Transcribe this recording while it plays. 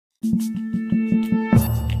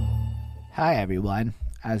Hi, everyone.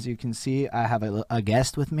 As you can see, I have a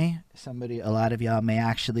guest with me. Somebody a lot of y'all may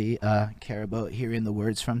actually care about hearing the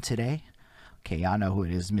words from today. Okay, y'all know who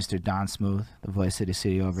it is, Mr. Don Smooth, the voice of the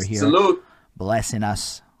city over here, Salute. blessing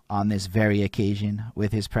us on this very occasion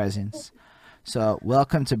with his presence. So,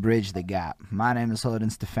 welcome to Bridge the Gap. My name is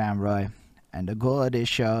Holden Stefan Roy, and the goal of this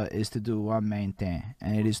show is to do one main thing,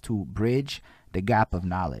 and it is to bridge the gap of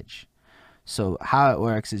knowledge. So, how it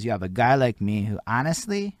works is you have a guy like me who,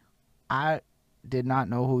 honestly, I did not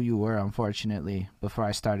know who you were, unfortunately, before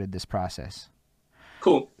I started this process.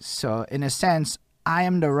 Cool. So, in a sense, I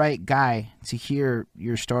am the right guy to hear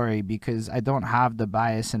your story because I don't have the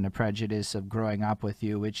bias and the prejudice of growing up with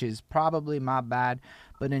you, which is probably my bad,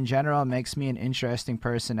 but in general, it makes me an interesting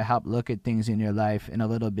person to help look at things in your life in a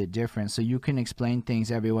little bit different so you can explain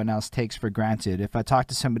things everyone else takes for granted. If I talk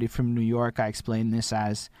to somebody from New York, I explain this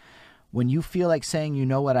as when you feel like saying you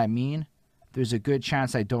know what I mean, there's a good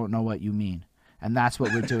chance I don't know what you mean. And that's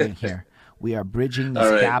what we're doing here. We are bridging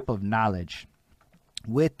this gap of knowledge.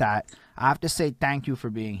 With that, I have to say thank you for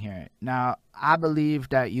being here. Now, I believe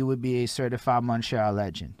that you would be a certified Montreal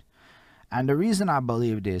legend. And the reason I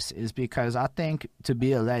believe this is because I think to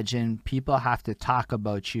be a legend, people have to talk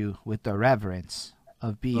about you with the reverence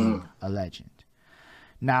of being a legend.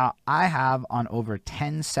 Now, I have on over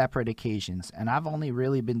 10 separate occasions, and I've only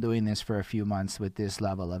really been doing this for a few months with this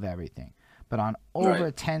level of everything, but on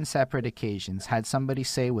over 10 separate occasions had somebody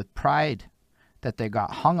say with pride that they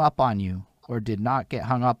got hung up on you or did not get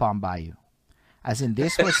hung up on by you. As in,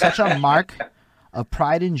 this was such a mark of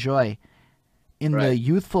pride and joy in the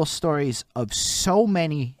youthful stories of so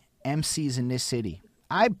many MCs in this city.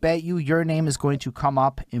 I bet you your name is going to come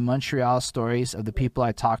up in Montreal stories of the people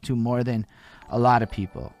I talk to more than a lot of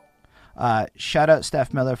people. Shout out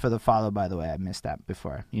Steph Miller for the follow, by the way. I missed that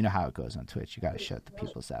before. You know how it goes on Twitch. You got to shut the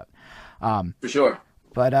peoples out. For sure.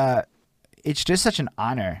 But it's just such an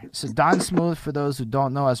honor. So Don Smooth, for those who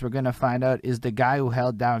don't know, as we're going to find out, is the guy who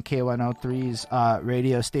held down K103's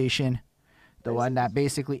radio station, the one that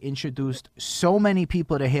basically introduced so many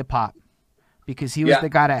people to hip-hop because he was the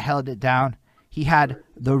guy that held it down. He had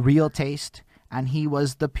the real taste, and he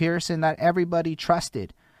was the person that everybody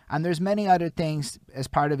trusted. And there's many other things as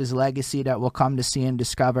part of his legacy that we'll come to see and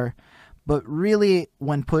discover. But really,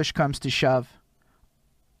 when push comes to shove,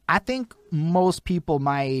 I think most people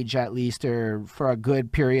my age, at least, or for a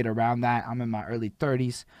good period around that, I'm in my early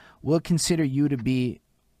 30s, will consider you to be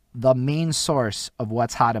the main source of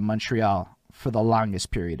what's hot in Montreal for the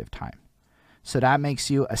longest period of time. So that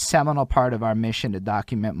makes you a seminal part of our mission to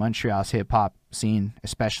document Montreal's hip-hop scene,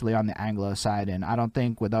 especially on the Anglo side. And I don't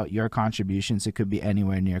think without your contributions, it could be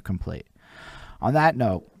anywhere near complete. On that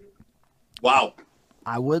note,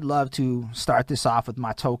 I would love to start this off with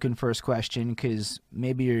my token first question because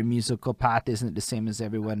maybe your musical path isn't the same as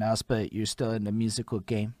everyone else, but you're still in the musical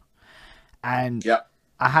game. And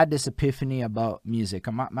I had this epiphany about music.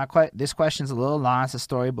 This question's a little long, it's a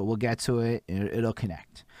story, but we'll get to it. It'll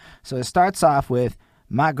connect. So it starts off with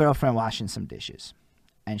my girlfriend washing some dishes.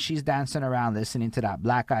 And she's dancing around listening to that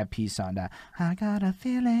Black Eyed Peas song, that I got a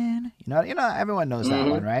feeling. You know, everyone knows that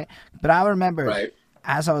one, right? But I remember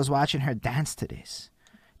as I was watching her dance to this,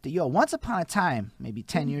 once upon a time, maybe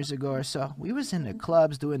 10 years ago or so, we was in the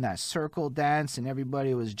clubs doing that circle dance and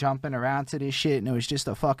everybody was jumping around to this shit and it was just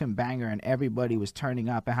a fucking banger and everybody was turning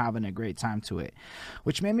up and having a great time to it,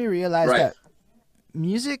 which made me realize that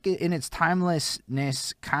music in its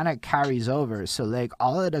timelessness kind of carries over. So like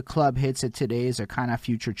all of the club hits of today's are kind of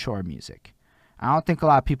future chore music. I don't think a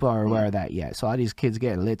lot of people are aware of that yet. So all these kids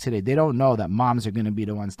getting lit today, they don't know that moms are going to be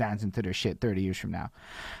the ones dancing to their shit 30 years from now.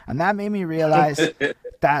 And that made me realize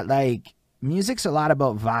that like music's a lot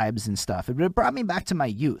about vibes and stuff. It brought me back to my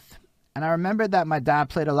youth. And I remember that my dad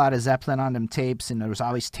played a lot of Zeppelin on them tapes, and there was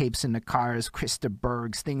always tapes in the cars, Krista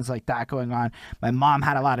Bergs, things like that going on. My mom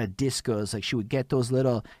had a lot of discos. Like she would get those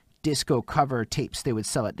little disco cover tapes they would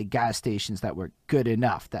sell at the gas stations that were good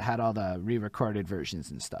enough, that had all the re-recorded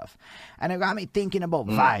versions and stuff. And it got me thinking about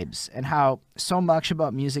vibes and how so much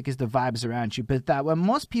about music is the vibes around you, but that when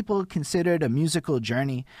most people considered a musical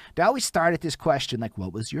journey, they always start at this question like,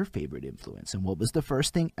 what was your favorite influence and what was the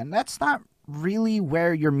first thing? And that's not really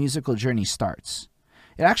where your musical journey starts.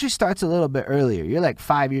 It actually starts a little bit earlier. You're like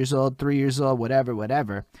 5 years old, 3 years old,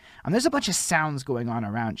 whatever, and there's a bunch of sounds going on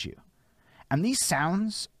around you. And these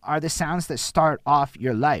sounds are the sounds that start off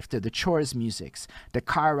your life. They're the chores musics, the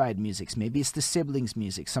car ride musics. Maybe it's the siblings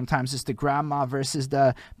music. Sometimes it's the grandma versus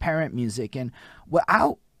the parent music. And what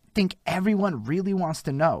I think everyone really wants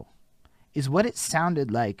to know is what it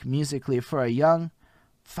sounded like musically for a young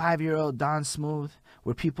 5-year-old Don Smooth,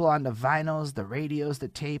 we're people on the vinyls, the radios, the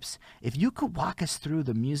tapes. If you could walk us through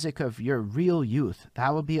the music of your real youth,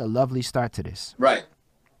 that would be a lovely start to this. Right.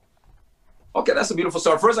 Okay, that's a beautiful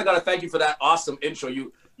start. First, I got to thank you for that awesome intro.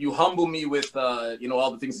 You humble me with, all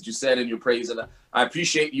the things that you said in your praise. And I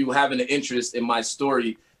appreciate you having an interest in my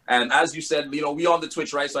story. And as you said, we on the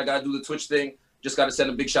Twitch, right? So I got to do the Twitch thing. Just got to send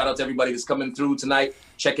a big shout out to everybody that's coming through tonight,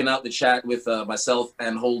 checking out the chat with myself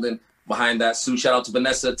and Holden behind that suit. Shout out to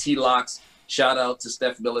Vanessa T-Locks. Shout out to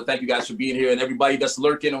Steph Miller. Thank you guys for being here, and everybody that's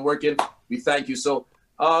lurking and working. We thank you. So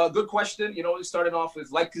good question. Starting off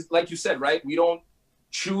with, like you said, right? We don't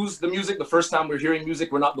choose the music. The first time we're hearing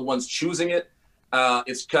music, we're not the ones choosing it.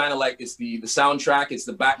 It's kind of like it's the soundtrack. It's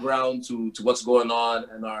the background to what's going on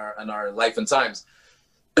in our life and times.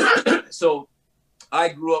 So I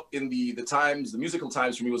grew up in the times. The musical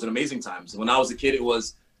times for me was an amazing times. When I was a kid, it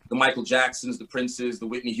was the Michael Jacksons, the Princes, the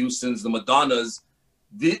Whitney Houstons, the Madonnas.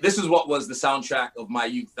 This is what was the soundtrack of my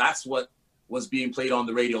youth. That's what was being played on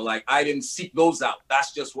the radio. Like, I didn't seek those out.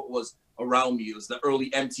 That's just what was around me. It was the early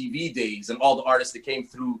MTV days and all the artists that came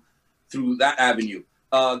through that avenue.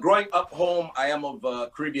 Growing up home, I am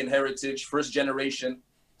of Caribbean heritage, first generation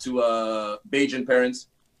to Bajan parents.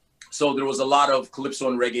 So there was a lot of calypso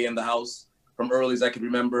and reggae in the house from early as I could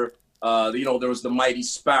remember. There was the Mighty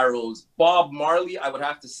Sparrows. Bob Marley, I would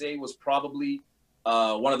have to say, was probably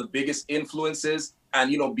one of the biggest influences. And,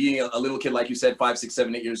 being a little kid, like you said, 5, 6,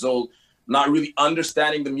 7, 8 years old, not really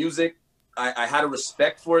understanding the music, I had a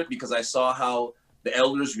respect for it because I saw how the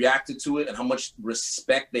elders reacted to it and how much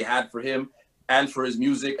respect they had for him and for his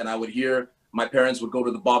music. And I would hear my parents would go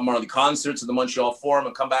to the Bob Marley concerts at the Montreal Forum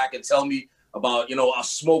and come back and tell me about, a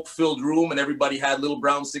smoke-filled room and everybody had little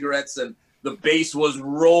brown cigarettes and the bass was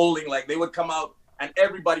rolling. Like, they would come out and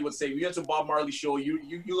everybody would say, we went to a Bob Marley show.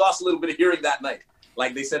 You lost a little bit of hearing that night.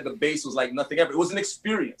 Like they said, the bass was like nothing ever. It was an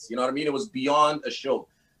experience. You know what I mean? It was beyond a show.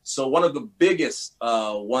 So one of the biggest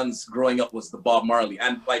ones growing up was the Bob Marley.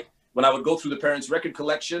 And like when I would go through the parents' record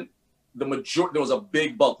collection, there was a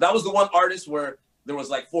big bulk. That was the one artist where there was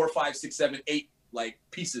like 4, 5, 6, 7, 8 like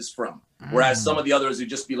pieces from. Whereas some of the others would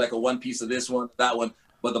just be like a one piece of this one, that one.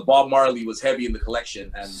 But the Bob Marley was heavy in the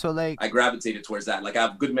collection, and so I gravitated towards that. Like I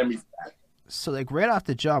have good memories of that. So like right off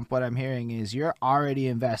the jump, what I'm hearing is you're already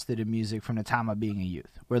invested in music from the time of being a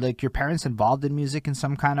youth. Were like your parents involved in music in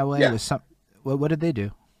some kind of way? Yeah. What did they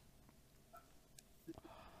do?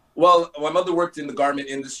 Well, my mother worked in the garment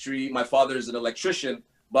industry. My father is an electrician,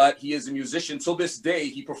 but he is a musician. Till this day,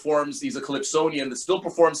 he performs. He's a calypsonian that still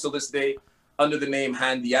performs till this day under the name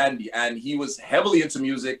Handy Andy. And he was heavily into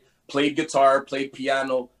music, played guitar, played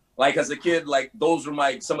piano. Like as a kid, like those were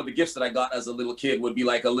some of the gifts that I got as a little kid would be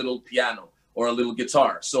like a little piano or a little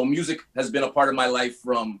guitar. So music has been a part of my life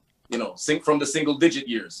from the single digit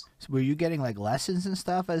years. So were you getting like lessons and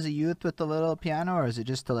stuff as a youth with the little piano, or is it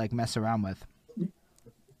just to like mess around with?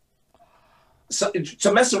 So,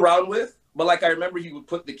 to mess around with, but like I remember he would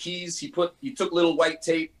put the keys, he took little white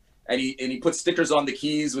tape and he put stickers on the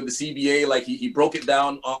keys with the CBA, like he broke it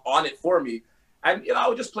down on it for me. And I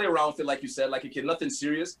would just play around with it, like you said, like a kid, nothing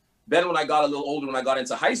serious. Then when I got a little older, when I got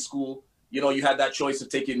into high school, you had that choice of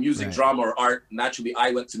taking music, right, drama, or art. Naturally,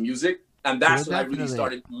 I went to music. And that's when I really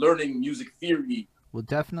started learning music theory. We'll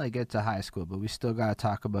definitely get to high school, but we still got to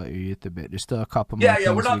talk about your youth a bit. There's still a couple more things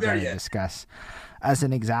we're not we there got to yet. discuss. As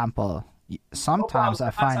an example, sometimes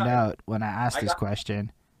I find out when I ask this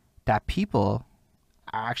question that people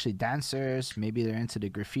are actually dancers. Maybe they're into the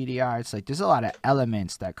graffiti arts. Like, there's a lot of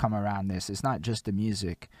elements that come around this. It's not just the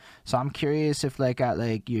music. So I'm curious if like at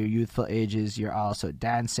like your youthful ages, you're also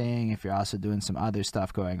dancing, if you're also doing some other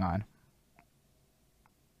stuff going on.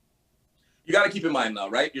 You got to keep in mind now,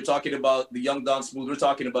 right? You're talking about the young Don Smooth. We're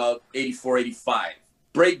talking about 84, 85.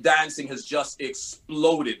 Break dancing has just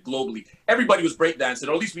exploded globally. Everybody was break dancing,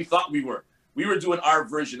 or at least we thought we were. We were doing our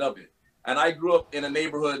version of it. And I grew up in a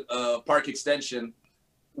neighborhood, Park Extension,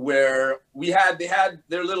 where they had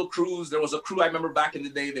their little crews. There was a crew I remember back in the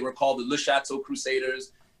day. They were called the Le Chateau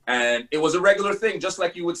Crusaders. And it was a regular thing, just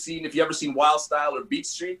like you would see if you ever seen Wild Style or Beat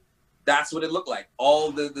Street. That's what it looked like.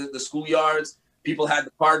 All the schoolyards, people had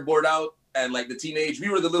the cardboard out. And like we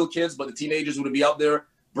were the little kids, but the teenagers would be out there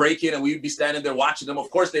breaking, and we would be standing there watching them. Of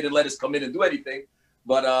course, they didn't let us come in and do anything.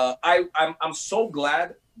 But I'm so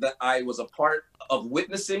glad that I was a part of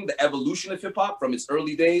witnessing the evolution of hip hop from its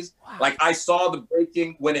early days. Wow. Like I saw the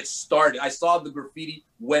breaking when it started. I saw the graffiti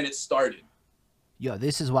when it started. Yo,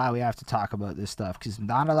 this is why we have to talk about this stuff, because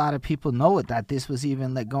not a lot of people know it, that this was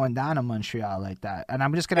even like going down in Montreal like that. And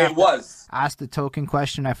I'm just gonna have to ask the token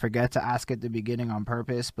question. I forget to ask at the beginning on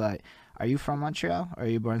purpose, but are you from Montreal or are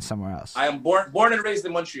you born somewhere else? I am born and raised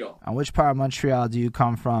in Montreal. And which part of Montreal do you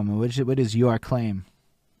come from, and what is your claim?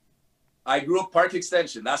 I grew up Park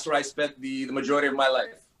Extension. That's where I spent the majority of my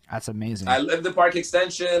life. That's amazing. I lived in Park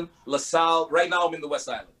Extension, LaSalle. Right now I'm in the West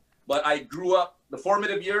Island. But I grew up, the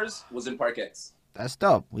formative years was in Park Ex. That's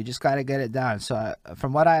dope. We just got to get it down. So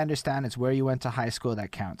from what I understand, it's where you went to high school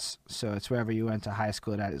that counts. So it's wherever you went to high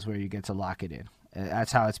school that is where you get to lock it in.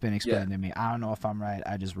 That's how it's been explained to me. I don't know if I'm right.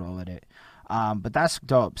 I just roll with it. But that's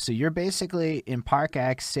dope. So you're basically in Park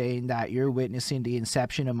X saying that you're witnessing the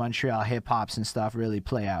inception of Montreal hip-hops and stuff really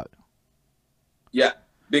play out. Yeah,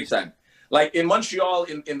 big time. Like in Montreal,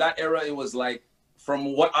 in that era, it was like,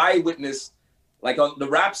 from what I witnessed, like the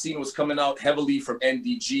rap scene was coming out heavily from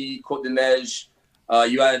NDG, Côte de Neige.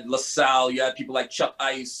 You had LaSalle, you had people like Chuck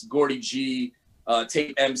Ice, Gordy G,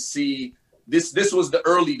 Tape MC. This was the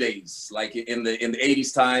early days, like in the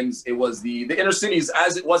 80s times. It was the inner cities,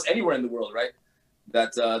 as it was anywhere in the world, right?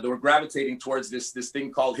 That they were gravitating towards this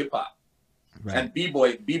thing called hip hop, right, and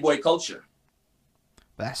b-boy culture.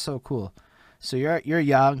 That's so cool. So you're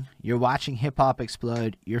young, you're watching hip hop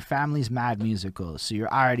explode. Your family's mad musical, so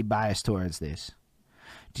you're already biased towards this.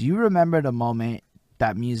 Do you remember the moment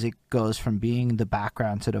that music goes from being the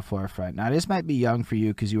background to the forefront? Now, this might be young for you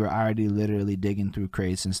because you were already literally digging through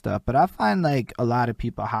crates and stuff, but I find like a lot of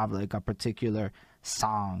people have like a particular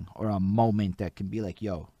song or a moment that can be like,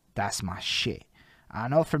 yo, that's my shit. I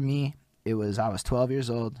know for me, I was 12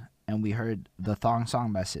 years old and we heard the Thong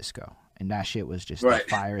Song by Cisco. And that shit was just the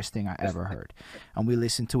firest thing I ever heard. And we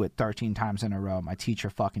listened to it 13 times in a row. My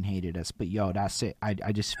teacher fucking hated us. But, yo, that's it.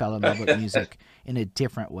 I just fell in love with music in a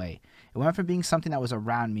different way. It went from being something that was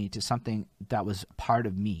around me to something that was part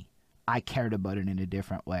of me. I cared about it in a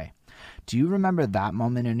different way. Do you remember that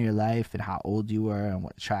moment in your life and how old you were and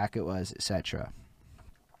what track it was, etc.?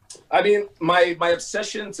 I mean, my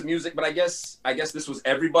obsession to music, but I guess this was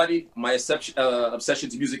everybody. My obsession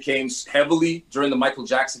to music came heavily during the Michael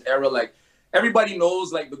Jackson era. Like, everybody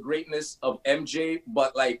knows like the greatness of MJ,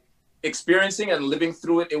 but like experiencing and living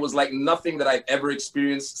through it, it was like nothing that I've ever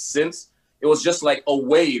experienced since. It was just like a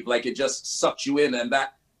wave, like it just sucked you in, and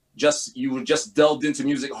that you just delved into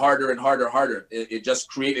music harder and harder.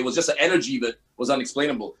 It was just an energy that was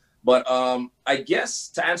unexplainable. But I guess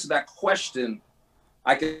to answer that question,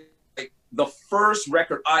 the first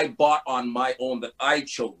record I bought on my own that I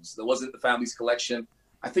chose, that wasn't the family's collection,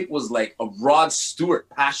 I think was like a Rod Stewart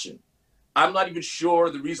Passion. I'm not even sure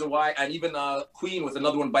the reason why. And even Queen with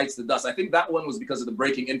Another One Bites the Dust. I think that one was because of the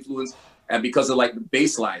breaking influence and because of like the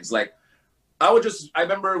bass lines. Like I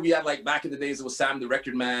remember we had like back in the days, it was Sam the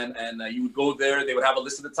Record Man, and you would go there, they would have a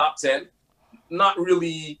list of the top 10, not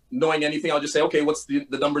really knowing anything. I'll just say, okay, what's the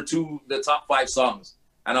number 2, the top 5 songs?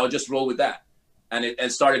 And I would just roll with that.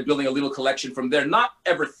 And started building a little collection from there, not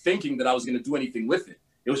ever thinking that I was going to do anything with it.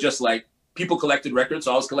 It was just like people collected records,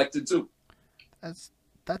 so I was collected too.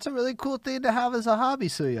 That's a really cool thing to have as a hobby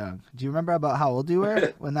so young. Do you remember about how old you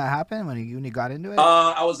were when that happened, when you got into it?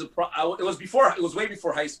 It was way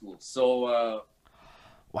before high school. So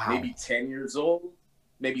wow. Maybe 10 years old,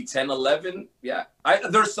 maybe 10, 11. Yeah.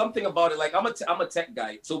 There's something about it. Like I'm a tech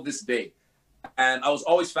guy till this day. And I was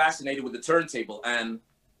always fascinated with the turntable. And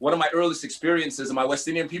one of my earliest experiences, and my West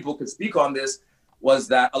Indian people could speak on this, was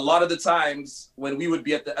that a lot of the times when we would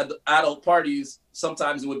be at the adult parties,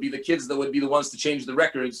 sometimes it would be the kids that would be the ones to change the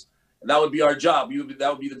records. And that would be our job. That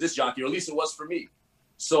would be the disc jockey, or at least it was for me.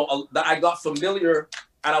 So I got familiar,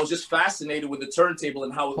 and I was just fascinated with the turntable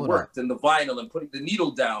and how it worked, and the vinyl, and putting the needle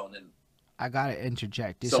down. And I gotta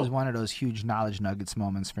interject. This is one of those huge knowledge nuggets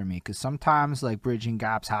moments for me, because sometimes like bridging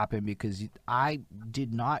gaps happen because I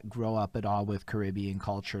did not grow up at all with Caribbean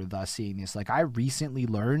culture, thus seeing this. Like I recently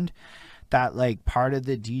learned that like part of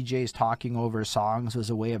the DJs talking over songs was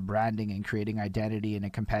a way of branding and creating identity in a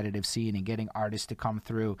competitive scene and getting artists to come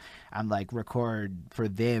through and like record for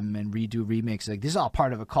them and redo remixes. Like this is all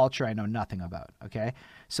part of a culture I know nothing about. Okay,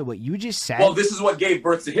 so what you just said. Well, this is what gave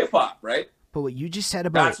birth to hip hop, right? But what you just said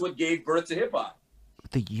about that's what gave birth to hip hop.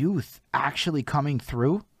 The youth actually coming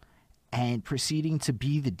through and proceeding to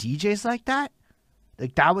be the DJs like that.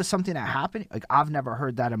 Like that was something that happened. Like I've never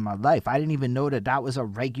heard that in my life. I didn't even know that was a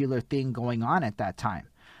regular thing going on at that time.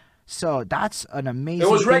 So that's an amazing.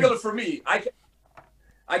 It was regular for me.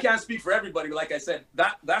 I can't speak for everybody. Like I said,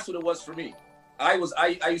 that's what it was for me. I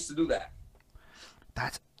used to do that.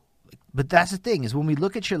 But that's the thing is when we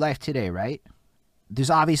look at your life today, right? There's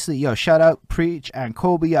obviously, shout out Preach and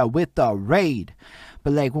Cobia with the raid.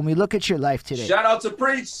 But like when we look at your life today, Shout out to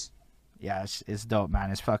Preach. yeah, it's dope,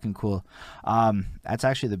 man. It's fucking cool. That's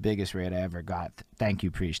actually the biggest rate I ever got. Thank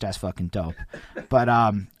you, Preach. That's fucking dope. But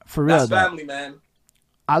for real, That's though, family, man.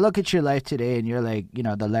 I look at your life today, and you're like, you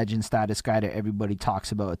know, the legend status guy that everybody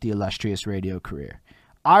talks about with the illustrious radio career.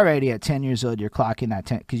 Already at 10 years old, you're clocking that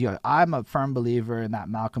 10. Because I'm a firm believer in that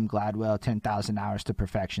Malcolm Gladwell 10,000 hours to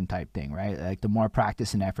perfection type thing, right? Like the more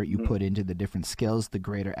practice and effort you put into the different skills, the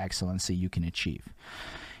greater excellency you can achieve.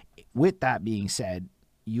 With that being said,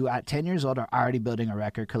 you at 10 years old are already building a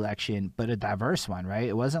record collection, but a diverse one, right?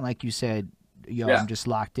 It wasn't like you said, yo, I'm just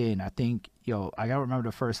locked in. I think, I gotta remember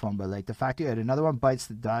the first one, but like the fact you had another one, Bites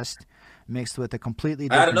the Dust, mixed with a completely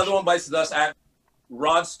different. I had another one, Bites the Dust, at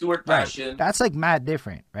Rod Stewart Passion. Right. That's like mad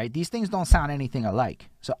different, right? These things don't sound anything alike.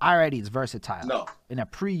 So already it's versatile. No. In a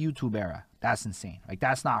pre-YouTube era, that's insane. Like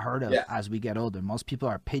that's not heard of as we get older. Most people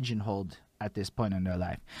are pigeonholed at this point in their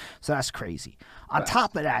life. So that's crazy. On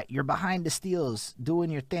top of that, you're behind the steels doing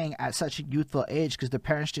your thing at such a youthful age because the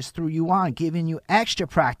parents just threw you on, giving you extra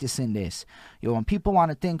practice in this. When people want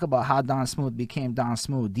to think about how Don Smooth became Don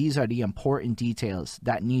Smooth, these are the important details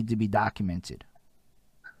that need to be documented.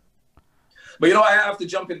 But I have to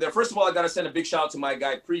jump in there. First of all, I got to send a big shout out to my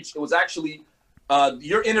guy, Preach. It was actually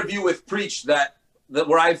your interview with Preach that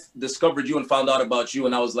where I discovered you and found out about you.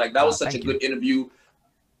 And I was like, that was such a good interview.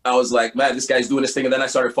 I was like, man, this guy's doing this thing. And then I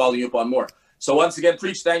started following you up on more. So once again,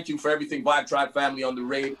 Preach, thank you for everything. Vibe Tribe family on the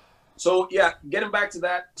raid. So yeah, getting back to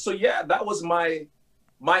that. So yeah, that was my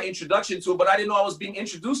introduction to it. But I didn't know I was being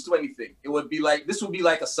introduced to anything. It would be like, this would be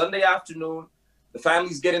like a Sunday afternoon. The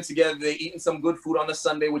family's getting together. They're eating some good food on a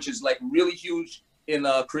Sunday, which is like really huge in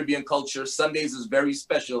Caribbean culture. Sundays is very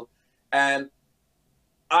special. And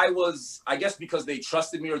I guess because they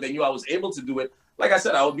trusted me or they knew I was able to do it, like I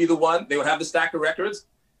said, I would be the one. They would have the stack of records.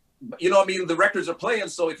 You know what I mean? The records are playing.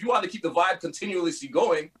 So if you want to keep the vibe continuously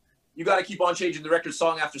going, you got to keep on changing the record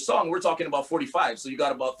song after song. We're talking about 45. So you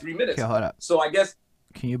got about 3 minutes. Okay, hold up. So I guess.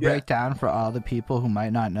 Can you break down for all the people who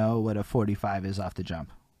might not know what a 45 is off the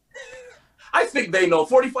jump? I think they know.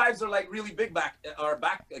 45s are like really big back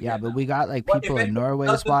again. Yeah, but we got like people in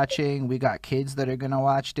Norway's watching. We got kids that are gonna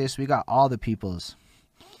watch this. We got all the peoples.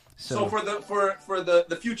 So for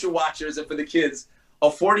the future watchers and for the kids,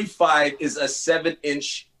 a 45 is a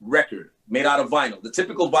 7-inch record made out of vinyl. The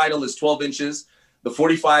typical vinyl is 12 inches. The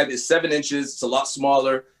 45 is 7 inches. It's a lot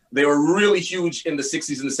smaller. They were really huge in the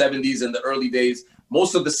 60s and the 70s and the early days.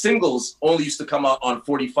 Most of the singles only used to come out on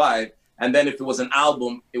 45. And then if it was an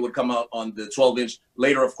album, it would come out on the 12-inch.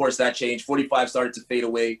 Later, of course, that changed. 45 started to fade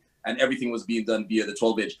away, and everything was being done via the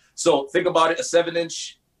 12-inch. So think about it. A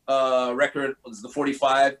 7-inch record was the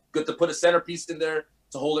 45. Good to put a centerpiece in there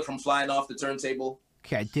to hold it from flying off the turntable.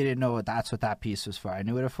 Okay, I didn't know that's what that piece was for. I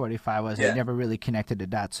knew what a 45 was. I never really connected to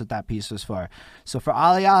that's what that piece was for. So for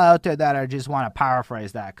all of y'all out there that are just want to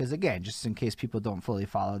paraphrase that, because again, just in case people don't fully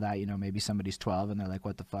follow that, maybe somebody's 12 and they're like,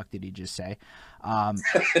 what the fuck did he just say?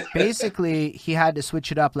 Basically, he had to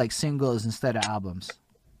switch it up like singles instead of albums.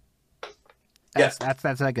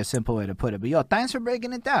 That's like a simple way to put it. But thanks for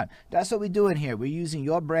breaking it down. That's what we're doing here. We're using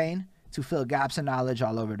your brain to fill gaps of knowledge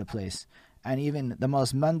all over the place. And even the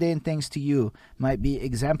most mundane things to you might be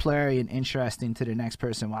exemplary and interesting to the next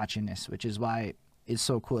person watching this, which is why it's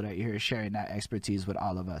so cool that you're here sharing that expertise with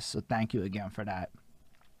all of us. So thank you again for that.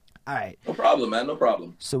 All right. No problem, man. No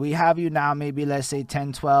problem. So we have you now, maybe let's say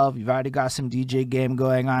 10, 12. You've already got some DJ game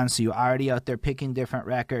going on. So you're already out there picking different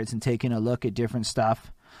records and taking a look at different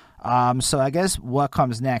stuff. So I guess what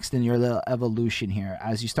comes next in your little evolution here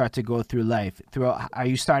as you start to go through life? Are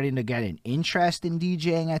you starting to get an interest in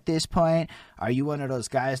DJing at this point? Are you one of those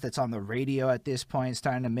guys that's on the radio at this point,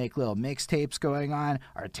 starting to make little mixtapes going on?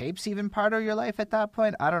 Are tapes even part of your life at that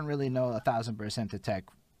point? I don't really know 1,000% the tech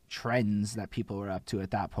trends that people were up to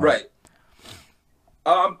at that point. Right.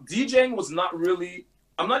 DJing was not really.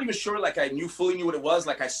 I'm not even sure, like, I fully knew what it was.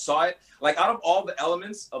 Like, I saw it. Like, out of all the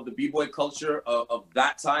elements of the B-boy culture of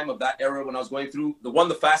that time, of that era when I was going through, the one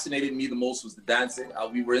that fascinated me the most was the dancing.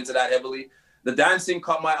 We were into that heavily. The dancing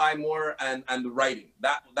caught my eye more, and the writing.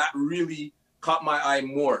 That really caught my eye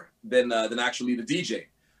more than actually the DJ.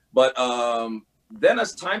 But then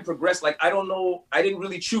as time progressed, like, I don't know, I didn't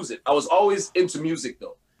really choose it. I was always into music,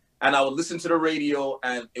 though. And I would listen to the radio,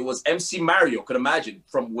 and it was MC Mario, could imagine,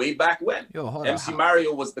 from way back when. MC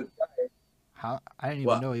Mario was the guy. I didn't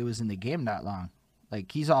even know he was in the game that long.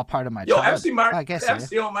 Like, he's all part of my childhood. MC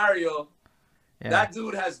Mario, that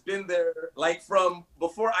dude has been there, like, from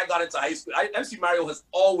before I got into high school. MC Mario has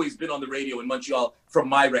always been on the radio in Montreal, from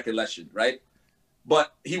my recollection, right?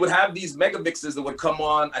 But he would have these mega mixes that would come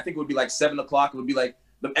on. I think it would be like 7 o'clock. It would be like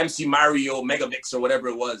the MC Mario mega mix or whatever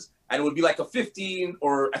it was. And it would be like a 15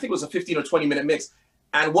 or I think it was a 15 or 20-minute mix.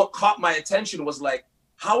 And what caught my attention was like,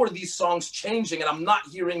 how are these songs changing? And I'm not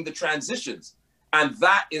hearing the transitions. And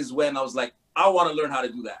that is when I was like, I want to learn how to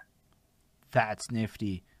do that. That's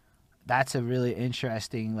nifty. That's a really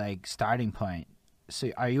interesting like starting point.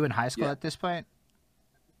 So are you in high school at this point?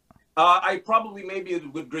 I probably maybe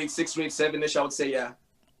with grade 6, grade 7-ish, I would say, yeah.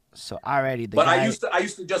 So already I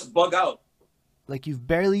used to just bug out. Like you've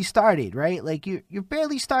barely started, right? Like you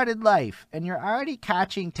barely started life and you're already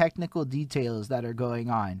catching technical details that are going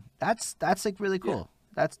on. That's like really cool. Yeah.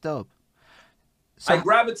 That's dope. So, I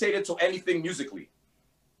gravitated to anything musically.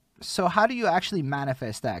 So how do you actually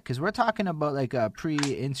manifest that? Because we're talking about like a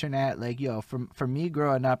pre-internet, like, for me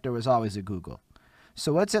growing up, there was always a Google.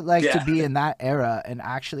 So what's it like to be in that era and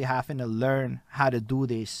actually having to learn how to do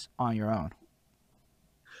this on your own?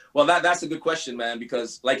 Well, that's a good question, man,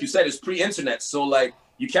 because like you said, it's pre-internet. So like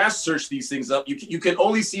you can't search these things up. You can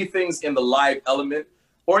only see things in the live element,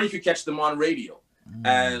 or you could catch them on radio.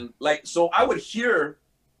 And like, so I would hear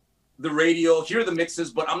the radio, hear the mixes,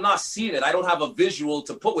 but I'm not seeing it. I don't have a visual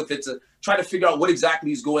to put with it to try to figure out what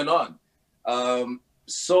exactly is going on.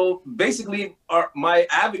 So basically my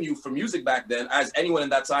avenue for music back then, as anyone in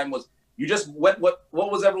that time, was you just, what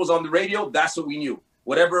was ever was on the radio, that's what we knew.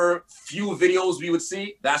 Whatever few videos we would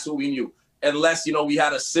see, that's what we knew. Unless, we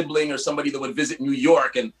had a sibling or somebody that would visit New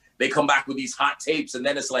York and they come back with these hot tapes, and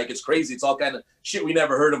then it's like, it's crazy. It's all kind of shit we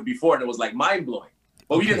never heard of before. And it was like mind blowing,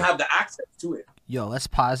 but we didn't have the access to it. Yo, let's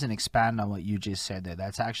pause and expand on what you just said there.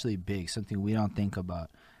 That's actually big, something we don't think about.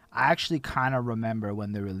 I actually kind of remember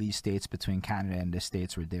when the release dates between Canada and the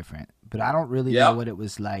States were different, but I don't really know what it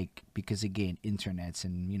was like because, again, internets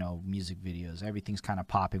and, music videos, everything's kind of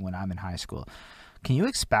popping when I'm in high school. Can you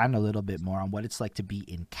expand a little bit more on what it's like to be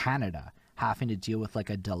in Canada, having to deal with like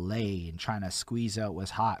a delay and trying to squeeze out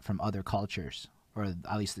what's hot from other cultures, or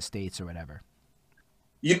at least the States or whatever?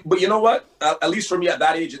 But you know what? At least for me at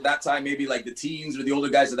that age, at that time, maybe like the teens or the older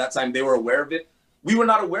guys at that time, they were aware of it. We were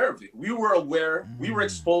not aware of it. We were aware. We were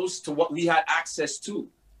exposed to what we had access to.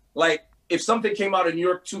 Like if something came out in New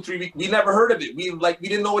York 2-3 weeks, we never heard of it. We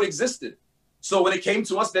didn't know it existed. So when it came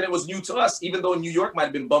to us, then it was new to us, even though New York might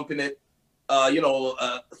have been bumping it,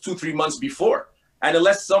 2-3 months before. And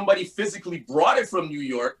unless somebody physically brought it from New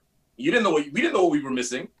York, we didn't know what we were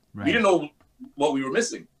missing. Right. We didn't know what we were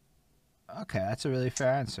missing. Okay, that's a really fair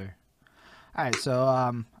answer. All right,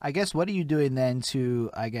 so I guess what are you doing then to,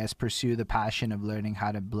 pursue the passion of learning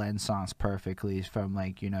how to blend songs perfectly from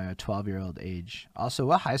a 12-year-old age? Also,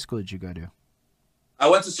 what high school did you go to? I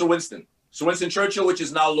went to Sir Winston Churchill, which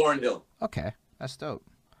is now Laurel Hill. Okay, that's dope.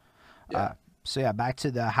 Yeah. Back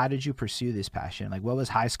to how did you pursue this passion? Like, what was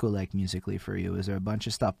high school like musically for you? Was there a bunch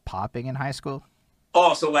of stuff popping in high school?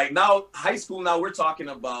 Oh, so like now, high school, now we're talking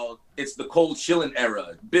about, it's the Cold Chillin'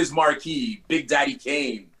 era, Biz Markie, Big Daddy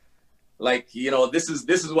Kane. Like, this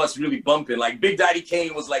is what's really bumping. Like Big Daddy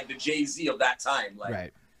Kane was like the Jay-Z of that time. Like,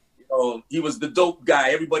 right. He was the dope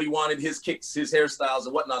guy. Everybody wanted his kicks, his hairstyles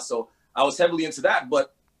and whatnot. So I was heavily into that.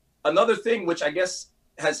 But another thing, which I guess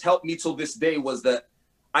has helped me till this day, was that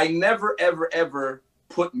I never, ever, ever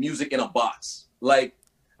put music in a box. Like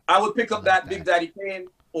I would pick up that Big Daddy Kane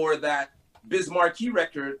or that Biz Markie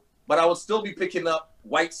record, but I would still be picking up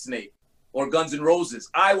Whitesnake or Guns N' Roses.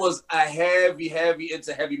 I was a heavy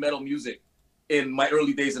into heavy metal music in my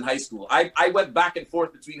early days in high school. I went back and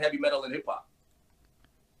forth between heavy metal and hip hop.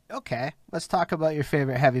 Okay, let's talk about your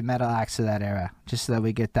favorite heavy metal acts of that era, just so that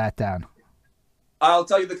we get that down. I'll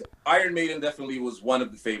tell you, the Iron Maiden definitely was one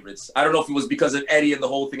of the favorites. I don't know if it was because of Eddie and the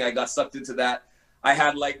whole thing, I got sucked into that. I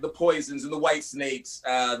had like the Poisons and the Whitesnakes,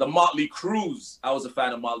 the Motley Crues. I was a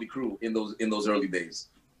fan of Motley Crue in those early days.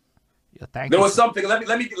 Yeah, there was something.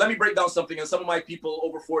 Let me break down something, and some of my people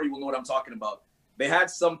over 40 will know what I'm talking about. They had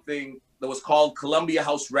something that was called Columbia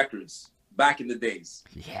House Records back in the days.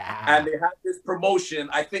 Yeah. And they had this promotion.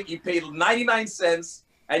 I think you paid 99 cents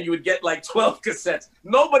and you would get like 12 cassettes.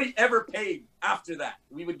 Nobody ever paid after that.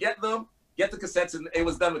 We would get the cassettes, and it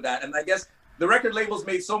was done with that. And I guess the record labels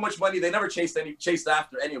made so much money, they never chased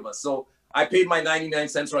after any of us. So I paid my 99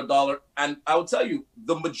 cents or $1. And I will tell you,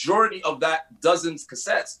 the majority of that dozens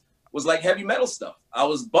cassettes was like heavy metal stuff. I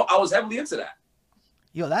was heavily into that.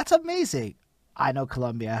 Yo, that's amazing. I know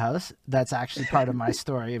Columbia House. That's actually part of my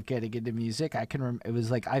story of getting into music. It was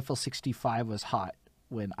like Eiffel 65 was hot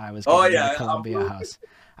when I was Oh getting in the yeah, Columbia House.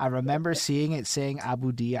 I remember seeing it saying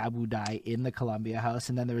Abu Dai in the Columbia House,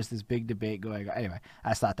 and then there was this big debate going on. Anyway,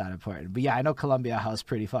 that's not that important. But yeah, I know Columbia House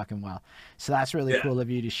pretty fucking well. So that's really yeah. cool of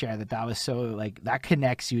you to share that. That was so, like, that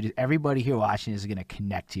connects you to everybody here watching is going to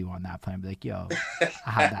connect to you on that point. Be like, yo, I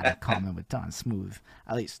have that in common with Don Smooth.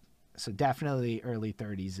 At least, so definitely early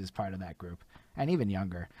 30s is part of that group, and even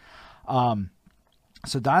younger.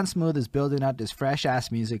 So Don Smooth is building up this fresh-ass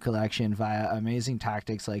music collection via amazing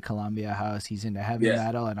tactics like Columbia House. He's into heavy Yes.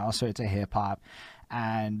 metal and all sorts of hip-hop.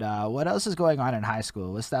 And what else is going on in high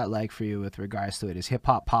school? What's that like for you with regards to it? Is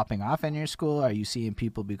hip-hop popping off in your school? Are you seeing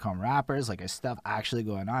people become rappers? Like, is stuff actually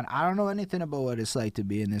going on? I don't know anything about what it's like to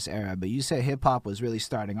be in this era, but you said hip-hop was really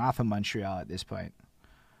starting off in Montreal at this point.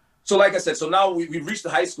 So like I said, so now we've reached the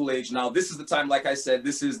high school age. Now this is the time, like I said,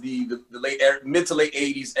 this is the mid to late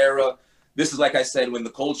 80s era. This is, like I said, when the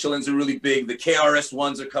Cold Chillins are really big, the KRS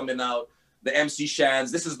Ones are coming out, the MC Shans.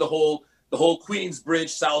 This is the whole Queensbridge,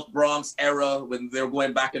 South Bronx era when they're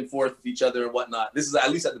going back and forth with each other and whatnot. This is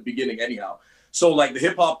at least at the beginning anyhow. So like the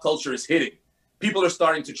hip hop culture is hitting. People are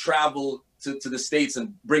starting to travel to the States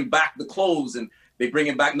and bring back the clothes, and they bring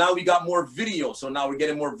it back. Now we got more video. So now we're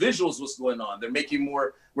getting more visuals, what's going on. They're making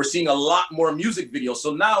more, we're seeing a lot more music videos.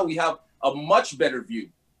 So now we have a much better view.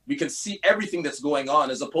 We can see everything that's going on,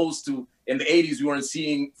 as opposed to in the 80s, we weren't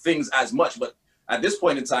seeing things as much. But at this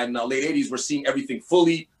point in time now, late 80s, we're seeing everything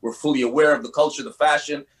fully. We're fully aware of the culture, the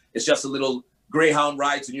fashion. It's just a little Greyhound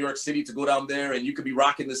ride to New York City to go down there, and you could be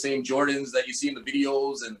rocking the same Jordans that you see in the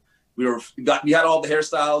videos. And we had all the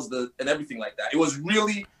hairstyles, and everything like that. It was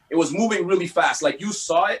moving really fast. Like you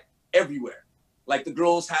saw it everywhere. Like the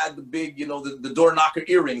girls had the big, the door knocker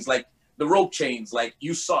earrings, like the rope chains, like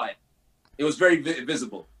you saw it. It was very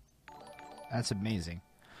visible. That's amazing.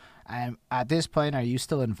 And at this point, are you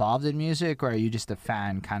still involved in music, or are you just a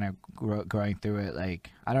fan kind of going through it? Like,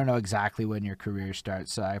 I don't know exactly when your career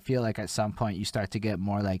starts, so I feel like at some point you start to get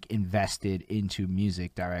more like invested into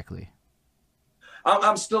music directly.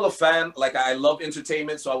 I'm still a fan. Like, I love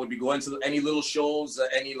entertainment, so I would be going to any little shows,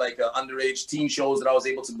 any like underage teen shows that I was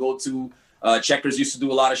able to go to. Checkers used to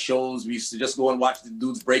do a lot of shows. We used to just go and watch the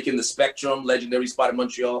dudes break in the Spectrum, legendary spot in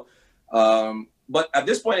Montreal. But at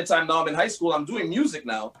this point in time now, I'm in high school. I'm doing music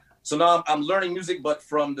now. So now I'm learning music, but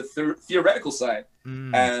from the theoretical side.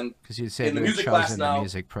 And because you said in the you music were class chosen now, the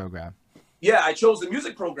music program. Yeah, I chose the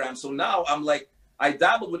music program. So now I'm like, I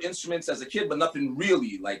dabbled with instruments as a kid, but nothing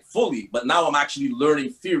really like fully. But now I'm actually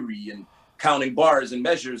learning theory and counting bars and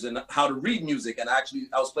measures and how to read music. And I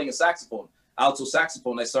was playing a saxophone, alto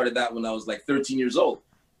saxophone. I started that when I was like 13 years old.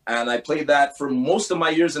 And I played that for most of my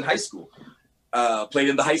years in high school. Played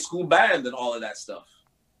in the high school band and all of that stuff,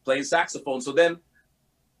 playing saxophone. So then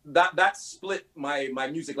that split my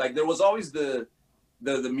music. Like there was always the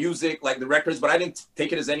music, like the records, but I didn't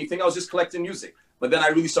take it as anything. I was just collecting music. But then I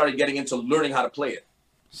really started getting into learning how to play it.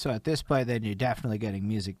 So at this point, then you're definitely getting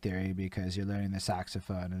music theory because you're learning the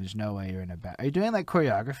saxophone, and there's no way you're in a band. Are you doing like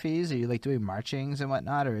choreographies? Are you like doing marchings and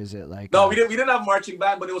whatnot, or is it like? No, we didn't have marching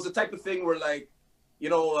band, but it was the type of thing where like,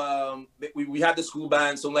 we had the school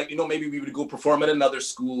band, so like maybe we would go perform at another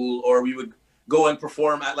school, or we would go and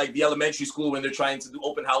perform at like the elementary school when they're trying to do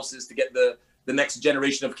open houses to get the next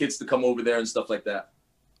generation of kids to come over there and stuff like that.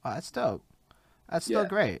 Oh, that's dope. That's still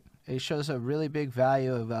great. It shows a really big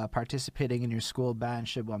value of participating in your school band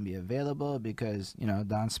should one be available, because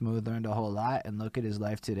Don Smooth learned a whole lot, and look at his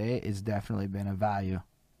life today. It's definitely been a value.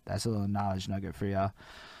 That's a little knowledge nugget for y'all.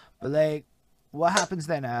 But like, what happens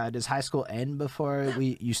then? Does high school end before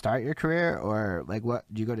you start your career, or like what?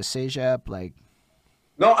 Do you go to CEGEP? Like,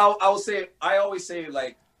 no, I always say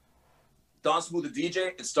like Don Smooth the DJ.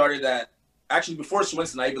 It started actually before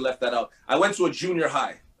Swinston. I even left that out. I went to a junior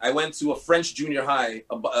high. I went to a French junior high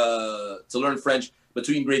to learn French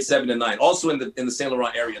between grade 7 and 9, also in the Saint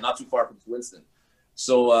Laurent area, not too far from Winston.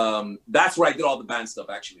 So that's where I did all the band stuff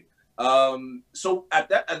actually. So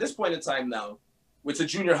at this point in time now, it's a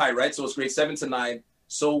junior high, right? So it's grade 7 to 9.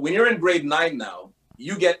 So when you're in grade 9 now,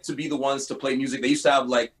 you get to be the ones to play music. They used to have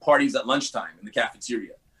like parties at lunchtime in the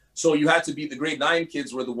cafeteria. So you had to be the grade 9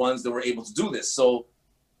 kids were the ones that were able to do this. So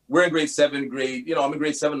we're in grade 7, I'm in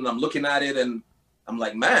grade 7 and I'm looking at it and I'm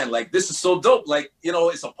like, man, like this is so dope. Like,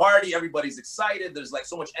 it's a party. Everybody's excited. There's like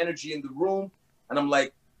so much energy in the room. And I'm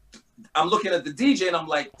like, I'm looking at the DJ and I'm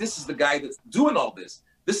like, this is the guy that's doing all this.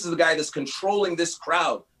 This is the guy that's controlling this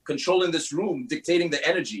crowd, controlling this room, dictating the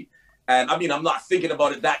energy. And I mean, I'm not thinking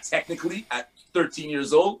about it that technically at 13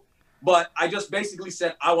 years old, but I just basically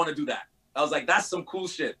said, I want to do that. I was like, that's some cool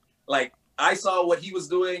shit. Like I saw what he was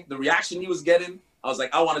doing, the reaction he was getting. I was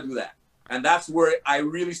like, I want to do that. And that's where I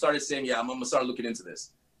really started saying, yeah, I'm going to start looking into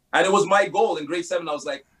this. And it was my goal in grade 7. I was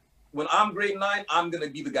like, when I'm grade 9, I'm going to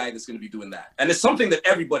be the guy that's going to be doing that. And it's something that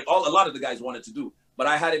a lot of the guys wanted to do. But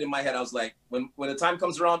I had it in my head. I was like, when the time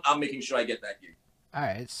comes around, I'm making sure I get that gig. All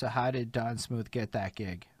right. So how did Don Smooth get that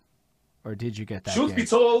gig? Or did you get that Truth gig? be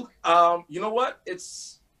told, you know what?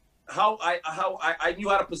 It's how I knew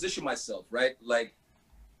how to position myself, right? Like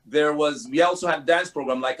we also had a dance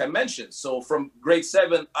program, like I mentioned. So from grade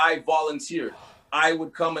 7, I volunteered. I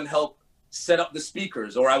would come and help set up the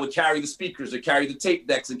speakers, or I would carry the speakers or carry the tape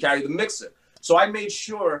decks and carry the mixer. So I made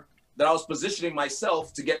sure that I was positioning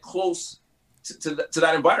myself to get close to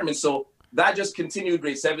that environment. So that just continued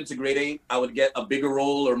grade 7 to grade 8. I would get a bigger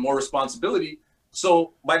role or more responsibility.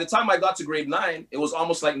 So by the time I got to grade 9, it was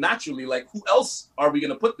almost like naturally, like, who else are we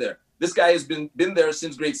going to put there? This guy has been there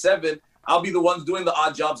since grade 7. I'll be the one doing the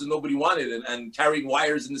odd jobs that nobody wanted and carrying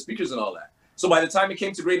wires and the speakers and all that. So by the time it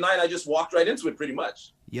came to grade 9, I just walked right into it pretty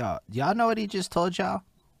much. Yo, y'all know what he just told y'all?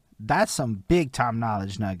 That's some big time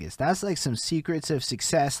knowledge nuggets. That's like some secrets of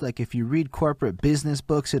success. Like if you read corporate business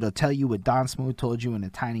books, it'll tell you what Don Smooth told you in a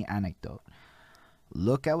tiny anecdote.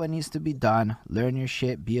 Look at what needs to be done. Learn your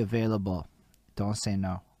shit. Be available. Don't say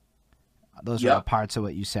no. Those are all parts of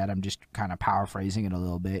what you said. I'm just kind of paraphrasing it a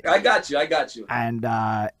little bit. I got you. And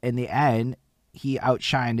in the end, he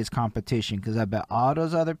outshined his competition because I bet all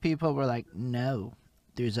those other people were like, no.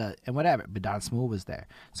 And whatever, but Don Smooth was there.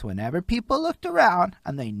 So whenever people looked around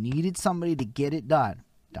and they needed somebody to get it done,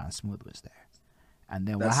 Don Smooth was there. And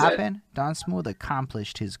then what happened? Don Smooth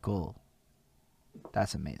accomplished his goal.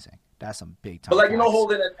 That's amazing. That's some big time. But like,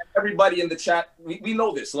 Holden and everybody in the chat, we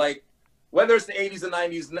know this. Like, whether it's the 80s and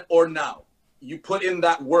 90s or now, you put in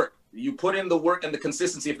that work. You put in the work and the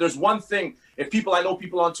consistency. If there's one thing, I know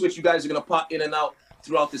people on Twitch, you guys are going to pop in and out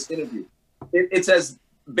throughout this interview. It's as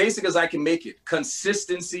basic as I can make it.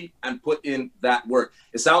 Consistency and put in that work.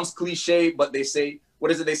 It sounds cliche, but they say,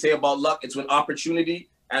 what is it they say about luck? It's when opportunity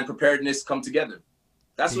and preparedness come together.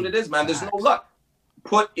 That's what it is, man. There's no luck.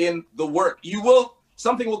 Put in the work.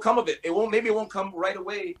 Something will come of it. Maybe it won't come right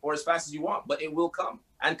away or as fast as you want, but it will come.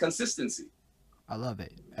 And consistency. I love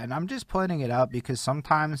it. And I'm just pointing it out because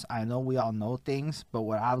sometimes I know we all know things, but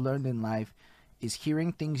what I've learned in life is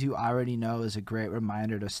hearing things you already know is a great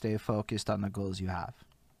reminder to stay focused on the goals you have.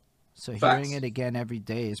 So hearing it again every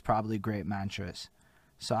day is probably great mantras.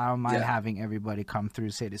 So I don't mind having everybody come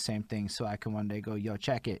through say the same thing so I can one day go, yo,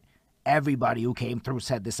 check it. Everybody who came through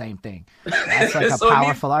said the same thing. That's like a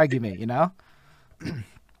powerful argument, you know?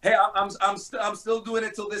 Hey, I'm still doing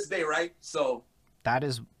it till this day, right? So that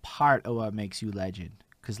is part of what makes you legend.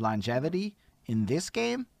 Because longevity in this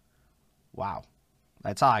game, wow.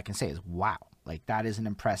 That's all I can say is wow. Like, that is an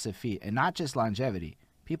impressive feat. And not just longevity.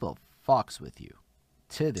 People fucks with you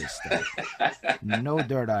to this day. No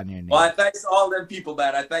dirt on your name. Well, I thanks all them people,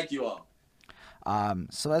 man. I thank you all.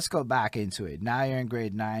 So let's go back into it. Now you're in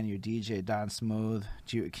grade 9. You're DJ Don Smooth.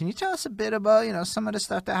 Can you tell us a bit about, some of the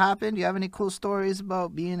stuff that happened? Do you have any cool stories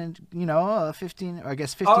about being, a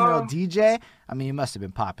 15-year-old DJ? I mean, you must have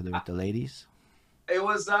been popular with the ladies. It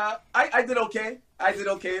was, I did okay.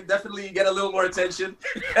 Definitely get a little more attention.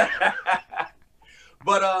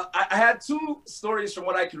 But I had 2 stories from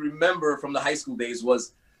what I can remember from the high school days.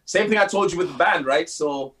 Was same thing I told you with the band, right?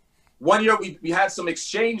 So one year we had some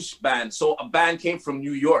exchange band. So a band came from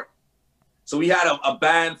New York. So we had a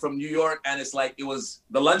band from New York, and it's like it was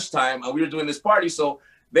the lunchtime and we were doing this party. So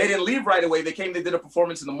they didn't leave right away. They did a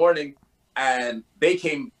performance in the morning, and they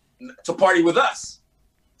came to party with us.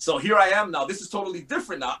 So here I am now. This is totally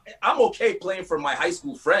different now. I'm okay playing for my high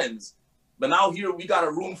school friends, but now here we got a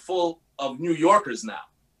room full of New Yorkers now.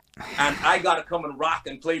 And I got to come and rock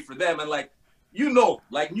and play for them. And like New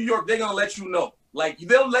York, they're going to let you know. Like,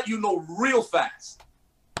 they'll let you know real fast,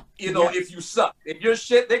 if you suck. If you're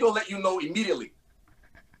shit, they're going to let you know immediately.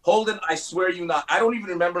 Holden, I swear you not. I don't even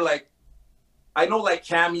remember, I know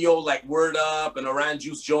Cameo, Word Up, and Oran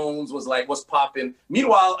Juice Jones was popping.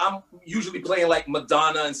 Meanwhile, I'm usually playing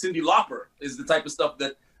Madonna and Cyndi Lauper is the type of stuff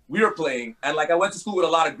that we were playing. And I went to school with a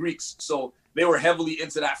lot of Greeks, so they were heavily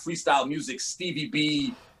into that freestyle music, Stevie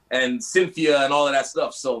B and Cynthia and all of that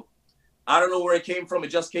stuff. So I don't know where it came from. It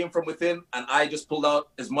just came from within, and I just pulled out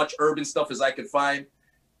as much urban stuff as I could find.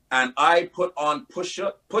 And I put on Push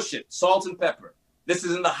It, Salt and Pepper. This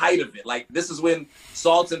is in the height of it. This is when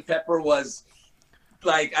Salt and Pepper was,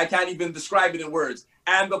 I can't even describe it in words.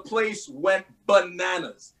 And the place went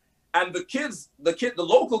bananas. And the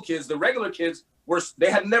local kids, the regular kids,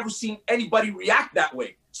 they had never seen anybody react that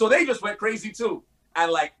way. So they just went crazy too and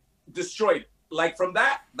destroyed it. From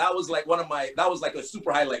that was that was a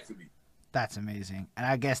super highlight for me. That's amazing. And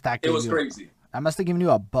I guess that was crazy. I must have given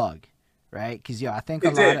you a bug, right? Because I think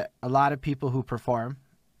a lot of people who perform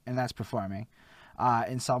and that's performing.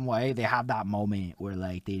 In some way, they have that moment where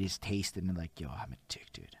like they just taste it and they're like, yo, I'm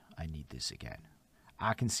addicted. I need this again.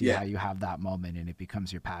 I can see how you have that moment and it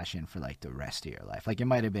becomes your passion for like the rest of your life. Like it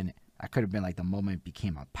might have been, I could have been like the moment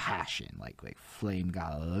became a passion, like flame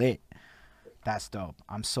got lit. That's dope.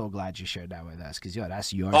 I'm so glad you shared that with us because yo,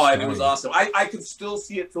 that's your story. And it was awesome. I could still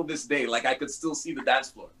see it till this day. Like I could still see the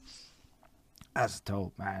dance floor. That's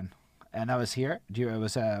dope, man. And I was here.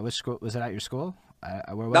 Which school was it at your school?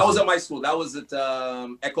 Where was that was it? at my school. That was at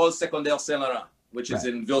École Secondaire Saint Laurent, which is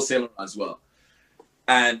in Ville Saint Laurent as well.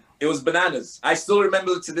 And it was bananas. I still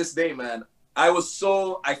remember it to this day, man. I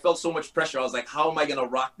felt so much pressure. I was like, how am I gonna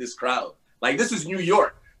rock this crowd? Like this is New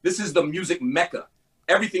York. This is the music mecca.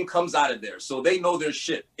 Everything comes out of there. So they know their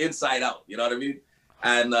shit inside out. You know what I mean?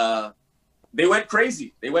 And they went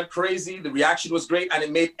crazy. The reaction was great, and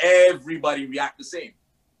it made everybody react the same.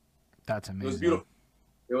 That's amazing.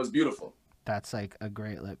 It was beautiful. That's like a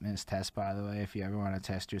great litmus test, by the way. If you ever want to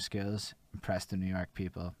test your skills, impress the New York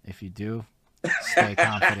people. If you do, stay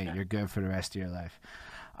confident. You're good for the rest of your life.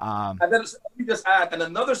 And then let me just add, and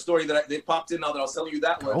another story that they popped in now that I was telling you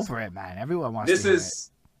that was. Go for it, man. Everyone wants to hear it.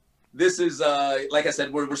 This is like I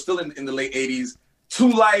said, we're still in the late 80s.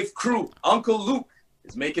 2 Live Crew, Uncle Luke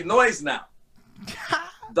is making noise now.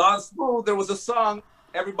 Don Smooth, there was a song,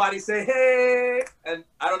 everybody say, hey, and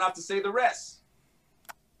I don't have to say the rest.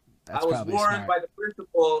 That's I was warned by the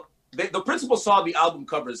principal. The principal saw the album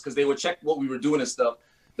covers because they would check what we were doing and stuff.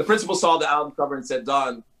 The principal saw the album cover and said,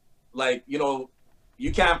 Don, like, you know,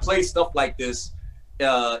 you can't play stuff like this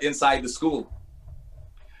inside the school.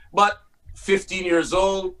 But 15 years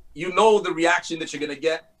old, you know the reaction that you're going to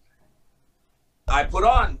get. I put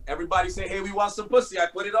on. Everybody say, hey, we want some pussy. I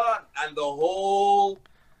put it on. And the whole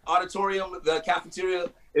auditorium, the cafeteria,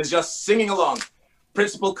 is just singing along.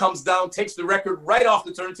 Principal comes down, takes the record right off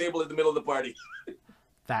the turntable in the middle of the party.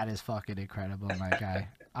 That is fucking incredible, my guy.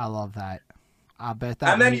 I love that. I bet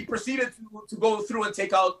that. And then he proceeded to go through and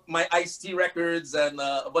take out my Ice-T records and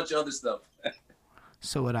a bunch of other stuff.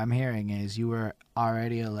 So what I'm hearing is you were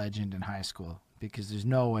already a legend in high school because there's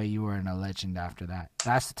no way you weren't a legend after that.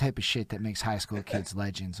 That's the type of shit that makes high school kids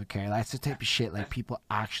legends, okay? That's the type of shit like people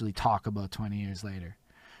actually talk about 20 years later.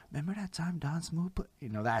 Remember that time Don Smooth put... You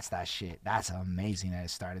know, that's that shit. That's amazing that it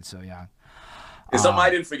started so young. It's something I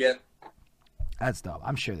didn't forget. That's dope.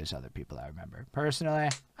 I'm sure there's other people that remember. Personally,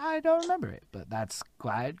 I don't remember it, but that's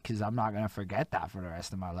glad because I'm not going to forget that for the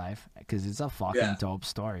rest of my life because it's a fucking dope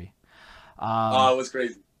story. It was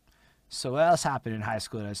crazy. So what else happened in high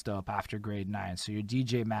school that's dope after grade 9? So you're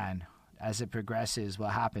DJ man. As it progresses, what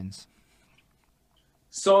happens?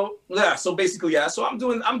 So basically, So I'm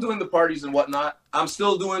doing the parties and whatnot. I'm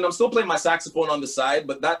still playing my saxophone on the side,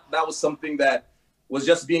 but that was something that was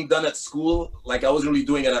just being done at school. Like I wasn't really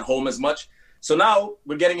doing it at home as much. So now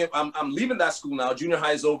we're getting it. I'm leaving that school now. Junior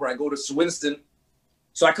high is over. I go to Swinston.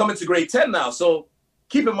 So I come into grade 10 now. So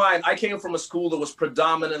keep in mind, I came from a school that was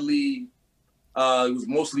predominantly, it was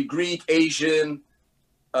mostly Greek, Asian.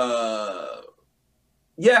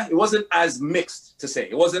 It wasn't as mixed to say.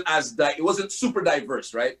 It wasn't super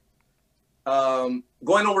diverse, right? Going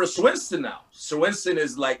over to Swinston now. Swinston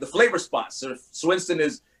is like the flavor spot. So Swinston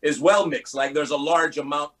is well mixed. Like there's a large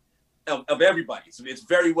amount of everybody. So it's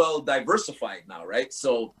very well diversified now, right?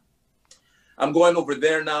 So I'm going over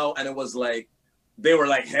there now, and it was like they were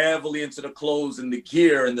like heavily into the clothes and the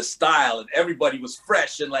gear and the style, and everybody was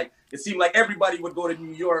fresh, and like it seemed like everybody would go to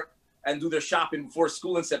New York and do their shopping before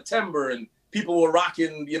school in September, and people were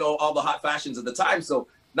rocking, you know, all the hot fashions at the time. So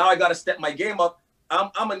now I got to step my game up.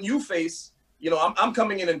 I'm a new face, you know. I'm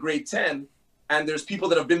coming in grade 10, and there's people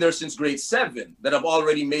that have been there since grade 7 that have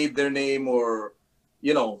already made their name or,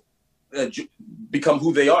 you know, become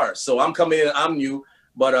who they are. So I'm coming in, I'm new,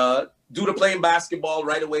 but due to playing basketball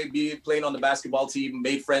right away, playing on the basketball team,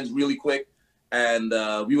 made friends really quick, and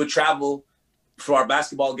we would travel for our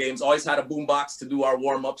basketball games. Always had a boombox to do our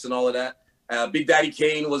warm-ups and all of that. Big Daddy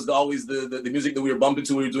Kane was always the music that we were bumping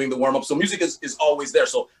to. We were doing the warm-up, so music is always there.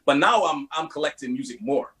 So, but now I'm collecting music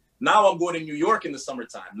more. Now I'm going to New York in the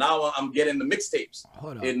summertime. Now I'm getting the mixtapes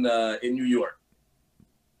in New York.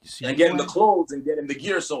 So and getting the clothes and getting the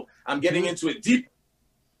gear, so I'm getting into it deep.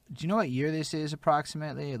 Do you know what year this is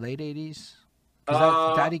approximately? Late 80s?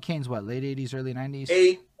 Daddy Kane's what, late 80s, early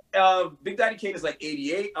 90s? Big Daddy Kane is like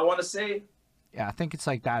 88, I want to say. Yeah, I think it's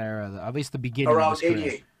like that era, at least the beginning. Around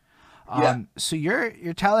 88. So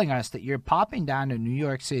you're telling us that you're popping down to New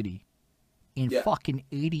York City in fucking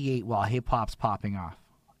 88 while hip-hop's popping off.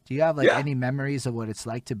 Do you have any memories of what it's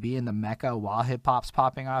like to be in the Mecca while hip-hop's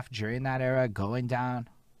popping off during that era, going down?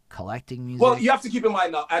 Collecting music? Well, you have to keep in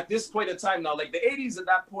mind now, at this point in time now, like the 80s at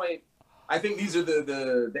that point, I think these are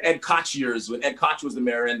the Ed Koch years when Ed Koch was the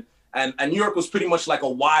mayor, and New York was pretty much like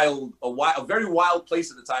a very wild place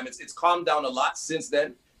at the time. It's calmed down a lot since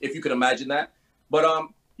then, if you could imagine that. But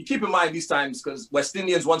you keep in mind these times, because West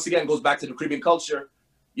Indians, once again, goes back to the Caribbean culture.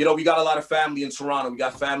 You know, we got a lot of family in Toronto. We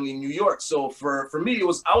got family in New York. So for me,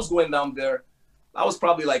 I was going down there. I was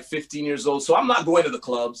probably like 15 years old. So I'm not going to the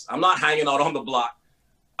clubs. I'm not hanging out on the block.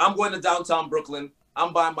 I'm going to downtown Brooklyn.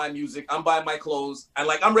 I'm buying my music. I'm buying my clothes. And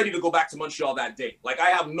like, I'm ready to go back to Montreal that day. Like, I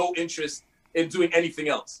have no interest in doing anything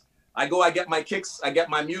else. I go, I get my kicks, I get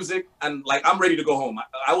my music, and like, I'm ready to go home.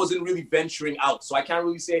 I wasn't really venturing out. So I can't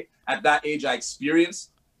really say at that age I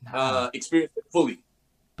experienced it fully.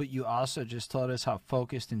 But you also just told us how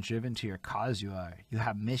focused and driven to your cause you are. You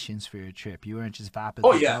have missions for your trip. You weren't just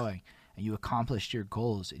vapidly going. And you accomplished your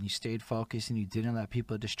goals, and you stayed focused, and you didn't let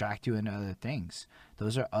people distract you into other things.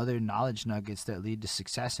 Those are other knowledge nuggets that lead to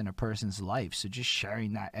success in a person's life. So just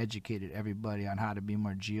sharing that educated everybody on how to be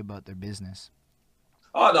more G about their business.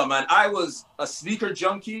 Oh, no, man. I was a sneaker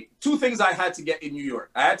junkie. Two things I had to get in New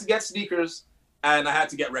York. I had to get sneakers, and I had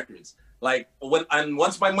to get records. Like,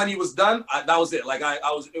 once my money was done, that was it. Like,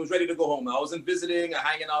 it was ready to go home. I wasn't visiting,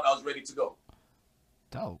 hanging out. I was ready to go.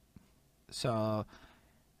 Dope. So...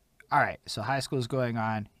 all right, so high school's going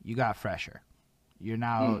on. You got fresher. You're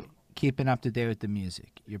now keeping up to date with the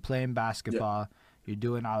music. You're playing basketball. You're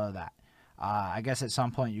doing all of that. I guess at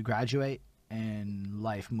some point you graduate and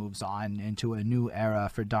life moves on into a new era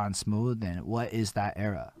for Don Smooth. And what is that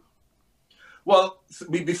era? Well,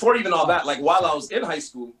 before even all that, like while I was in high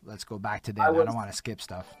school. Let's go back to that. I don't want to skip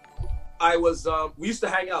stuff. I was, we used to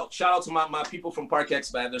hang out. Shout out to my people from Park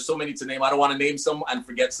X, man. There's so many to name. I don't want to name some and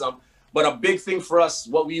forget some. But a big thing for us,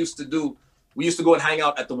 what we used to do, we used to go and hang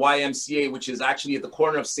out at the YMCA, which is actually at the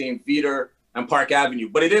corner of St. Peter and Park Avenue.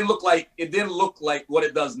 But it didn't look like what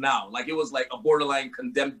it does now. Like, it was like a borderline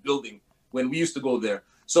condemned building when we used to go there.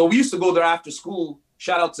 So we used to go there after school.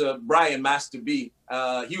 Shout out to Brian, Master B.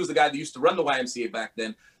 He was the guy that used to run the YMCA back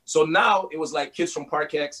then. So now it was like kids from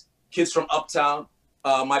Park X, kids from Uptown,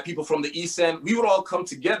 my people from the East End. We would all come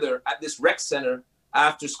together at this rec center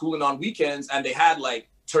after school and on weekends, and they had like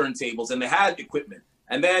turntables and they had equipment.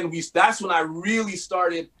 And then that's when I really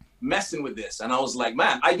started messing with this. And I was like,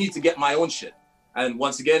 man, I need to get my own shit. And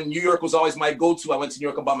once again, New York was always my go-to. I went to New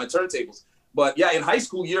York and bought my turntables. But yeah, in high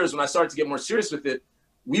school years, when I started to get more serious with it,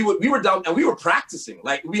 we were down and we were practicing.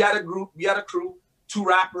 Like, we had a group, we had a crew, 2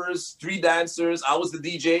 rappers, 3 dancers. I was the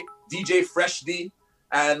DJ Fresh D.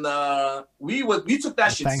 And we took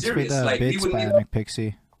that shit thanks serious. For the like, bits, we would Bionic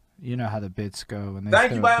Pixie. You know how the bits go when they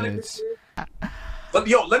Thank you, Bionic bits. But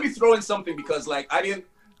yo, let me throw in something, because like I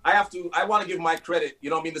want to give my credit, you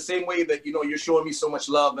know what I mean? The same way that, you know, you're showing me so much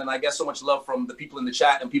love, and I get so much love from the people in the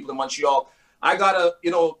chat and people in Montreal. I gotta, you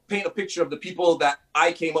know, paint a picture of the people that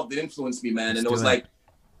I came up that influenced me, man. And it was like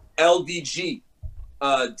LDG,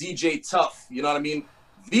 DJ Tough, you know what I mean?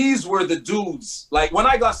 These were the dudes. Like, when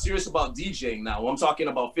I got serious about DJing now, I'm talking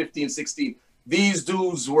about 15, 16, these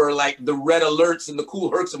dudes were like the Red Alerts and the Cool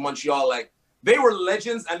Hercs of Montreal. Like, they were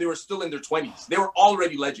legends, and they were still in their 20s. They were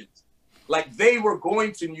already legends. Like, they were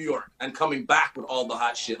going to New York and coming back with all the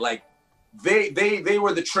hot shit. Like, they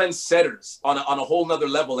were the trendsetters on a whole nother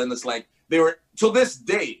level. And it's like, they were, till this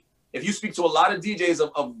day, if you speak to a lot of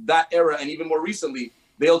DJs of that era and even more recently,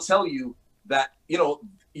 they'll tell you that, you know,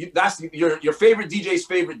 that's your favorite DJ's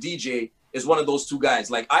favorite DJ is one of those 2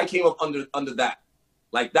 guys. Like, I came up under that.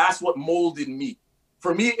 Like, that's what molded me.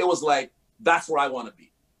 For me, it was like, that's where I want to be.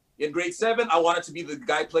 In grade 7, I wanted to be the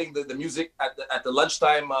guy playing the music at the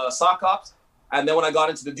lunchtime sock hops. And then when I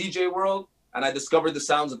got into the DJ world and I discovered the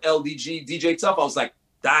sounds of LDG, DJ Tough, I was like,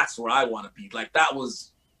 that's where I want to be. Like, that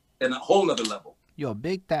was in a whole nother level. Yo,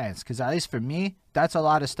 big thanks, because at least for me, that's a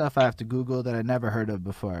lot of stuff I have to Google that I never heard of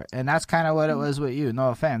before. And that's kind of what it was with you. No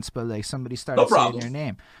offense, but like, somebody started saying your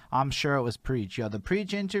name. I'm sure it was Preach. Yo, the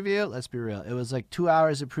Preach interview, let's be real, it was like 2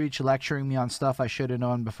 hours of Preach lecturing me on stuff I should have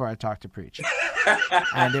known before I talked to Preach.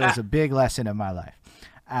 And it was a big lesson in my life.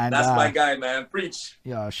 And that's my guy, man. Preach.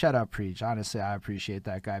 Yo, shut up, Preach. Honestly, I appreciate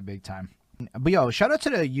that guy big time. But yo, shout out to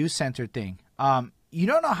the youth center thing. You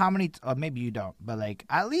don't know how many, maybe you don't, but like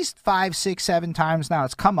at least 5, 6, 7 times now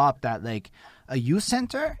it's come up that like a youth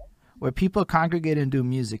center where people congregate and do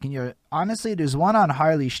music. And honestly, there's one on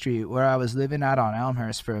Harley Street where I was living out on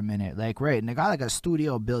Elmhurst for a minute. Like, right, and they got like a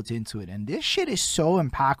studio built into it. And this shit is so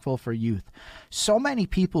impactful for youth. So many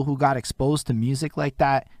people who got exposed to music like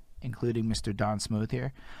that including Mr. Don Smooth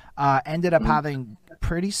here, ended up having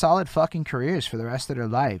pretty solid fucking careers for the rest of their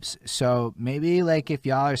lives. So maybe like if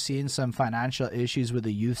y'all are seeing some financial issues with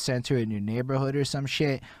a youth center in your neighborhood or some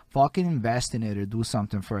shit, fucking invest in it or do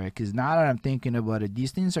something for it. Because now that I'm thinking about it,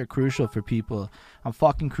 these things are crucial for people. I'm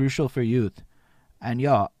fucking crucial for youth. And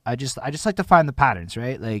yo, I just like to find the patterns,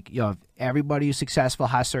 right? Like, yo, if everybody who's successful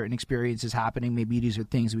has certain experiences happening, maybe these are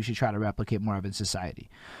things we should try to replicate more of in society.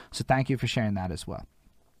 So thank you for sharing that as well.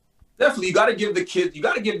 Definitely, you got to give the kids, you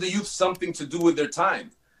got to give the youth something to do with their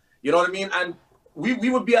time. You know what I mean? And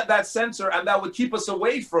we would be at that center, and that would keep us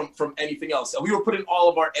away from anything else. And we were putting all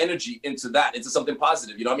of our energy into that, into something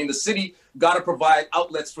positive. You know what I mean? The city got to provide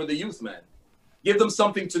outlets for the youth, man. Give them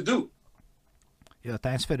something to do. Yo,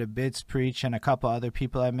 thanks for the bits, Preach, and a couple other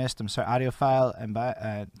people I missed. I'm sorry, Audiophile,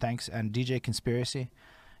 and thanks, and DJ Conspiracy.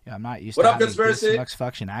 Yo, I'm not used to having this much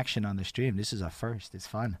function action on the stream. This is a first. It's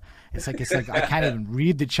fun. It's like I can't even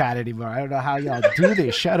read the chat anymore. I don't know how y'all do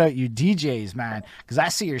this. Shout out you DJs, man, because I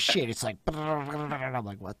see your shit. It's like I'm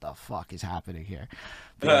like, what the fuck is happening here?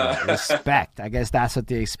 But, respect. I guess that's what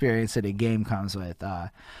the experience of the game comes with.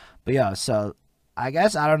 But yeah, so. I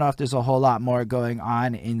guess I don't know if there's a whole lot more going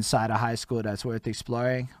on inside a high school that's worth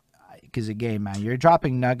exploring. Because again, man, you're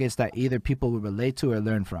dropping nuggets that either people will relate to or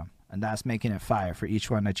learn from. And that's making it fire for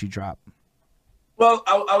each one that you drop. Well,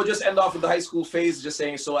 I would just end off with the high school phase, just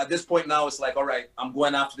saying, so at this point now, it's like, all right, I'm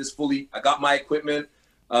going after this fully. I got my equipment.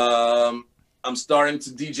 I'm starting to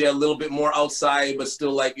DJ a little bit more outside, but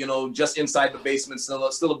still like, you know, just inside the basement,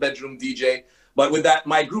 still a bedroom DJ. But with that,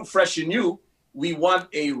 my group Fresh and New, we won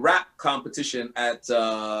a rap competition at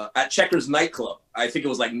Checkers nightclub. I think it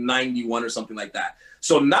was like 91 or something like that.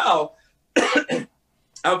 So now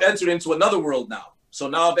I've entered into another world now. So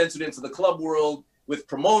now I've entered into the club world with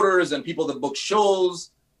promoters and people that book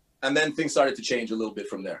shows. And then things started to change a little bit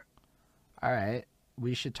from there. All right.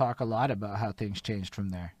 We should talk a lot about how things changed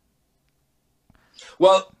from there.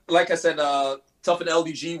 Well, like I said, Tough and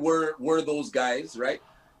LDG were those guys, right?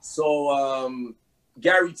 So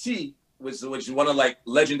Gary T, which is one of like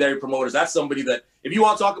legendary promoters. That's somebody that if you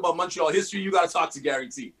want to talk about Montreal history, you got to talk to Gary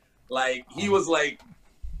T. Like he was like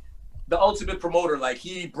the ultimate promoter. Like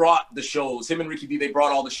he brought the shows. Him and Ricky D, they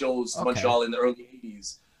brought all the shows to Montreal in the early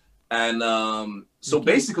 80s. And so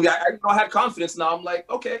basically, I had confidence. Now I'm like,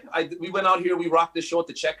 okay, we went out here, we rocked this show at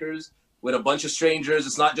the Checkers with a bunch of strangers.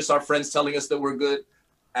 It's not just our friends telling us that we're good.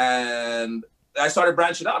 And I started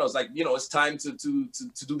branching out. I was like, you know, it's time to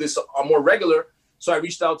do this more regular. So I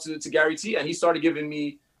reached out to Gary T, and he started giving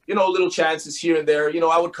me, you know, little chances here and there. You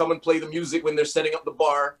know, I would come and play the music when they're setting up the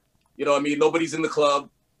bar. You know what I mean? Nobody's in the club.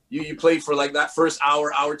 You play for like that first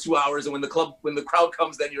hour, 2 hours. And when the crowd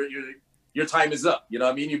comes, then your time is up. You know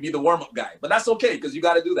what I mean? You'd be the warm-up guy. But that's okay, because you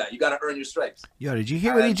got to do that. You got to earn your stripes. Yo, did you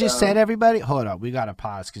hear what he just said, everybody? Hold up. We got to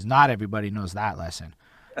pause, because not everybody knows that lesson.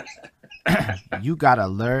 You got to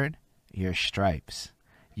learn your stripes.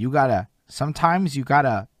 Sometimes you got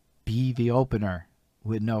to be the opener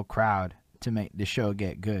with no crowd to make the show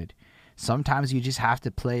get good. Sometimes you just have to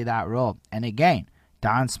play that role. And again,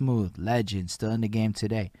 Don Smooth, legend, still in the game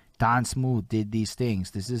today. Don Smooth did these things.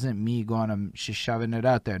 This isn't me going and shoving it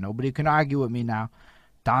out there. Nobody can argue with me now.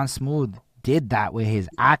 Don Smooth did that with his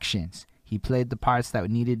actions. He played the parts that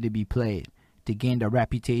needed to be played to gain the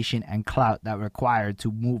reputation and clout that required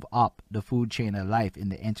to move up the food chain of life in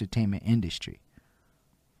the entertainment industry.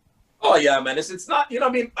 Oh yeah, man. It's not, you know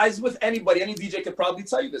what I mean? As with anybody, any DJ could probably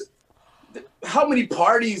tell you this. How many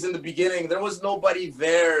parties in the beginning? There was nobody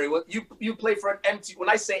there. You play for an empty. When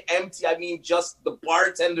I say empty, I mean just the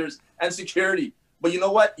bartenders and security. But you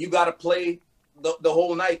know what? You got to play the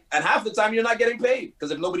whole night. And half the time you're not getting paid. Because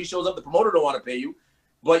if nobody shows up, the promoter don't want to pay you.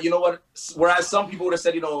 But you know what? Whereas some people would have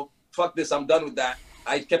said, you know, fuck this, I'm done with that.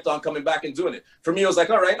 I kept on coming back and doing it. For me, it was like,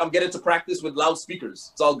 all right, I'm getting to practice with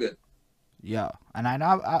loudspeakers. It's all good. Yeah, and I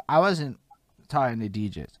know I wasn't talking to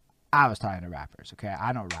DJs. I was talking to rappers, okay?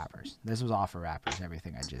 I know rappers. This was all for rappers,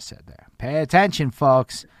 everything I just said there. Pay attention,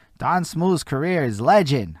 folks. Don Smooth's career is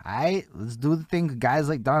legend, all right? Let's do the thing guys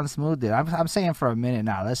like Don Smooth did. I'm saying for a minute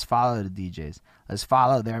now, let's follow the DJs. Let's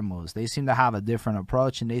follow their moves. They seem to have a different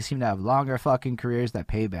approach, and they seem to have longer fucking careers that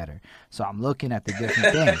pay better. So I'm looking at the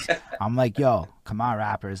different things. I'm like, yo, come on,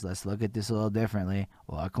 rappers. Let's look at this a little differently.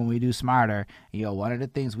 What can we do smarter? Yo, one of the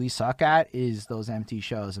things we suck at is those empty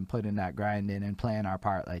shows and putting that grind in and playing our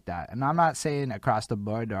part like that. And I'm not saying across the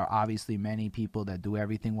board. There are obviously many people that do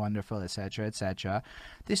everything wonderful, etc., etc.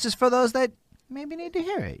 This is for those that maybe need to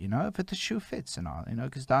hear it, you know, if the shoe fits and all, you know,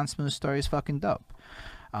 because Don Smooth's story is fucking dope.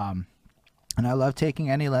 And I love taking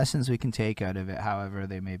any lessons we can take out of it, however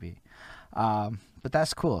they may be. But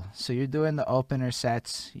that's cool. So you're doing the opener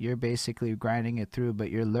sets. You're basically grinding it through,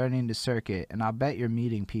 but you're learning the circuit. And I'll bet you're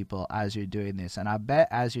meeting people as you're doing this. And I bet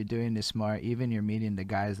as you're doing this more, even you're meeting the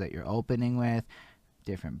guys that you're opening with,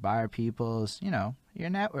 different bar peoples, you know,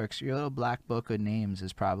 your networks, your little black book of names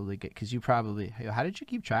is probably good. Because you probably, how did you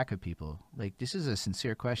keep track of people? Like, this is a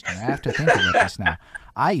sincere question. I have to think about this now.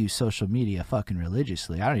 I use social media fucking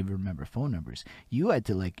religiously. I don't even remember phone numbers. You had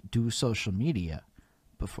to, like, do social media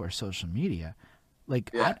before social media. Like,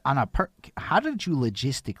 Yeah. how did you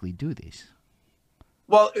logistically do this?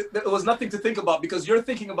 Well, it was nothing to think about because you're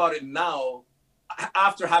thinking about it now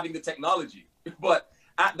after having the technology. But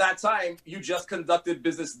at that time, you just conducted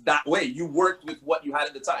business that way. You worked with what you had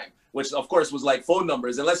at the time, which of course was like phone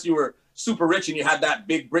numbers. Unless you were super rich and you had that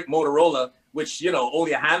big brick Motorola, which, you know,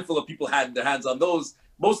 only a handful of people had their hands on those.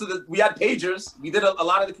 We had pagers. We did a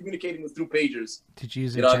lot of the communicating was through pagers. Did you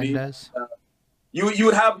use You know what I mean? agendas? You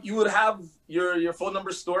would have your phone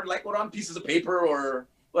number stored like on pieces of paper or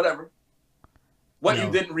whatever. What No.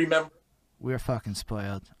 you didn't remember. We're fucking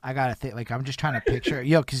spoiled. I gotta think. Like, I'm just trying to picture.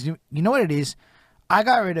 Yo, because you know what it is? I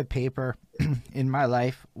got rid of paper in my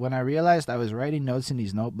life when I realized I was writing notes in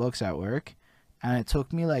these notebooks at work, and it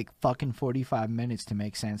took me like fucking 45 minutes to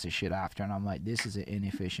make sense of shit after. And I'm like, this is an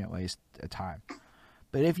inefficient waste of time.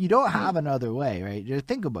 But if you don't have another way, right? Just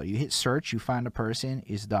think about it. You hit search, you find a person,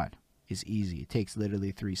 it's done. It's easy. It takes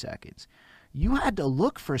literally 3 seconds. You had to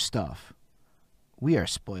look for stuff. We are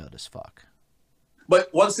spoiled as fuck.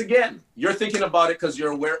 But once again, you're thinking about it because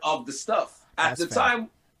you're aware of the stuff. At That's the fair. time,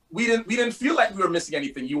 we didn't feel like we were missing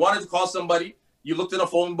anything. You wanted to call somebody, you looked in a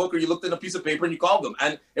phone book or you looked in a piece of paper and you called them.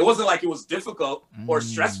 And it wasn't like it was difficult or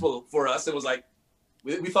stressful for us. It was like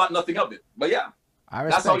we thought nothing of it. But yeah, I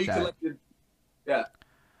respect that's how you that. collected. Yeah.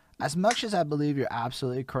 As much as I believe you're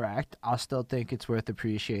absolutely correct, I'll still think it's worth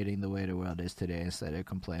appreciating the way the world is today instead of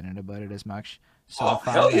complaining about it as much. So Oh, if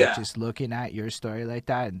I'm hell like, yeah. just looking at your story like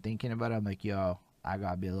that and thinking about it, I'm like, yo, I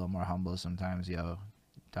gotta be a little more humble sometimes. Yo,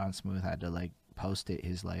 Don Smooth had to like post it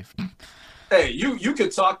his life. Hey, you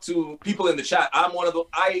could talk to people in the chat. I'm one of the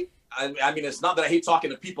I mean, it's not that I hate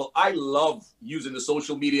talking to people. I love using the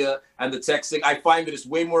social media and the texting. I find that it's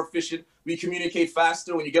way more efficient. We communicate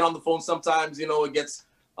faster. When you get on the phone, sometimes, you know, it gets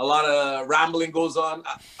a lot of rambling goes on.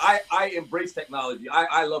 I embrace technology.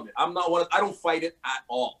 I love it. I'm not one of, I don't fight it at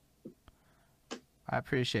all. I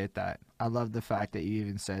appreciate that. I love the fact that you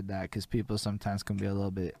even said that because people sometimes can be a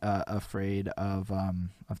little bit afraid of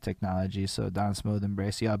technology. So Don Smooth,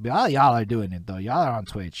 embrace y'all. Y'all are doing it though. Y'all are on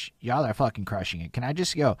Twitch. Y'all are fucking crushing it. Can I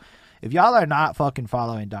just go? If y'all are not fucking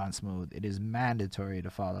following Don Smooth, it is mandatory to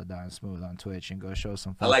follow Don Smooth on Twitch and go show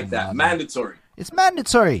some. I like that. love. Mandatory. It's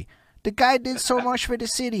mandatory. The guy did so much for the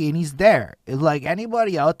city, and he's there. It's like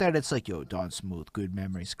anybody out there that's like, yo, Don Smooth, good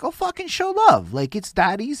memories. Go fucking show love. Like, it's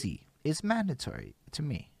that easy. It's mandatory to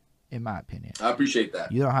me, in my opinion. I appreciate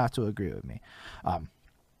that. You don't have to agree with me.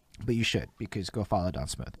 But you should, because go follow Don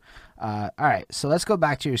Smooth. All right, so let's go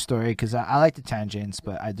back to your story, because I like the tangents,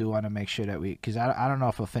 but I do want to make sure that because I don't know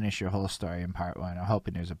if we'll finish your whole story in part 1. I'm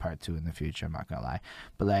hoping there's a part 2 in the future, I'm not going to lie.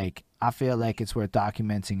 But, like, I feel like it's worth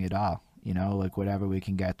documenting it all, you know, like whatever we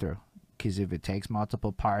can get through. Because if it takes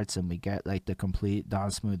multiple parts and we get, like, the complete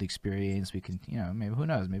Don Smooth experience, we can, you know, maybe, who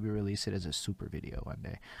knows, maybe release it as a super video one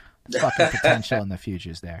day. The fucking potential in the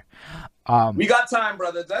future's there. We got time,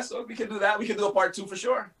 brother. That's what we can do. That we can do a part 2 for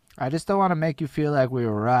sure. I just don't want to make you feel like we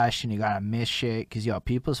were rushed and you gotta miss shit, because, yo,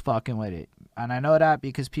 people's fucking with it. And I know that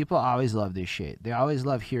because people always love this shit. They always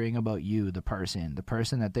love hearing about you, the person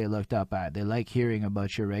that they looked up at. They like hearing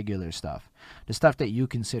about your regular stuff, the stuff that you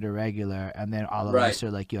consider regular, and then all of us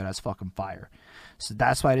are like, yo, that's fucking fire. So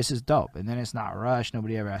that's why this is dope. And then it's not rushed.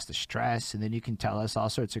 Nobody ever has to stress. And then you can tell us all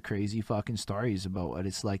sorts of crazy fucking stories about what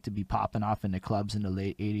it's like to be popping off in the clubs in the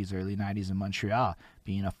late 80s, early 90s in Montreal,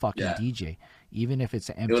 being a fucking DJ. Even if it's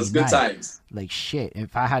an empty It was good night. times. Like, shit,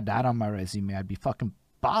 if I had that on my resume, I'd be fucking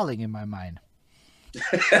bawling in my mind.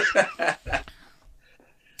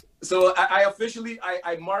 So I officially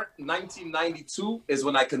marked 1992 is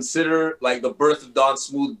when I consider like the birth of Don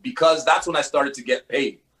Smooth, because that's when I started to get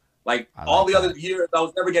paid. Like all the other years, I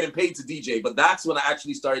was never getting paid to DJ, but that's when I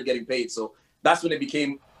actually started getting paid. So that's when it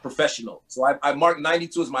became professional. So I marked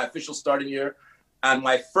 92 as my official starting year. And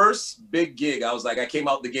my first big gig, I was like, I came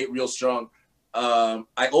out the gate real strong.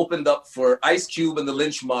 I opened up for Ice Cube and the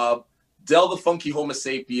Lynch Mob, Del the Funky Homo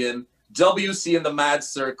Sapien, WC and the Mad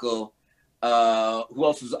Circle. Who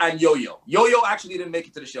else was, and Yo-Yo. Yo-Yo actually didn't make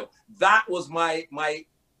it to the show. That was my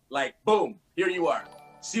like, boom, here you are.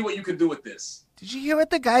 See what you can do with this. Did you hear what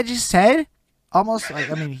the guy just said? Almost like,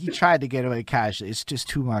 I mean, he tried to get away casually. It's just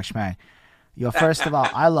too much, man. Yo, first of all,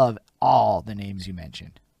 I love all the names you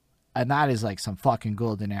mentioned. And that is like some fucking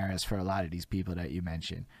golden eras for a lot of these people that you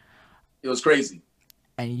mentioned. It was crazy.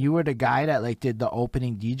 And you were the guy that like did the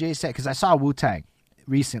opening DJ set, because I saw Wu-Tang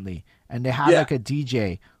recently, and they had like a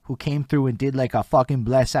DJ who came through and did like a fucking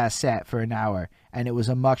bless ass set for an hour, and it was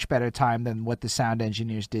a much better time than what the sound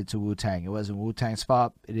engineers did to Wu-Tang. It wasn't Wu-Tang's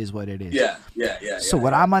fault. It is what it is. So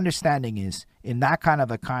what I'm understanding is, in that kind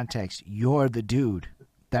of a context, you're the dude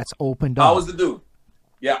that's opened up. I was the dude.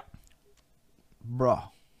 Yeah. Bro,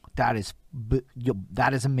 that is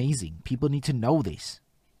amazing. People need to know this.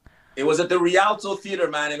 It was at the Rialto Theater,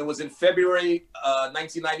 man, and it was in February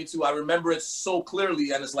 1992. I remember it so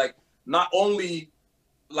clearly, and it's like, not only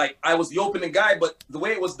like I was the opening guy, but the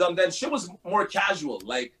way it was done then, shit was more casual.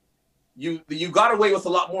 Like you got away with a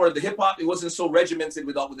lot more of the hip hop. It wasn't so regimented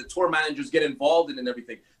with the tour managers get involved in and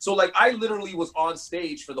everything. So like I literally was on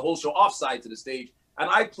stage for the whole show, offside to the stage, and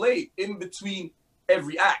I played in between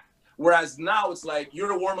every act. Whereas now it's like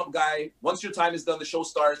you're a warm up guy. Once your time is done, the show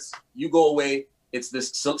starts. You go away. It's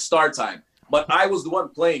this start time. But I was the one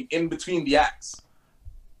playing in between the acts.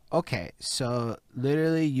 Okay, so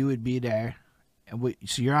literally you would be there, and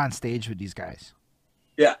so you're on stage with these guys.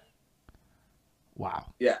 Yeah. Wow.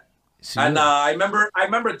 Yeah. So and I remember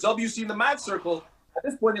WC in the Mad Circle. At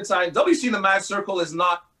this point in time, WC in the Mad Circle is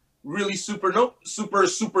not really super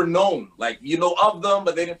known. Like, you know of them,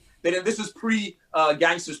 but they didn't. This is pre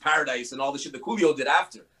Gangster's Paradise and all the shit that Coolio did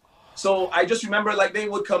after. So I just remember like they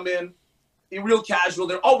would come in real casual.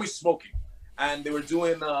 They're always smoking, and they were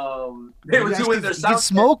doing their sound.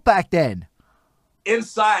 Smoke back then.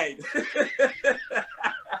 Inside.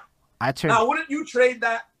 Now, wouldn't you trade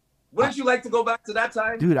that? Wouldn't you like to go back to that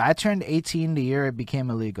time? Dude, I turned 18 the year it became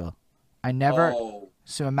illegal. I never. Oh.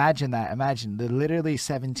 So imagine that. Imagine the literally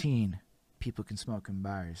 17 people can smoke in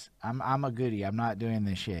bars. I'm a goodie. I'm not doing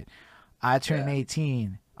this shit. I turned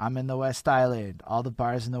 18. I'm in the West Island. All the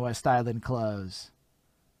bars in the West Island close.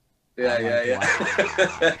 Yeah.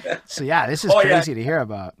 Wow. So yeah, this is crazy to hear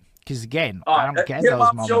about. Because again, I don't get those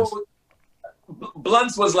moments. Show,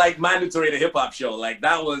 Blunts was like mandatory at a hip hop show. Like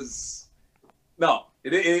that was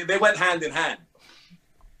they went hand in hand.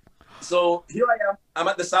 So here I am. I'm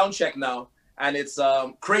at the sound check now, and it's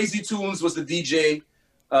Crazy Tunes was the DJ.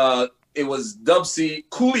 It was Dubsy,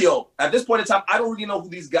 Coolio. At this point in time, I don't really know who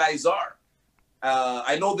these guys are.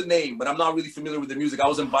 I know the name, but I'm not really familiar with the music. I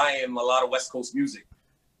wasn't buying a lot of West Coast music.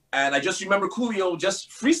 And I just remember Coolio just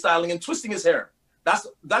freestyling and twisting his hair.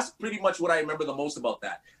 That's pretty much what I remember the most about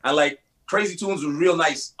that. And like Crazy Tunes was real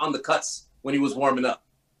nice on the cuts when he was warming up.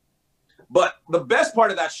 But the best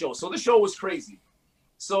part of that show, so the show was crazy.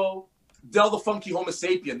 So Del the Funky Homo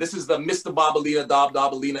Sapien, this is the Mr. Bobalina, Dob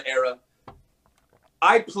Dobalina era.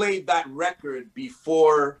 I played that record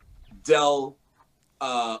before Del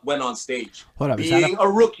went on stage. Hold up, being a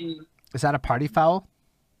rookie. Is that a party foul?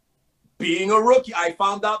 Being a rookie, I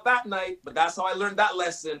found out that night, but that's how I learned that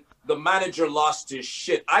lesson. The manager lost his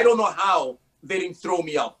shit. I don't know how they didn't throw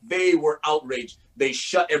me out. They were outraged. They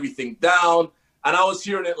shut everything down, and I was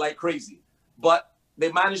hearing it like crazy. But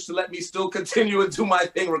they managed to let me still continue and do my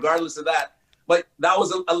thing regardless of that. But that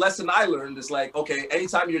was a lesson I learned. It's like, okay,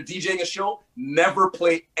 anytime you're DJing a show, never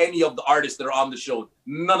play any of the artists that are on the show.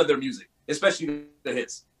 None of their music, especially the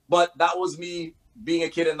hits. But that was me being a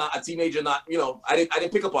kid and not a teenager. Not, I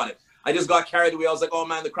didn't pick up on it. I just got carried away. I was like, oh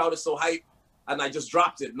man, the crowd is so hype. And I just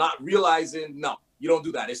dropped it, not realizing, no, you don't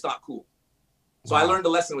do that. It's not cool. So I learned a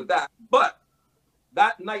lesson with that. But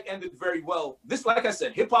that night ended very well. This, like I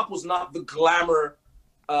said, hip hop was not the glamour,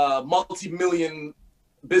 multi-million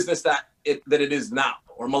business that it is now,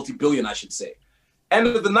 or multi-billion, I should say. End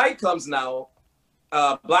of the night comes now.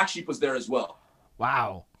 Black Sheep was there as well.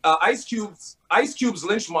 Wow. Ice Cube's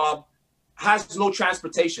Lynch Mob has no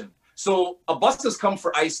transportation. So a bus has come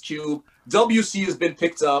for Ice Cube. WC has been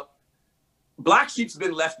picked up. Black Sheep's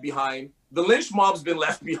been left behind. The Lynch Mob's been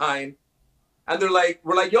left behind. And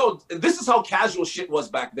we're like, yo, this is how casual shit was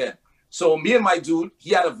back then. So me and my dude,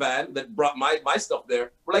 he had a van that brought my stuff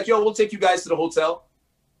there. We're like, yo, we'll take you guys to the hotel.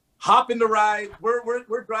 Hop in the ride.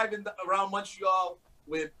 We're driving around Montreal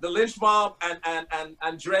with the Lynch Mob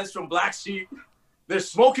and Drez from Black Sheep. They're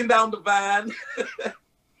smoking down the van.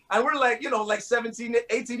 And we're like, 17,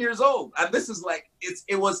 18 years old. And this is like,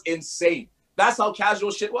 it was insane. That's how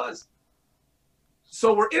casual shit was.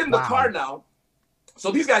 So we're in the car now.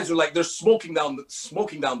 So these guys are like, they're smoking down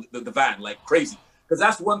the van like crazy. Because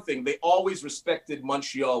that's one thing. They always respected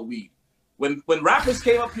Montreal weed. When rappers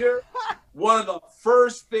came up here, one of the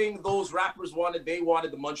first thing those rappers wanted, they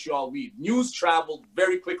wanted the Montreal weed. News traveled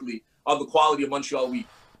very quickly on the quality of Montreal weed.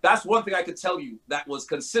 That's one thing I could tell you that was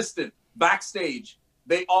consistent backstage.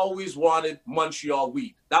 They always wanted Montreal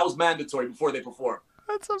weed. That was mandatory before they performed.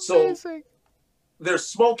 That's So amazing. they're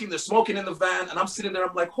smoking in the van, and I'm sitting there.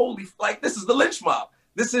 I'm like, holy, like this is the Lynch Mob.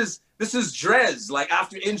 This is Drez. Like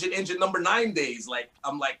after Engine number 9 days. Like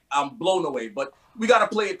I'm blown away. But we gotta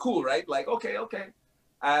play it cool, right? Like okay.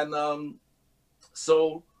 And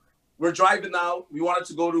so we're driving now. We wanted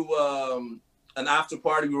to go to an after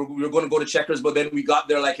party. We were going to go to Checkers, but then we got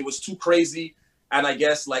there like it was too crazy, and I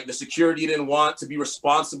guess like the security didn't want to be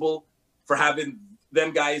responsible for having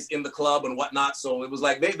them guys in the club and whatnot. So it was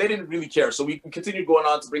like they didn't really care. So we continued going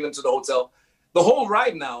on to bring them to the hotel. The whole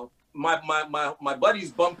ride now, my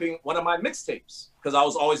buddy's bumping one of my mixtapes because I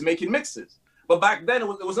was always making mixes. But back then it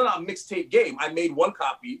was not a mixtape game. I made one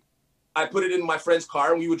copy. I put it in my friend's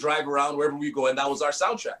car and we would drive around wherever we go, and that was our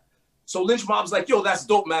soundtrack. So Lynch Mob's like, yo, that's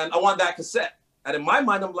dope, man. I want that cassette. And in my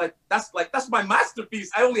mind, I'm like, that's my masterpiece.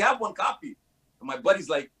 I only have one copy. And my buddy's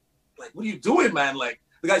like, what are you doing, man? Like,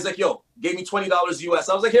 the guy's like, yo, gave me $20 US.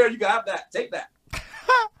 I was like, here, you can have that. Take that.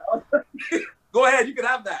 Go ahead, you can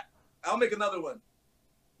have that. I'll make another one.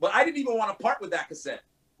 But I didn't even want to part with that cassette.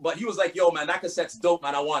 But he was like, yo, man, that cassette's dope,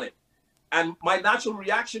 man. I want it. And my natural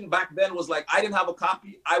reaction back then was like, I didn't have a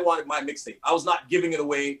copy. I wanted my mixtape. I was not giving it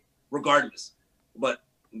away regardless. But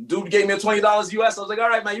dude gave me $20 US. I was like, all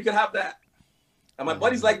right, man, you can have that. And my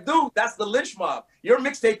buddy's like, dude, that's the Lynch Mob. Your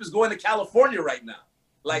mixtape is going to California right now.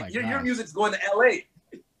 Like, your music's going to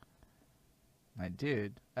LA. My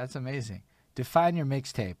dude, that's amazing. Define your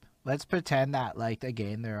mixtape. Let's pretend that, like,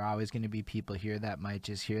 again, there are always going to be people here that might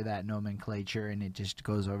just hear that nomenclature and it just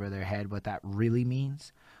goes over their head what that really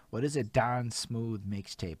means. What is a Don Smooth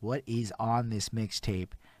mixtape? What is on this mixtape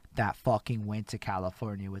that fucking went to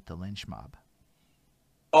California with the Lynch Mob?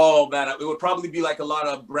 Oh, man, it would probably be like a lot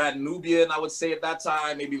of Brad Nubian, I would say at that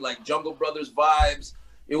time. Maybe like Jungle Brothers vibes.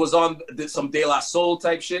 It was on some De La Soul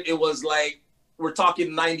type shit. It was like, we're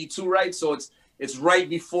talking 92, right? So it's right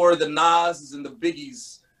before the Nas and the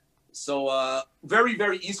Biggies. So very,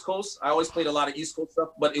 very East Coast. I always played a lot of East Coast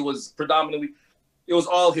stuff, but it was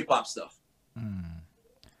all hip hop stuff.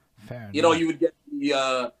 Fair enough. You know, you would get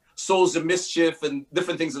the Souls of Mischief and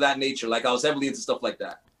different things of that nature. Like I was heavily into stuff like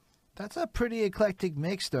that. That's a pretty eclectic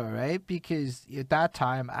mix though, right? Because at that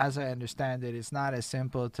time, as I understand it, it's not as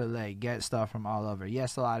simple to like get stuff from all over.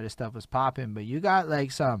 Yes, a lot of this stuff was popping, but you got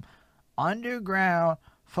like some underground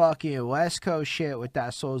fucking West Coast shit with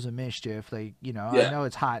that Souls of Mischief. Like, you know, Yeah. I know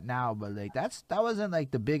it's hot now, but like that wasn't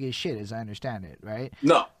like the biggest shit as I understand it, right?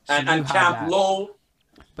 No. So And Camp Low.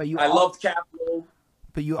 But I loved Camp Low.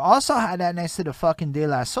 But you also had that next to the fucking De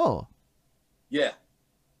La Soul. Yeah.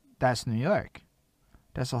 That's New York.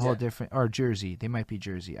 That's a whole different, or Jersey. They might be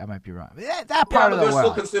Jersey. I might be wrong. That Yeah, part but of the they're world.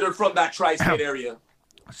 still considered from that tri-state area.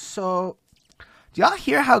 So, do y'all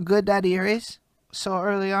hear how good that ear is so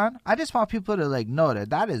early on? I just want people to like know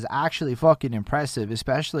that is actually fucking impressive,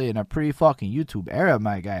 especially in a pre-fucking YouTube era,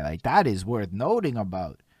 my guy. Like that is worth noting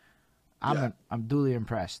about. I'm duly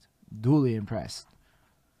impressed. Duly impressed.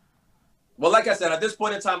 Well, like I said, at this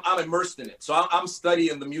point in time, I'm immersed in it. So I'm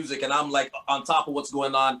studying the music and I'm like on top of what's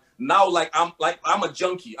going on. Now, I'm a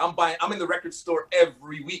junkie. I'm in the record store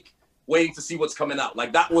every week waiting to see what's coming out.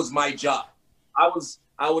 Like that was my job.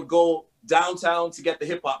 I would go downtown to get the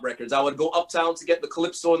hip hop records. I would go uptown to get the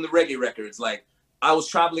calypso and the reggae records. Like I was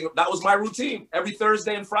traveling. That was my routine. Every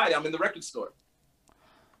Thursday and Friday, I'm in the record store.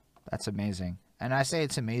 That's amazing. And I say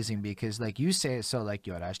it's amazing because like you say it so like,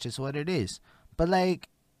 yo, that's just what it is. But like,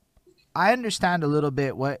 I understand a little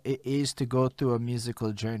bit what it is to go through a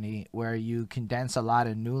musical journey where you condense a lot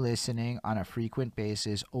of new listening on a frequent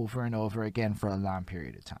basis over and over again for a long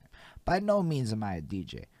period of time. By no means am I a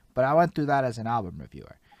DJ, but I went through that as an album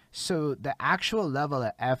reviewer. So the actual level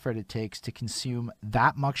of effort it takes to consume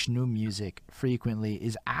that much new music frequently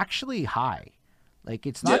is actually high. Like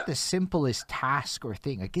it's not the simplest task or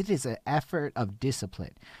thing. Like it is an effort of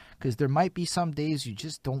discipline because there might be some days you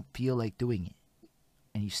just don't feel like doing it.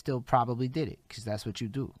 And you still probably did it because that's what you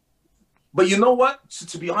do. But you know what?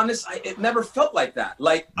 To be honest, it never felt like that.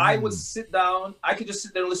 Like I would sit down, I could just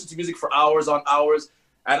sit there and listen to music for hours on hours.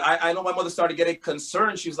 And I know my mother started getting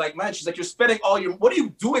concerned. She was like, man, she's like, you're spending what are you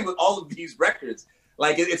doing with all of these records?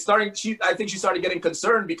 Like it's starting, I think she started getting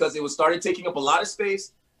concerned because it was started taking up a lot of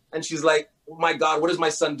space. And she's like, oh my God, what is my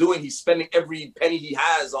son doing? He's spending every penny he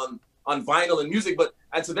has on vinyl and music.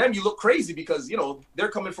 And to them, you look crazy because, you know, they're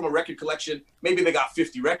coming from a record collection. Maybe they got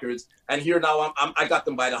 50 records. And here now I got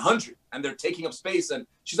them by the 100 and they're taking up space. And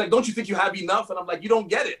she's like, don't you think you have enough? And I'm like, you don't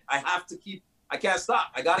get it. I can't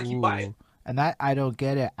stop. I got to keep buying. And that I don't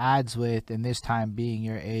get it adds with, and this time being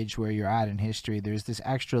your age where you're at in history, there's this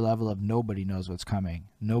extra level of nobody knows what's coming.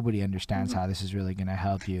 Nobody understands how this is really going to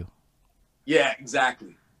help you. Yeah,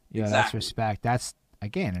 exactly. Yeah, exactly. That's respect.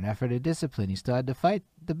 again, an effort of discipline. You still had to fight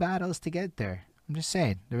the battles to get there. I'm just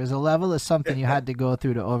saying, there was a level of something you had to go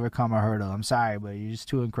through to overcome a hurdle. I'm sorry, but you're just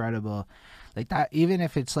too incredible. Like that, even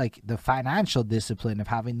if it's like the financial discipline of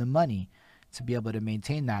having the money to be able to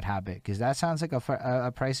maintain that habit, because that sounds like a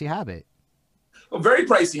pricey habit. A very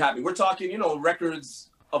pricey habit. We're talking, you know, records.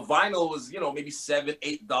 A vinyl was, you know, maybe $7,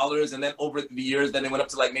 $8, and then over the years, then it went up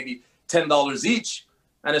to like maybe $10 each.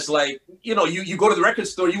 And it's like, you know, you go to the record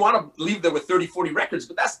store, you want to leave there with 30, 40 records,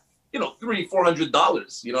 but that's, you know, $300,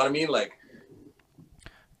 $400. You know what I mean? Like,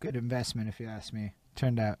 good investment, if you ask me.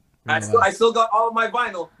 Turned out. Really I still got all of my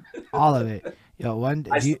vinyl. All of it. Yo,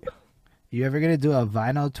 you ever gonna do a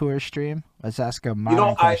vinyl tour stream? Let's ask a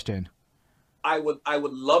modern question. I would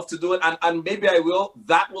love to do it, and maybe I will.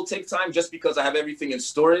 That will take time just because I have everything in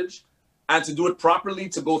storage, and to do it properly,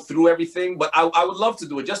 to go through everything. But I would love to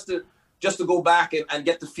do it just to go back and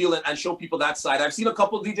get the feel and show people that side. I've seen a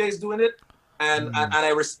couple DJs doing it, and I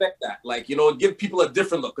respect that. Like, you know, give people a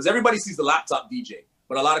different look, because everybody sees the laptop DJ,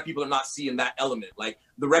 but a lot of people are not seeing that element. Like,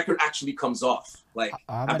 the record actually comes off. Like,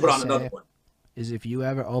 I put on another one. Is if you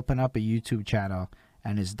ever open up a YouTube channel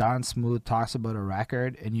and as Don Smooth talks about a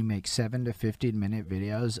record and you make 7 to 15-minute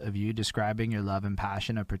videos of you describing your love and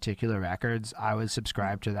passion of particular records, I would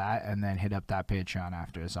subscribe to that and then hit up that Patreon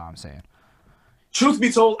after, is all I'm saying. Truth be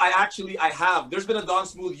told, I have. There's been a Don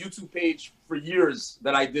Smooth YouTube page for years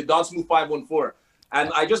that I did, Don Smooth 514.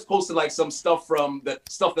 And I just posted like some stuff from the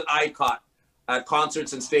stuff that I caught at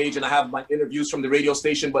concerts and stage, and I have my interviews from the radio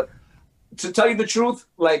station. But to tell you the truth,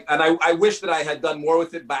 like, and I wish that I had done more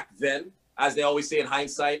with it back then, as they always say in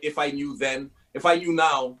hindsight, if I knew then, if I knew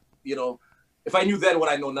now, you know, if I knew then what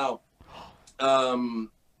I know now.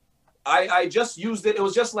 I just used it. It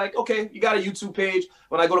was just like, okay, you got a YouTube page.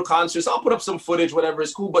 When I go to concerts, I'll put up some footage, whatever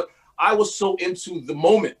is cool. But I was so into the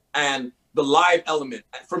moment and the live element.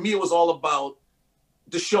 For me, it was all about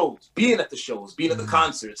the shows, being at the shows, being at the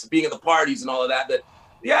concerts, being at the parties and all of that. That,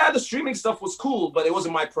 yeah, the streaming stuff was cool, but it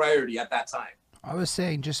wasn't my priority at that time. I was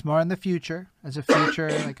saying just more in the future, as a future,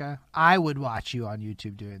 like I would watch you on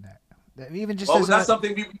YouTube doing that. Even just that's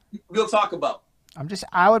something we'll talk about.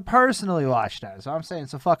 I would personally watch that. So I'm saying,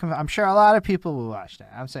 I'm sure a lot of people will watch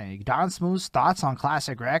that. I'm saying Don Smooth's thoughts on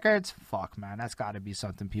classic records. Fuck, man, that's got to be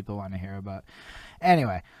something people want to hear about.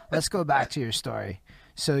 Anyway, let's go back to your story.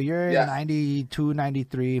 So you're in 92,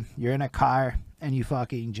 93, you're in a car, and you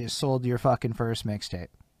fucking just sold your fucking first mixtape.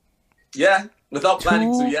 Yeah, without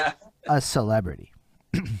planning to, yeah. A celebrity.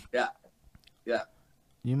 Yeah.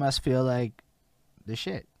 You must feel like the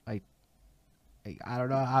shit. Like I don't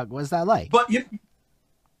know, what's that like? But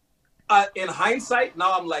in hindsight,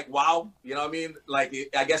 now I'm like, wow, you know what I mean? Like,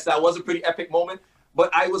 I guess that was a pretty epic moment. But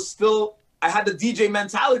I had the DJ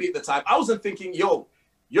mentality at the time. I wasn't thinking, yo,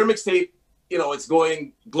 your mixtape, you know, it's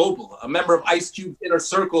going global. A member of Ice Cube's inner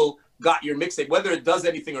circle got your mixtape. Whether it does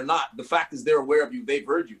anything or not, the fact is they're aware of you. They've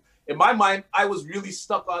heard you. In my mind, I was really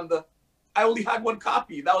stuck on I only had one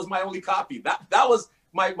copy. That was my only copy. That was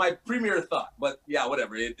my premier thought. But yeah,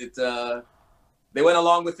 whatever. They went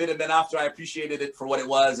along with it, and then after, I appreciated it for what it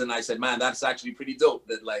was, and I said, man, that's actually pretty dope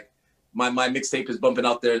that like my mixtape is bumping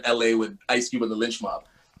out there in LA with Ice Cube and the Lynch Mob.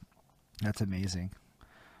 That's amazing.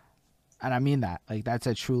 And I mean that. Like, that's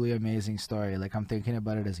a truly amazing story. Like, I'm thinking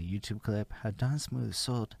about it as a YouTube clip. How Don Smooth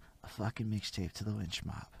sold a fucking mixtape to the Lynch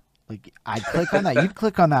Mob. Like, I'd click on that. You'd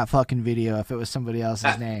click on that fucking video if it was somebody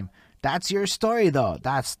else's name. That's your story, though.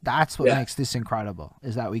 That's what makes this incredible,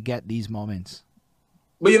 is that we get these moments.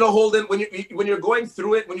 But, you know, Holden, when you're going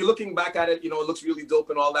through it, when you're looking back at it, you know, it looks really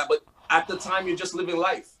dope and all that. But at the time, you're just living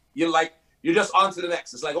life. You're just on to the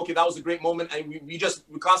next. It's like, okay, that was a great moment, and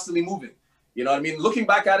we're constantly moving. You know what I mean? Looking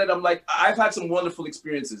back at it, I'm like, I've had some wonderful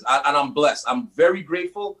experiences, and I'm blessed. I'm very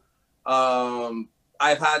grateful.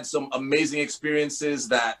 I've had some amazing experiences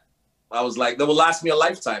that I was like, that will last me a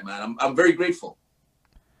lifetime, man. I'm very grateful.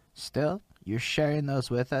 Still, you're sharing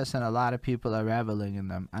those with us, and a lot of people are reveling in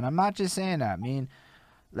them. And I'm not just saying that. I mean,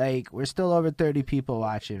 like, we're still over 30 people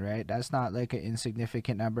watching, right? That's not like an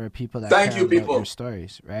insignificant number of people that care about your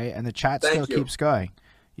stories, right? And the chat still keeps going.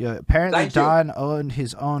 Apparently, Don owned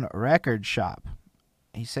his own record shop.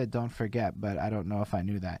 He said, "Don't forget," but I don't know if I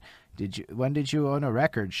knew that. When did you own a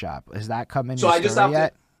record shop? Has that come in your story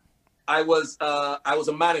yet? I was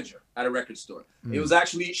a manager at a record store. It was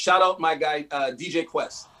actually, shout out my guy DJ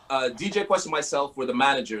Quest. DJ Quest and myself were the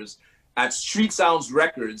managers at Street Sounds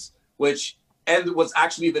Records, which was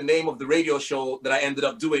actually the name of the radio show that I ended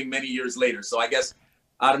up doing many years later. So I guess,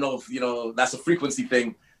 I don't know if, you know, that's a frequency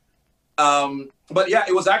thing. But yeah,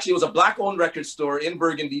 it was a black-owned record store in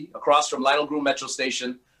Burgundy, across from Lionel Groom Metro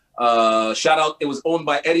Station. Shout out, it was owned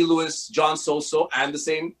by Eddie Lewis, John Soso, and the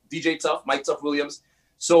same DJ Tuff, Mike Tuff Williams.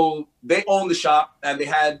 So they own the shop, and they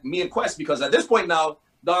had me and Quest, because at this point now,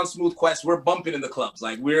 Don Smooth, Quest, we're bumping in the clubs.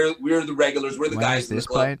 Like we're the regulars, we're the When guys is in the this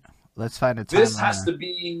club. point? Let's find a timeline. This has to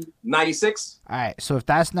be 96. All right, so if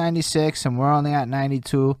that's 96 and we're only at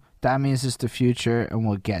 92, that means it's the future and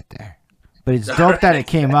we'll get there. But it's dope that it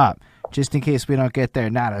came up. Just in case we don't get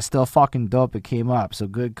there now, that's still fucking dope it came up. So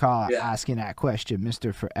good call asking that question,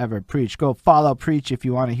 Mr. Forever Preach. Go follow Preach if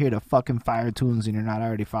you want to hear the fucking fire tunes and you're not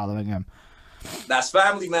already following him. That's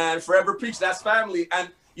family, man. Forever Preach, that's family. And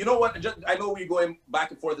you know what? I know we're going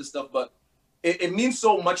back and forth and stuff, but it means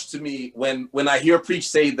so much to me when I hear Preach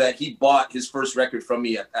say that he bought his first record from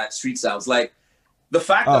me at Street Sounds. Like, the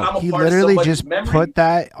fact that I'm a he part of literally somebody's just memory. put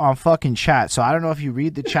that on fucking chat. So I don't know if you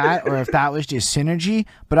read the chat or if that was just synergy,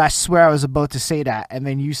 but I swear I was about to say that, and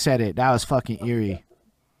then you said it. That was fucking eerie.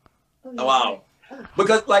 Wow.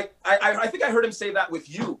 Because, like, I think I heard him say that with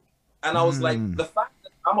you. And I was like, the fact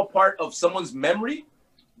that I'm a part of someone's memory,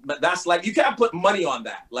 but that's like, you can't put money on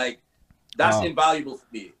that. Like, that's invaluable for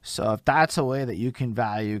me. So if that's a way that you can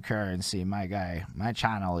value currency, my guy, my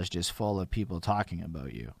channel is just full of people talking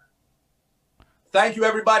about you. Thank you,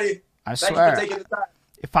 everybody. I Thank swear, you for taking the time.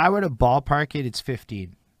 if I were to ballpark it, it's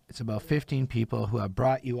 15. It's about 15 people who have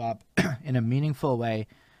brought you up in a meaningful way,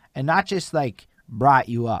 and not just like brought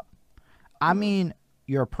you up. I mean,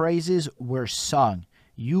 your praises were sung.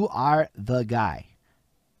 You are the guy.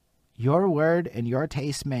 Your word and your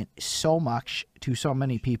taste meant so much to so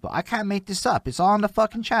many people. I can't make this up. It's all on the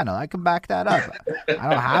fucking channel. I can back that up. I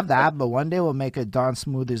don't have that, but one day we'll make a Don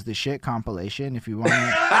Smooth is the shit compilation if you want.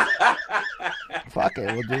 Fuck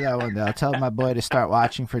it, we'll do that one day. I'll tell my boy to start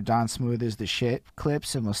watching for Don Smooth is the shit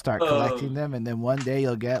clips, and we'll start collecting them. And then one day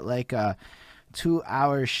you'll get like a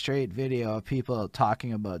 2-hour straight video of people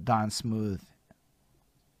talking about Don Smooth.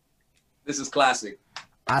 This is classic.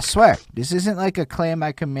 I swear, this isn't like a claim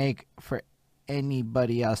I can make for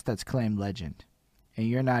anybody else that's claimed legend. And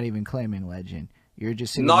you're not even claiming legend. You're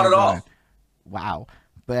just sitting Not there at all. going, wow.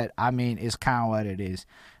 But, I mean, it's kind of what it is.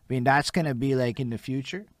 I mean, that's going to be like in the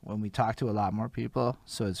future when we talk to a lot more people.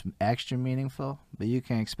 So it's extra meaningful. But you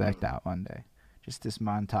can expect that one day. Just this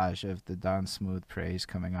montage of the Don Smooth praise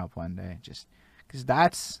coming up one day. Just because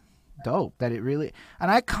that's dope that it really, and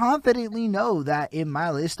I confidently know that in my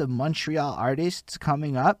list of Montreal artists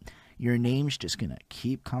coming up, your name's just gonna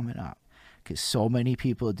keep coming up because so many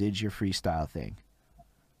people did your freestyle thing.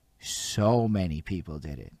 So many people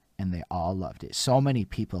did it and they all loved it. So many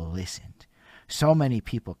people listened. So many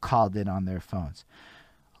people called in on their phones.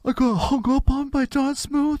 I got hung up on by Don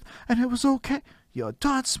Smooth and it was okay. Yo,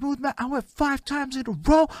 Don Smooth, man, I went 5 times in a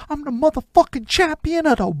row. I'm the motherfucking champion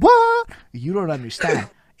of the world. You don't understand.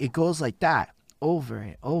 It goes like that over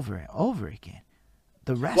and over and over again.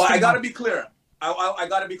 The rest. Well, I gotta be clear. I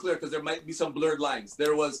gotta be clear because there might be some blurred lines.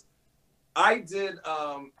 I did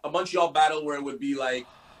a Montreal battle where it would be like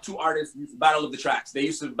 2 artists used to battle of the tracks. They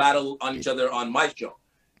used to battle on each other on my show.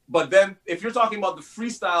 But then if you're talking about the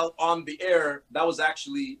freestyle on the air, that was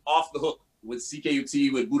actually Off the Hook with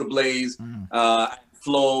CKUT, with Buddha Blaze,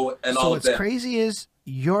 Flow, and all of that. So what's crazy is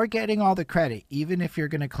you're getting all the credit, even if you're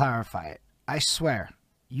gonna clarify it. I swear.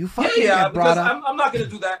 You fucking get brought up. I'm not gonna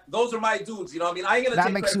do that. Those are my dudes. You know what I mean? I ain't gonna that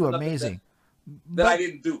take makes credit you for nothing amazing. that I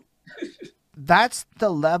didn't do. That's the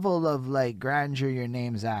level of like grandeur your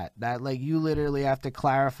name's at. That like you literally have to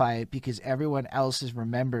clarify it because everyone else is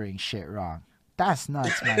remembering shit wrong. That's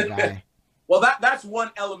nuts, my guy. Well, that's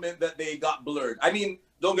one element that they got blurred. I mean,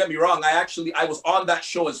 don't get me wrong. I was on that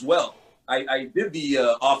show as well. I did the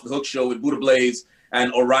Off the Hook show with Buddha Blaze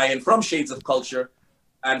and Orion from Shades of Culture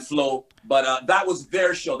and Flow, but that was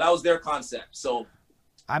their show. That was their concept. So,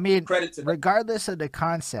 I mean, credit to them. Regardless of the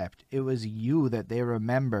concept, it was you that they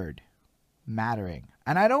remembered mattering.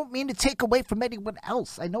 And I don't mean to take away from anyone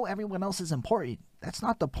else. I know everyone else is important. That's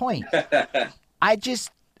not the point. I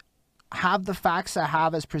just have the facts I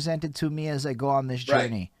have as presented to me as I go on this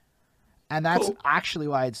journey. And that's actually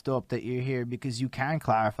why it's dope that you're here, because you can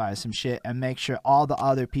clarify some shit and make sure all the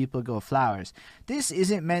other people go flowers. This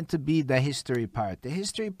isn't meant to be the history part. The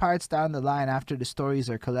history part's down the line after the stories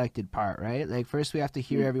are collected part, right? Like first we have to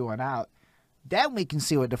hear everyone out. Then we can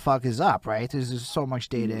see what the fuck is up, right? There's just so much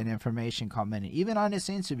data and information coming in. Even on this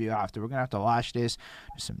interview after, we're going to have to watch this.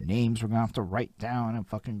 There's some names we're going to have to write down and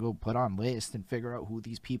fucking go put on lists and figure out who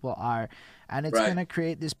these people are. And it's going to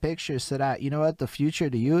create this picture so that, you know what, the future,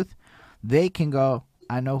 the youth, they can go,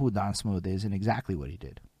 I know who Don Smooth is and exactly what he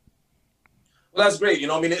did. Well, that's great. You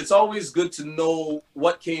know, I mean, it's always good to know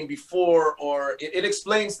what came before, or it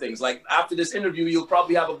explains things. Like after this interview, you'll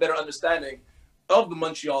probably have a better understanding of the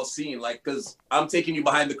Montreal scene. Like, because I'm taking you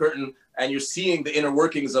behind the curtain and you're seeing the inner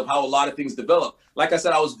workings of how a lot of things develop. Like I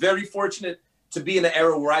said, I was very fortunate to be in an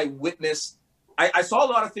era where I witnessed, I saw a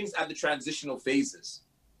lot of things at the transitional phases.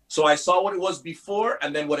 So I saw what it was before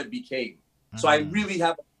and then what it became. So I really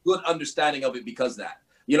have a good understanding of it because of that.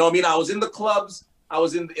 You know what I mean? I was in the clubs, I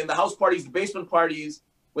was in the house parties, the basement parties,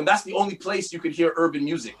 when that's the only place you could hear urban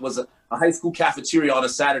music was a high school cafeteria on a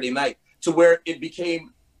Saturday night, to where it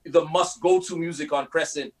became the must-go-to music on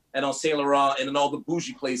Crescent and on Saint Laurent and in all the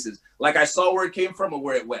bougie places. Like I saw where it came from and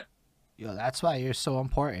where it went. Yo, that's why you're so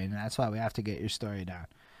important, and that's why we have to get your story down.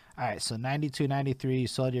 All right, so 92, 93, you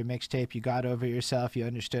sold your mixtape, you got over yourself, you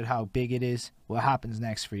understood how big it is. What happens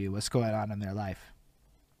next for you? What's going on in their life?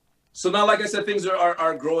 So now, like I said, things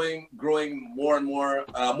are growing more and more,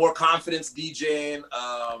 more confidence DJing.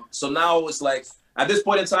 So now it's like, at this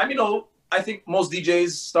point in time, you know, I think most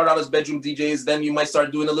DJs start out as bedroom DJs. Then you might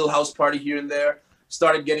start doing a little house party here and there.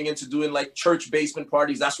 Started getting into doing like church basement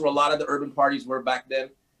parties. That's where a lot of the urban parties were back then.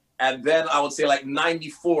 And then I would say like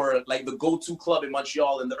 94, like the go-to club in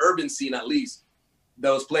Montreal, in the urban scene at least,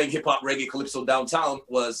 that was playing hip hop, reggae, calypso downtown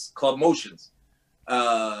was Club Motions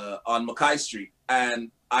on Mackay Street.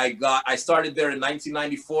 And I started there in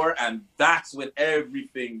 1994, and that's when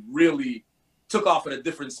everything really took off at a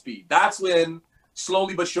different speed. That's when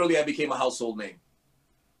slowly but surely I became a household name.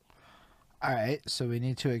 All right, so we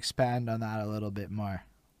need to expand on that a little bit more.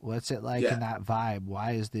 What's it like in that vibe?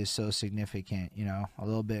 Why is this so significant? You know, a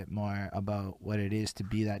little bit more about what it is to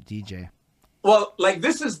be that DJ. Well, like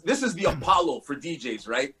this is the Apollo for DJs,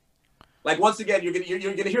 right? Like once again, you're gonna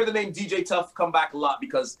hear the name DJ Tough come back a lot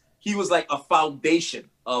because he was like a foundation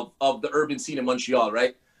of the urban scene in Montreal,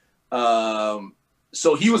 right?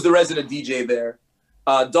 So he was the resident DJ there.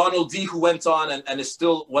 Donald D, who went on and is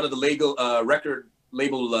still one of the record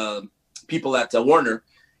label people at Warner.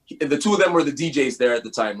 The two of them were the DJs there at the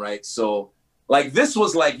time, right? So like this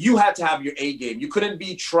was like, you had to have your A game. You couldn't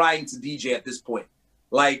be trying to DJ at this point.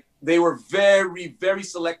 Like they were very, very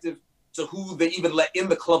selective to who they even let in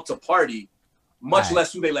the club to party, much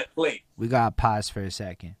less who they let play. We got to pause for a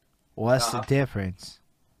second. What's the difference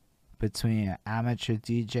between an amateur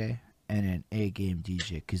DJ and an A-game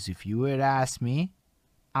DJ? Because if you were to ask me,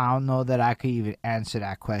 I don't know that I could even answer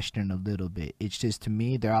that question a little bit. It's just, to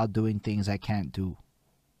me, they're all doing things I can't do.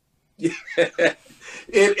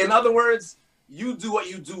 In other words, you do what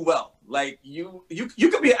you do well. Like you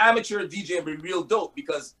could be an amateur DJ and be real dope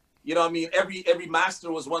because, you know what I mean, every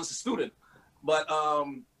master was once a student. But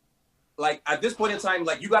like at this point in time,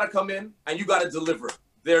 like you got to come in and you got to deliver.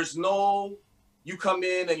 There's no, you come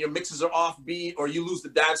in and your mixes are offbeat or you lose the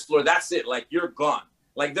dance floor. That's it. Like you're gone.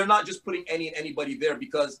 Like they're not just putting anybody there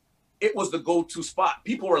because it was the go-to spot.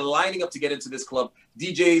 People were lining up to get into this club.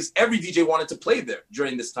 DJs, every DJ wanted to play there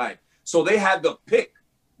during this time. So they had the pick.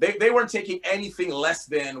 They weren't taking anything less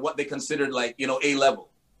than what they considered like, you know, A-level.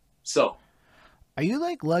 So. Are you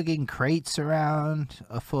like lugging crates around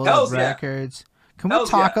full of records? Can we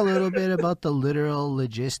talk a little bit about the literal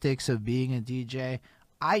logistics of being a DJ?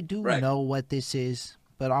 I do know what this is,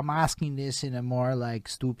 but I'm asking this in a more like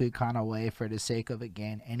stupid kind of way for the sake of,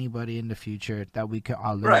 again, anybody in the future that we can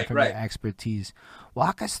all learn from your expertise.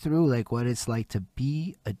 Walk us through like what it's like to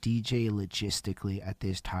be a DJ logistically at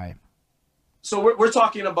this time. So we're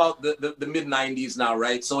talking about the mid 90s now,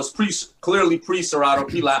 right? So it's clearly pre-Serato,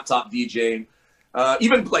 pre-laptop DJing,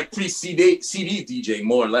 even like pre-CD DJing,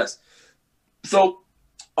 more or less. So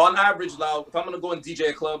on average now, if I'm going to go and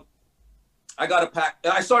DJ a club, I got to pack.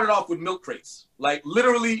 I started off with milk crates. Like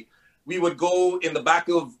literally, we would go in the back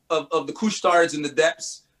of the Couche-Tards in the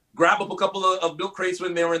depths, grab up a couple of milk crates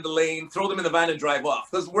when they were in the lane, throw them in the van and drive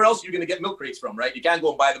off. Because where else are you going to get milk crates from, right? You can't go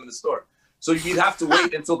and buy them in the store. So you'd have to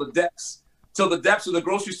wait until the depths of the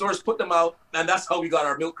grocery stores put them out. And that's how we got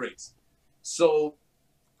our milk crates. So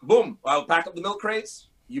boom, I'll pack up the milk crates.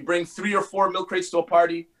 You bring 3 or 4 milk crates to a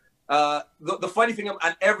party. The funny thing,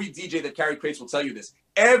 and every DJ that carried crates will tell you this,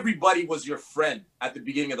 everybody was your friend at the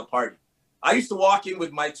beginning of the party. I used to walk in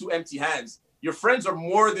with my 2 empty hands. Your friends are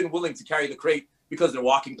more than willing to carry the crate because they're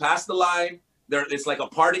walking past the line. It's like a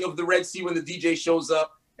parting of the Red Sea when the DJ shows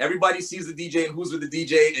up. Everybody sees the DJ and who's with the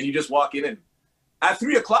DJ, and you just walk in. At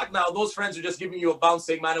 3 o'clock now, those friends are just giving you a bounce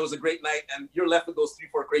saying, man, it was a great night, and you're left with those 3,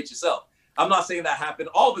 4 crates yourself. I'm not saying that happened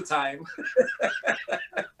all the time,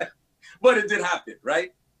 but it did happen,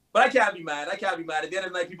 right? But I can't be mad. At the end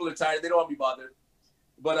of the night, people are tired. They don't want to be bothered.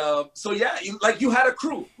 But so yeah, you had a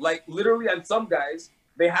crew, like literally, and some guys,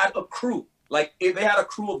 they had a crew. Like they had a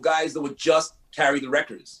crew of guys that would just carry the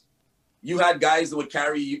records. You had guys that would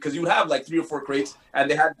carry you because you have like 3 or 4 crates, and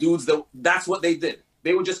they had dudes that's what they did.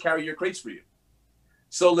 They would just carry your crates for you.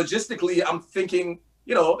 So logistically, I'm thinking,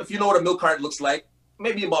 you know, if you know what a milk cart looks like,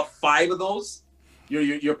 maybe about 5 of those.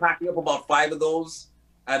 You're packing up about 5 of those.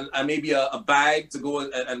 and maybe a bag to go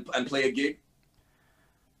and play a gig.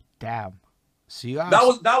 Damn. So you that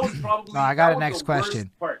was probably no, I got that a was next the question.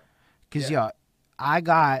 worst part. Because, Yeah. yo, I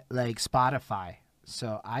got, like, Spotify,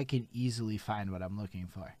 so I can easily find what I'm looking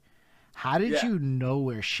for. How did Yeah. you know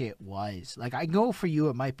where shit was? Like, I know for you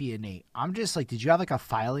it might be innate. I'm just like, did you have, like, a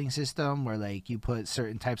filing system where, like, you put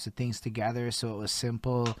certain types of things together so it was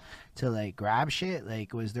simple to, like, grab shit?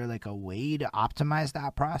 Like, was there, like, a way to optimize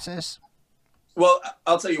that process? Well,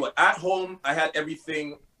 I'll tell you what. At home, I had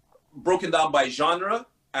everything broken down by genre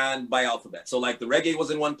and by alphabet. So like the reggae was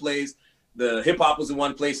in one place, the hip hop was in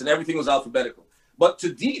one place, and everything was alphabetical. But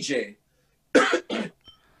to DJ,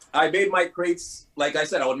 I made my crates. Like I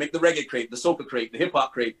said, I would make the reggae crate, the soca crate, the hip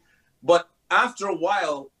hop crate. But after a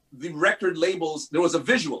while, the record labels, there was a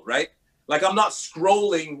visual, right? Like I'm not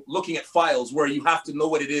scrolling, looking at files where you have to know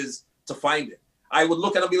what it is to find it. I would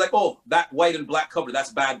look at it and be like, oh, that white and black cover,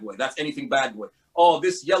 that's Bad Boy. That's anything Bad Boy. Oh,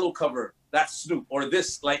 this yellow cover, that's Snoop. Or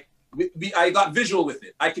this, like, I got visual with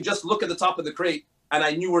it. I could just look at the top of the crate and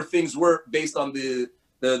I knew where things were based on the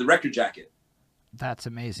record jacket. That's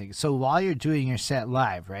amazing. So while you're doing your set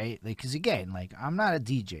live, right? Like, because again, like, I'm not a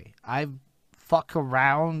DJ. I fuck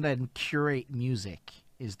around and curate music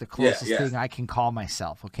is the closest thing I can call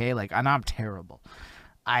myself, okay? Like, and I'm terrible.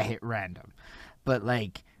 I hit random. But,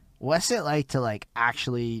 like, what's it like to, like,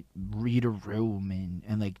 actually read a room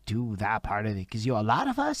and like, do that part of it? Because, yo, a lot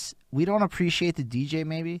of us, we don't appreciate the DJ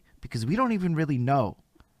maybe because we don't even really know.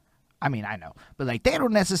 I mean, I know. But, like, they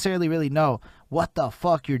don't necessarily really know what the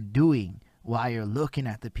fuck you're doing while you're looking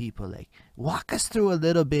at the people. Like, walk us through a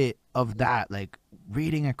little bit of that, like,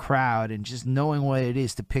 reading a crowd and just knowing what it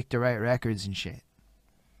is to pick the right records and shit.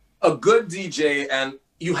 A good DJ, and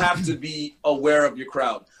you have to be aware of your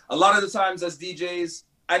crowd. A lot of the times as DJs,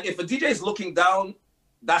 and if a DJ is looking down,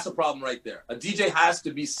 that's a problem right there. A DJ has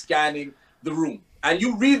to be scanning the room. And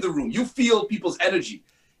you read the room. You feel people's energy.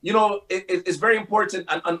 You know, it's very important.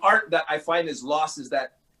 An art that I find is lost is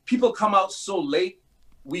that people come out so late.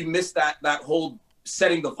 We miss that whole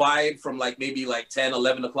setting the vibe from like maybe like 10,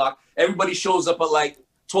 11 o'clock. Everybody shows up at like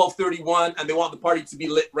 12:31 and they want the party to be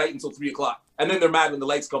lit right until 3 o'clock. And then they're mad when the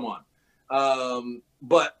lights come on.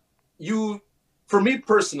 But for me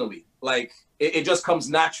personally, like it just comes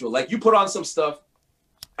natural. Like you put on some stuff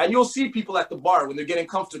and you'll see people at the bar when they're getting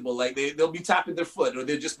comfortable, like they'll be tapping their foot or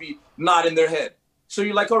they'll just be nodding their head. So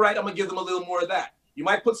you're like, all right, I'm gonna give them a little more of that. You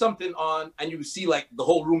might put something on and you see like the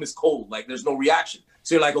whole room is cold, like there's no reaction.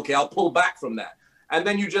 So you're like, okay, I'll pull back from that. And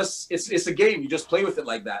then you just, it's a game. You just play with it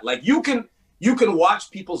like that. Like you can watch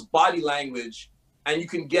people's body language and you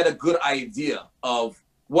can get a good idea of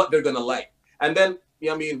what they're gonna like. And then, you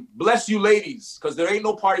know what I mean, bless you ladies, because there ain't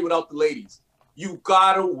no party without the ladies. You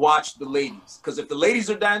gotta watch the ladies, because if the ladies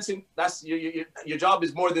are dancing, that's your job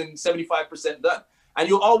is more than 75% done. And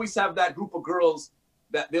you'll always have that group of girls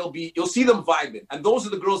that you'll see them vibing. And those are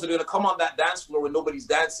the girls that are gonna come on that dance floor when nobody's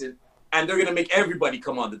dancing, and they're gonna make everybody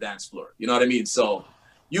come on the dance floor. You know what I mean? So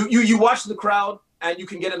you watch the crowd and you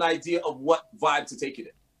can get an idea of what vibe to take it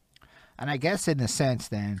in. And I guess in a sense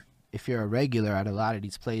then, if you're a regular at a lot of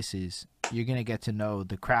these places, you're gonna get to know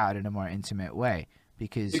the crowd in a more intimate way,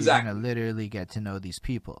 because you're gonna literally get to know these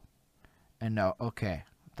people and know, okay,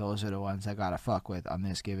 those are the ones I gotta fuck with on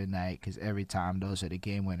this given night, because every time those are the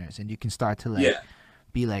game winners, and you can start to like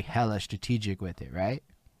be like hella strategic with it, right?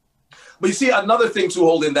 But you see, another thing to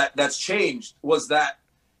hold in that's changed was that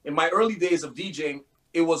in my early days of DJing,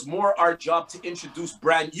 it was more our job to introduce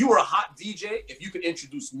you were a hot DJ if you could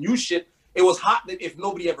introduce new shit. It was hot if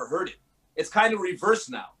nobody ever heard it. It's kind of reversed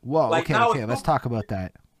now. Whoa, like okay, let's talk about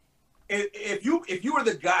that. If you were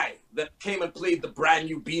the guy that came and played the brand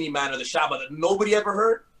new Beanie Man or the Shabba that nobody ever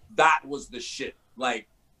heard, that was the shit. Like,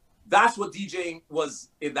 that's what DJing was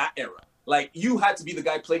in that era. Like, you had to be the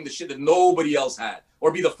guy playing the shit that nobody else had,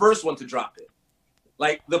 or be the first one to drop it.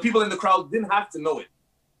 Like, the people in the crowd didn't have to know it.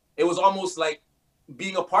 It was almost like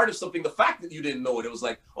being a part of something. The fact that you didn't know it, it was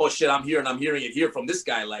like, oh shit, I'm here and I'm hearing it here from this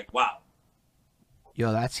guy. Like, wow.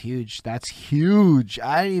 Yo, that's huge. That's huge.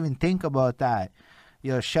 I didn't even think about that.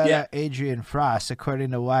 Yo, shout out Adrian Frost, according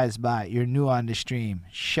to Wisebot. You're new on the stream.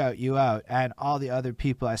 Shout you out. And all the other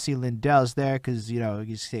people. I see Lindell's there because, you know,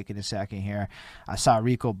 he's taking a second here. I saw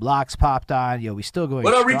Rico Blocks popped on. Yo, we still going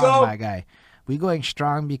strong, Rico? My guy. We going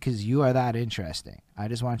strong because you are that interesting. I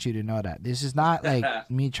just want you to know that. This is not like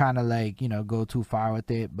me trying to, like, you know, go too far with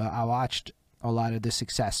it, but I watched a lot of the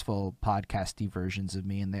successful podcasty versions of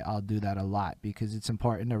me, and they all do that a lot because it's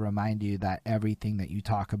important to remind you that everything that you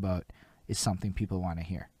talk about is something people want to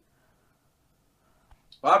hear.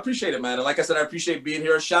 Well, I appreciate it, man. And like I said, I appreciate being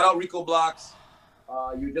here. Shout out Rico Blocks.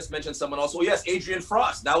 You just mentioned someone else. Oh, yes, Adrian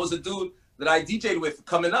Frost. That was a dude that I DJ'd with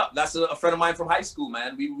coming up. That's a friend of mine from high school,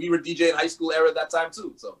 man. We were DJing high school era at that time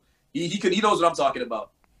too. So he knows what I'm talking about.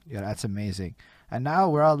 Yeah, that's amazing. And now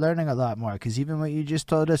we're all learning a lot more, because even what you just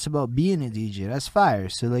told us about being a DJ, that's fire.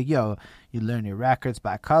 So, like, yo, you learn your records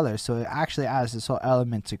by color. So it actually adds this whole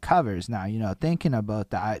element to covers. Now, you know, thinking about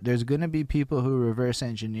that, there's going to be people who reverse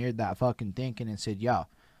engineered that fucking thinking and said, yo,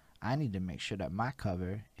 I need to make sure that my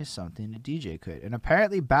cover is something the DJ could. And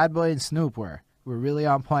apparently Bad Boy and Snoop were really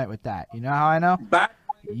on point with that. You know how I know?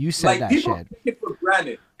 You said that people shit. Take it for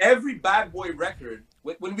granted. Every Bad Boy record,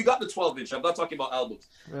 when we got the 12-inch, I'm not talking about albums.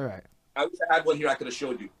 All right. I wish I had one here I could have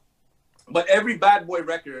showed you. But every Bad Boy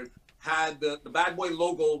record had the Bad Boy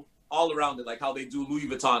logo all around it, like how they do Louis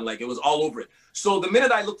Vuitton, like it was all over it. So the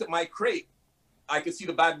minute I looked at my crate, I could see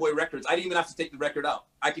the Bad Boy records. I didn't even have to take the record out.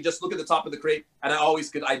 I could just look at the top of the crate, and I always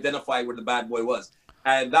could identify where the Bad Boy was.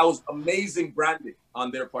 And that was amazing branding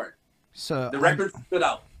on their part. So the record stood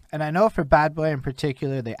out. And I know for Bad Boy in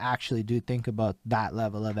particular, they actually do think about that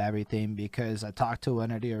level of everything, because I talked to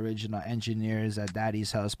one of the original engineers at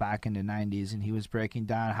Daddy's House back in the 90s, and he was breaking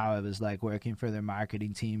down how it was like working for their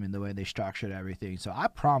marketing team and the way they structured everything. So I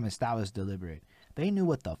promise that was deliberate. They knew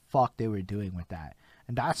what the fuck they were doing with that.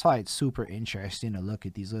 And that's why it's super interesting to look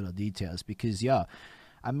at these little details, because, yo,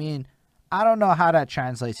 I mean, I don't know how that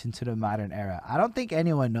translates into the modern era. I don't think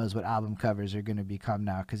anyone knows what album covers are going to become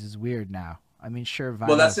now, because it's weird now. I mean, sure,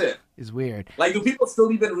 vinyl that's it. Is weird. Like, do people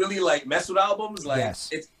still even really, like, mess with albums? Like, yes.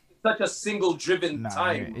 It's such a single-driven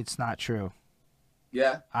time. It's not true.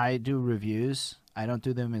 Yeah? I do reviews. I don't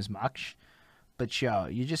do them as much. But, yo,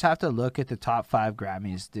 you just have to look at the top 5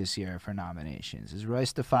 Grammys this year for nominations. It's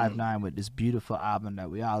Royce da 5'9" with this beautiful album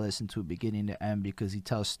that we all listen to beginning to end, because he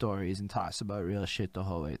tells stories and talks about real shit the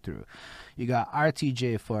whole way through. You got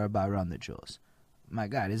RTJ4 by Run the Jewels. My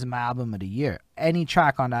God, this is my album of the year. Any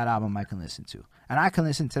track on that album I can listen to. And I can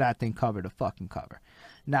listen to that thing cover to fucking cover.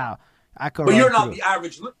 Now, I could But you're not the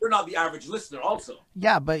average listener also.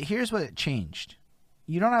 Yeah, but here's what changed.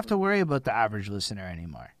 You don't have to worry about the average listener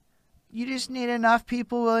anymore. You just need enough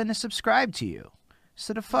people willing to subscribe to you.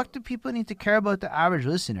 So the fuck do people need to care about the average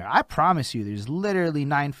listener? I promise you there's literally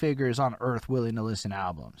 9 figures on earth willing to listen to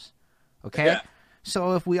albums. Okay? Yeah.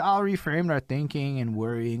 So if we all reframed our thinking and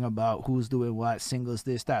worrying about who's doing what, singles,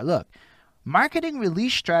 this, that, look, marketing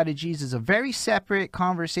release strategies is a very separate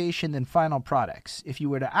conversation than final products. If you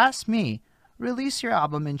were to ask me, release your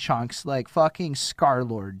album in chunks like fucking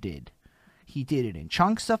Scarlord did. He did it in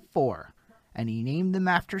chunks of 4, and he named them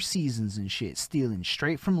after seasons and shit, stealing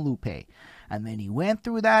straight from Lupe. And then he went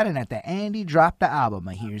through that, and at the end, he dropped the album.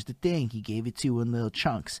 And here's the thing, he gave it to you in little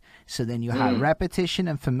chunks. So then you have repetition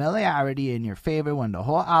and familiarity in your favor when the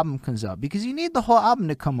whole album comes out. Because you need the whole album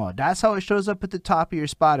to come out. That's how it shows up at the top of your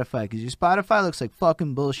Spotify. Because your Spotify looks like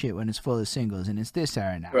fucking bullshit when it's full of singles, and it's this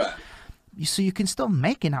era now. Right. So you can still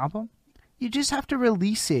make an album. You just have to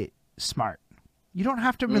release it smart. You don't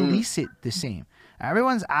have to release it the same.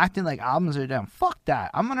 Everyone's acting like albums are done. Fuck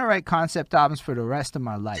that. I'm going to write concept albums for the rest of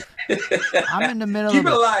my life. I'm in the middle of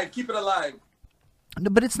it. Keep it alive.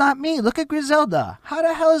 But it's not me. Look at Griselda. How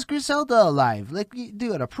the hell is Griselda alive? Like,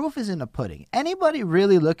 dude, the proof is in the pudding. Anybody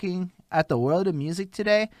really looking at the world of music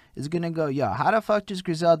today is going to go, yo, how the fuck does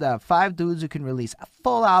Griselda have 5 dudes who can release a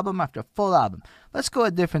full album after full album? Let's go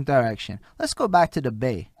a different direction. Let's go back to the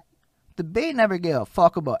Bay. The Bay never gave a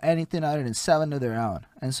fuck about anything other than selling to their own.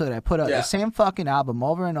 And so they put out the same fucking album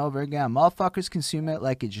over and over again. Motherfuckers consume it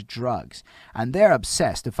like it's drugs. And they're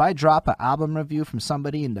obsessed. If I drop an album review from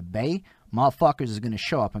somebody in the Bay, motherfuckers is going to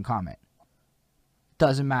show up and comment.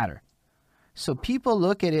 Doesn't matter. So people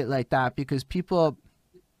look at it like that because people,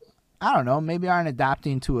 I don't know, maybe aren't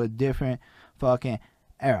adapting to a different fucking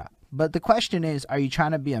era. But the question is, are you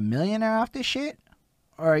trying to be a millionaire off this shit?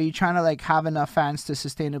 Or are you trying to like have enough fans to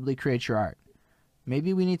sustainably create your art?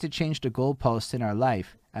 Maybe we need to change the goalposts in our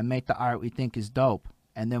life and make the art we think is dope,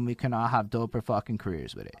 and then we can all have doper fucking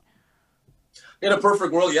careers with it. In a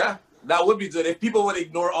perfect world, yeah, that would be good. If people would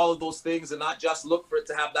ignore all of those things and not just look for it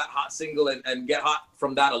to have that hot single and get hot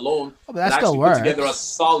from that alone, but that and still works. Put together a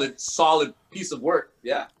solid piece of work.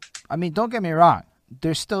 Yeah. I mean, don't get me wrong.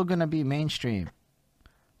 They're still gonna be mainstream.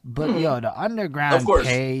 But, yo, the underground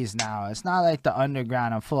pays now. It's not like the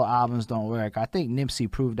underground and full albums don't work. I think Nipsey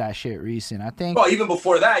proved that shit recent. I think... Well, even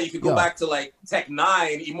before that, you could go back to, like, Tech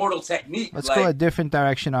 9, Immortal Technique. Let's go a different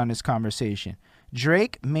direction on this conversation.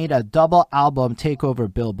 Drake made a double album take over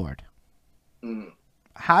Billboard.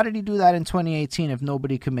 How did he do that in 2018 if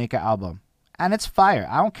nobody could make an album? And it's fire.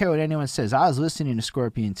 I don't care what anyone says. I was listening to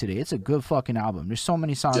Scorpion today. It's a good fucking album. There's so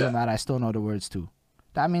many songs on that I still know the words to.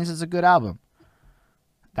 That means it's a good album.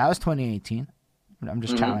 That was 2018. I'm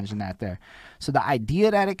just challenging that there. So the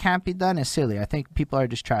idea that it can't be done is silly. I think people are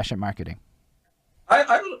just trash at marketing.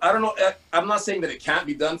 I don't know. I'm not saying that it can't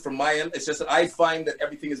be done from my end. It's just that I find that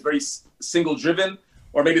everything is very single driven,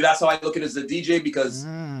 or maybe that's how I look at it as a DJ, because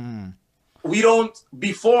we don't,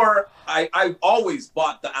 before I always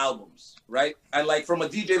bought the albums, right? And like from a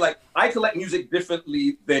DJ, like I collect music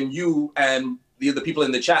differently than you and the people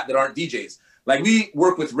in the chat that aren't DJs. Like we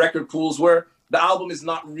work with record pools where the album is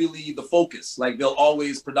not really the focus. Like they'll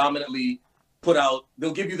always predominantly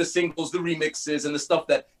they'll give you the singles, the remixes, and the stuff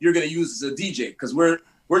that you're gonna use as a DJ, because we're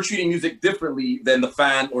treating music differently than the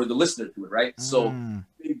fan or the listener to it, right? So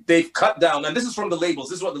they've cut down, and this is from the labels.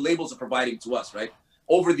 This is what the labels are providing to us, right?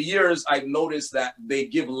 Over the years, I've noticed that they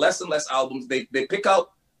give less and less albums. They pick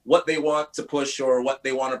out what they want to push or what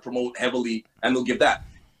they want to promote heavily, and they'll give that.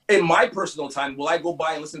 In my personal time, will I go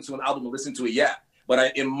buy and listen to an album and listen to it? Yeah.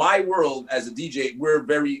 But in my world as a DJ, we're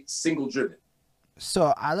very single driven.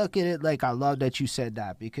 So I look at it like, I love that you said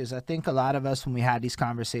that, because I think a lot of us, when we had these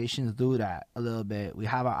conversations, do that a little bit. We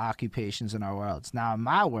have our occupations in our worlds. Now, in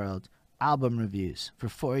my world, album reviews for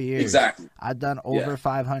 4 years. Exactly. I've done over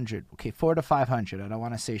 500. Okay, 400 to 500. I don't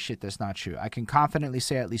want to say shit that's not true. I can confidently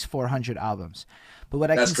say at least 400 albums. But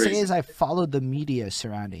what I can say is I followed the media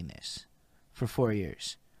surrounding this for 4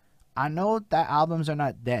 years. I know that albums are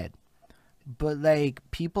not dead, but like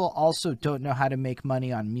people also don't know how to make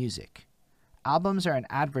money on music. Albums are an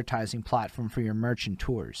advertising platform for your merch and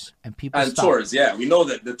tours, and people tours. Yeah, we know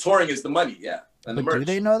that the touring is the money. Yeah, and the merch. Do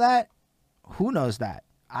they know that? Who knows that?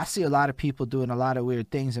 I see a lot of people doing a lot of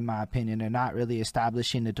weird things, in my opinion. They're not really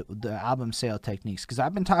establishing the album sale techniques. Because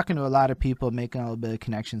I've been talking to a lot of people, making a little bit of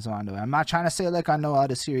connections on it. I'm not trying to say like I know all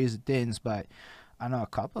the series of things, but I know a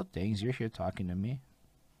couple of things. You're here talking to me.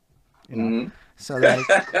 You know? So like,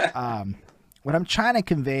 what I'm trying to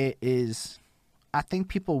convey is, I think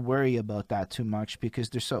people worry about that too much because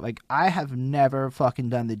they're so like, I have never fucking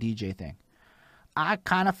done the DJ thing. I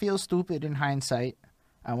kind of feel stupid in hindsight.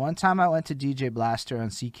 And one time I went to DJ Blaster on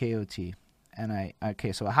CKOT, and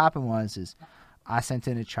so what happened was I sent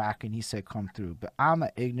in a track and he said come through, but I'm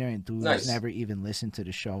an ignorant dude who's never even listened to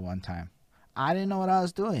the show one time. I didn't know what I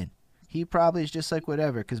was doing. He probably is just like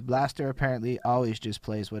whatever, because Blaster apparently always just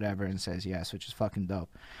plays whatever and says yes, which is fucking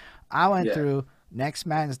dope. I went through, Next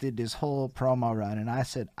Man's did this whole promo run, and I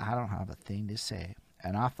said, I don't have a thing to say.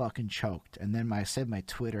 And I fucking choked. And then I said my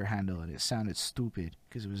Twitter handle, and it sounded stupid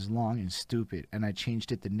because it was long and stupid. And I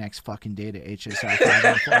changed it the next fucking day to HSR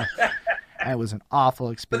 514. And it was an awful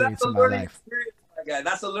experience in my life.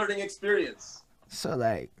 That's a learning experience. So,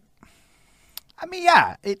 like, I mean,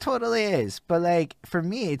 yeah, it totally is. But, like, for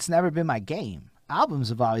me, it's never been my game. Albums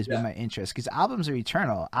have always been my interest because albums are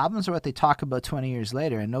eternal. Albums are what they talk about 20 years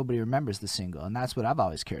later, and nobody remembers the single. And that's what I've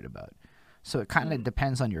always cared about. So it kind of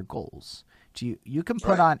depends on your goals. You can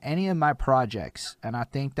put on any of my projects, and I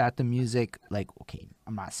think that the music, like, okay,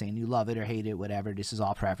 I'm not saying you love it or hate it, whatever. This is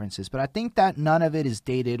all preferences. But I think that none of it is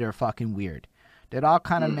dated or fucking weird. It all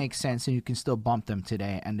kind of makes sense, and you can still bump them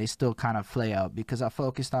today, and they still kind of play out because I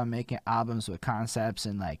focused on making albums with concepts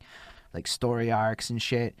and, like story arcs and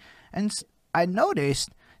shit. And I noticed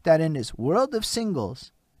that in this world of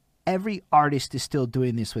singles, every artist is still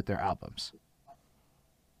doing this with their albums.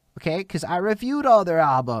 Okay? Because I reviewed all their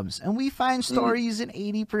albums, and we find stories in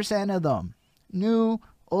 80% of them. New,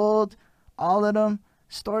 old, all of them.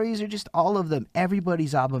 Stories are just all of them.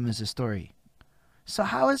 Everybody's album is a story. So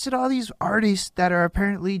how is it all these artists that are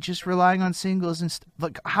apparently just relying on singles and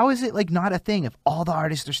like, how is it like not a thing if all the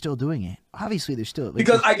artists are still doing it? Obviously they're still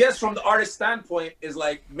because I guess from the artist standpoint is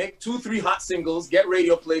like make 2-3 hot singles, get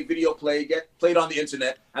radio play, video play, get played on the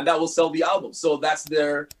internet, and that will sell the album. So that's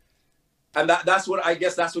that's what I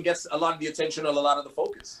guess that's what gets a lot of the attention and a lot of the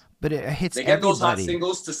focus. But it hits they get everybody. Those hot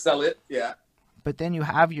singles to sell it, yeah. But then you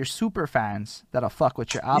have your super fans that'll fuck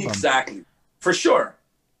with your album. Exactly. For sure.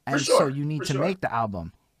 And so you need to make the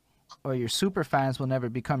album, or your super fans will never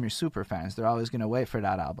become your super fans. They're always going to wait for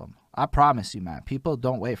that album. I promise you, man. People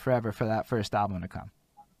don't wait forever for that first album to come.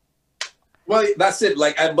 Well, that's it.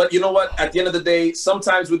 But you know what? At the end of the day,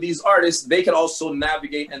 sometimes with these artists, they can also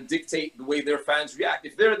navigate and dictate the way their fans react.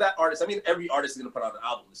 If they're that artist, I mean, every artist is going to put out an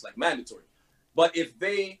album. It's like mandatory. But if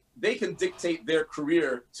they can dictate their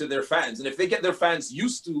career to their fans, and if they get their fans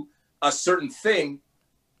used to a certain thing,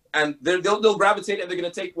 and they'll gravitate and they're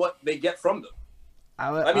going to take what they get from them.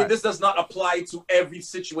 I mean, this does not apply to every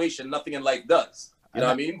situation. Nothing in life does. You know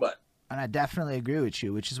what I mean? And I definitely agree with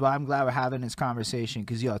you, which is why I'm glad we're having this conversation.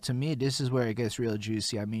 Because, to me, this is where it gets real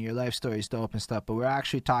juicy. I mean, your life story is dope and stuff, but we're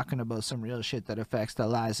actually talking about some real shit that affects the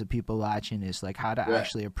lives of people watching this, like how to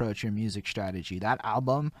actually approach your music strategy. That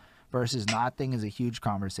album versus not thing is a huge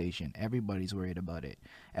conversation. Everybody's worried about it.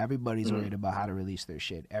 Everybody's worried about how to release their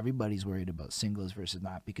shit. Everybody's worried about singles versus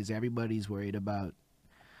not, because everybody's worried about,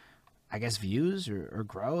 I guess, views or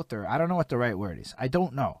growth, or I don't know what the right word is. I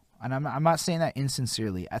don't know. And I'm not saying that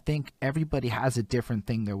insincerely. I think everybody has a different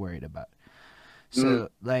thing they're worried about. So,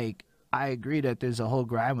 like, I agree that there's a whole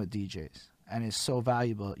grind with DJs, and it's so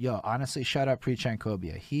valuable. Yo, honestly, shout out Preach and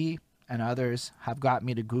Cobia. He and others have got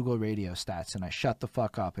me to Google radio stats, and I shut the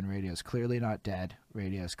fuck up, and radio's clearly not dead.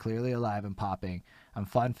 Radio's clearly alive and popping. And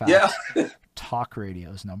fun fact, talk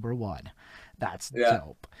radio's #1. That's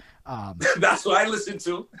dope. That's what I listen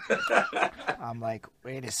to. I'm like,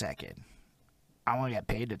 wait a second. I want to get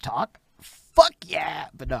paid to talk? Fuck yeah.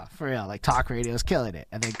 But no, for real, like, talk radio's killing it.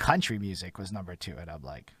 And then country music was #2, and I'm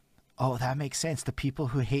like, oh, that makes sense. The people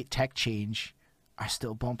who hate tech change are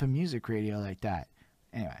still bumping music radio like that.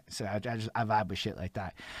 Anyway, so I vibe with shit like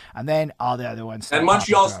that. And then all the other ones. And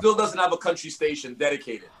Montreal still doesn't have a country station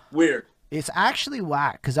dedicated. Weird. It's actually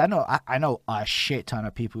whack, because I know a shit ton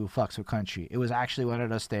of people who fucks with country. It was actually one of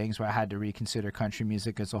those things where I had to reconsider country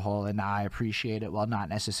music as a whole, and now I appreciate it while not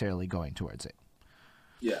necessarily going towards it.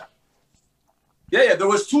 Yeah. There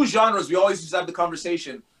was 2 genres. We always used to have the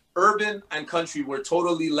conversation. Urban and country were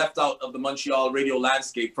totally left out of the Montreal radio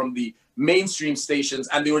landscape from the mainstream stations,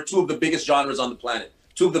 and they were 2 of the biggest genres on the planet,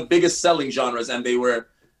 2 of the biggest selling genres, and they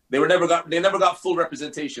never got full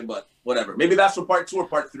representation. But whatever. Maybe that's for part 2 or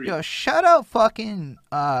part 3. Yo, shout out fucking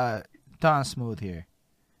Don Smooth here.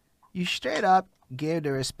 You straight up gave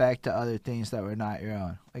the respect to other things that were not your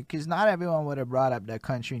own. Like, because not everyone would have brought up that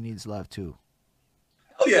country needs love too.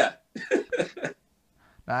 Oh yeah.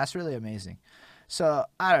 No, that's really amazing. So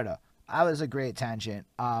I don't know. That was a great tangent.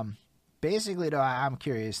 Basically though, I'm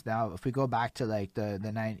curious now. If we go back to like the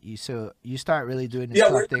 90s, so you start really doing this.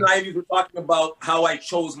 Yeah, we're in the 90s. We're talking about how I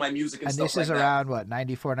chose my music and stuff like that. And this is around what,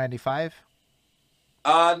 94, 95?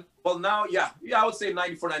 Well now, yeah, I would say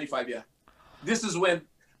 94, 95. Yeah, this is when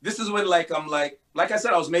like I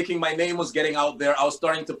said, I was making my name, was getting out there. I was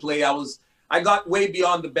starting to play. I got way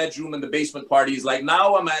beyond the bedroom and the basement parties. Like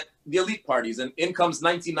now I'm at the elite parties, and in comes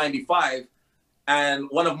 1995. And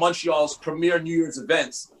one of Montreal's premier New Year's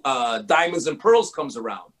events, Diamonds and Pearls, comes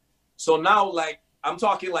around. So now, like, I'm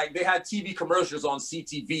talking like they had TV commercials on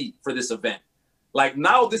CTV for this event. Like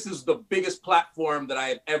now, this is the biggest platform that I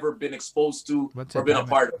had ever been exposed to or been a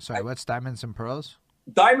part of. Sorry, what's Diamonds and Pearls?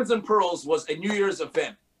 Diamonds and Pearls was a New Year's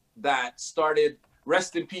event that started,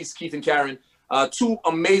 rest in peace, Keith and Karen, 2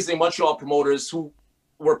 amazing Montreal promoters who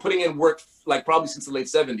were putting in work like probably since the late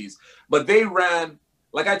 70s. But they ran,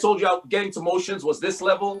 like I told you, getting to Motions was this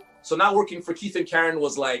level. So now working for Keith and Karen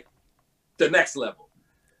was like the next level.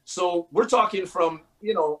 So we're talking from,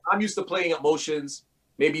 I'm used to playing at Motions,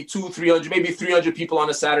 maybe 200-300, maybe 300 people on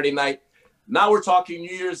a Saturday night. Now we're talking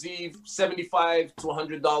New Year's Eve, $75 to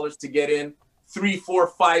 $100 to get in, 3,000,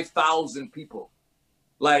 4,000, 5,000 people.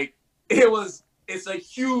 Like it's a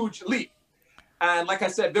huge leap. And like I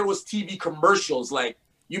said, there was TV commercials. Like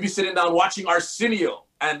you'd be sitting down watching Arsenio,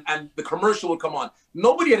 and the commercial would come on.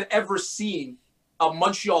 Nobody had ever seen a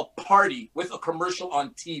Montreal party with a commercial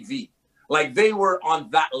on TV. Like they were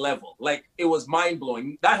on that level. Like it was mind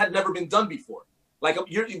blowing. That had never been done before. Like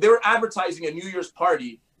they were advertising a New Year's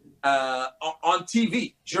party on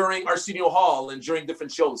TV during Arsenio Hall and during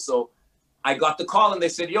different shows. So I got the call and they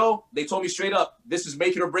said, they told me straight up, this is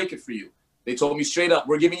make it or break it for you. They told me straight up,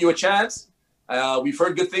 we're giving you a chance. We've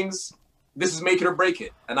heard good things. This is make it or break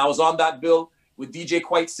it. And I was on that bill with DJ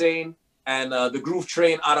Quite Sane and the Groove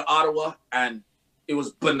Train out of Ottawa, and it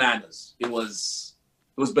was bananas. It was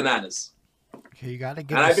bananas. Okay, you gotta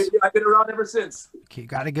give. And us, I've been around ever since. Okay, you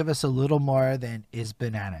gotta give us a little more than is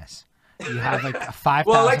bananas. You have like a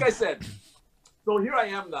 5,000. Well, like I said, so here I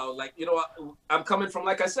am now. Like I'm coming from,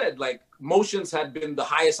 like I said, like Motions had been the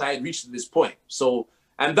highest I had reached at this point. So,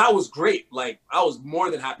 and that was great. Like I was more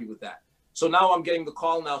than happy with that. So now I'm getting the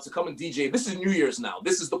call now to come and DJ. This is New Year's now.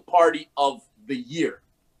 This is the party of the year.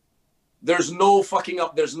 There's no fucking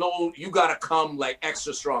up. There's no, you got to come like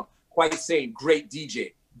extra strong. Quite Sane, great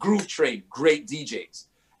DJ. Groove Train, great DJs.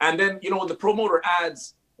 And then, when the promoter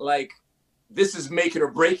adds, like, this is make it or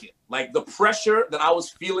break it. Like, the pressure that I was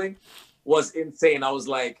feeling was insane. I was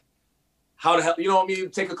like, how the hell,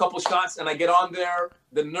 take a couple shots and I get on there.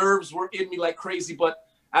 The nerves were in me like crazy, but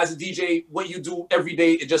as a DJ, what you do every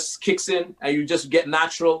day, it just kicks in and you just get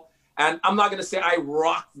natural. And I'm not going to say I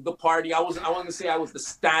rocked the party. I wasn't going to say I was the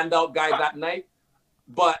standout guy that night,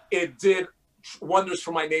 but it did wonders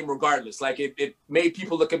for my name regardless. Like it made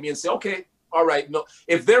people look at me and say, okay, all right. No,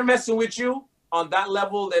 if they're messing with you on that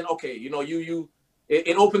level, then okay,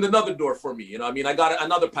 it opened another door for me. I got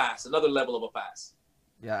another pass, another level of a pass.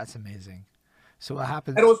 Yeah, that's amazing. So what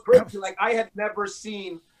happened? And it was crazy. Like I had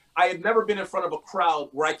never been in front of a crowd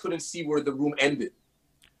where I couldn't see where the room ended.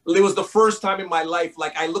 It was the first time in my life,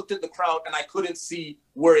 like I looked at the crowd and I couldn't see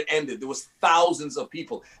where it ended. There was thousands of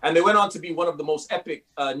people. And they went on to be one of the most epic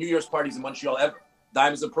New Year's parties in Montreal ever.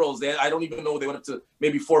 Diamonds and Pearls. I don't even know. They went up to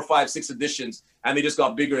maybe 4, 5, 6 editions, and they just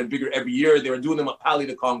got bigger and bigger every year. They were doing them at Palais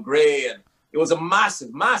de Congrès, and it was a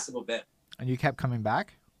massive, massive event. And you kept coming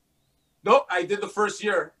back? No, I did the first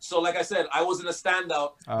year. So like I said, I wasn't a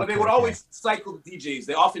standout, but they would always cycle the DJs.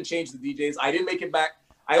 They often change the DJs. I didn't make it back.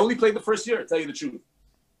 I only played the first year, to tell you the truth.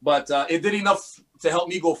 But it did enough to help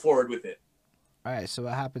me go forward with it. All right, so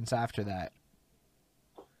what happens after that?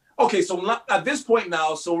 Okay, so at this point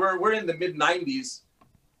now, so we're in the mid 90s.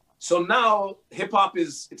 So now hip hop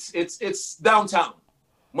is it's downtown.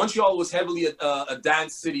 Montreal was heavily a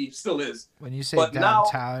dance city, still is. When you say but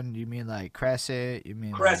downtown, you mean like Crescent? You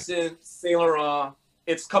mean Crescent, Saint Laurent?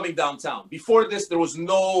 It's coming downtown. Before this, there was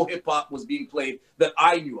no hip hop was being played that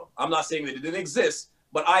I knew of. I'm not saying that it didn't exist,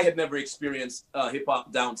 but I had never experienced hip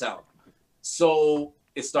hop downtown. So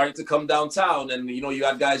it started to come downtown, and you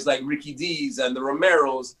had guys like Ricky D's and the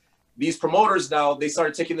Romeros. These promoters now, they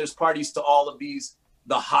started taking their parties to all of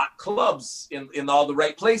the hot clubs in all the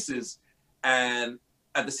right places. And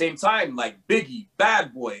at the same time, like Biggie,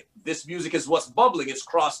 Bad Boy, this music is what's bubbling. It's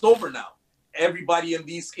crossed over now. Everybody in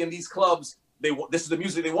these clubs, this is the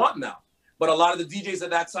music they want now. But a lot of the DJs at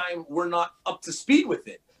that time were not up to speed with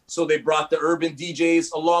it. So they brought the urban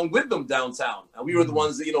DJs along with them downtown. And we were the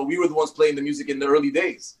ones that, we were the ones playing the music in the early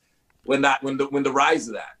days when the rise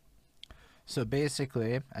of that. So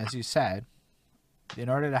basically, as you said, in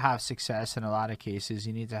order to have success in a lot of cases,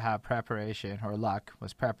 you need to have preparation, or luck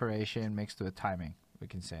was preparation mixed with timing. We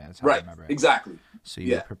can say that's how I remember it. Exactly. So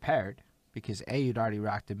you were prepared because you'd already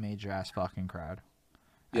rocked a major ass fucking crowd.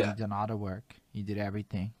 And you done all the work. You did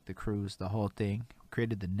everything, the cruise, the whole thing.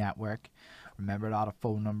 Created the network, remembered all the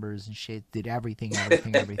phone numbers and shit. Did everything.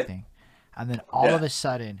 And then all of a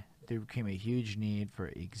sudden, there became a huge need for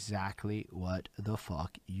exactly what the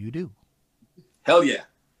fuck you do. Hell yeah.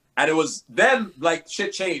 And it was then like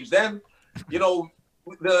shit changed. Then, the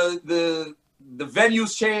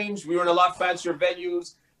venues changed. We were in a lot fancier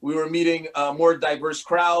venues. We were meeting more diverse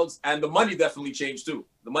crowds, and the money definitely changed too.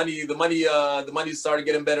 The money started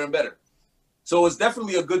getting better and better. So it was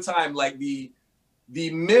definitely a good time. Like the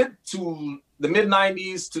mid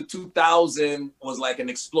 90s to 2000 was like an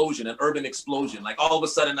explosion, an urban explosion. Like all of a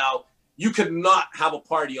sudden now, you could not have a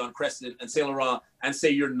party on Crescent and Saint Laurent and say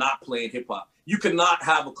you're not playing hip hop. You could not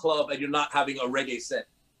have a club and you're not having a reggae set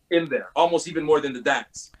in there, almost even more than the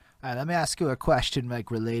dance. All right, let me ask you a question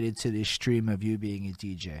like related to this stream of you being a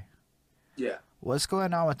DJ. Yeah. What's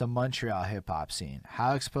going on with the Montreal hip-hop scene?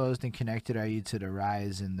 How exposed and connected are you to the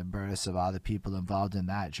rise and the births of all the people involved in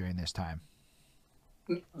that during this time?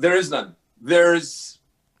 There is none. There's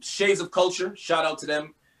Shades of Culture. Shout out to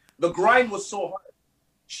them. The grind was so hard.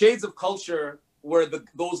 Shades of Culture were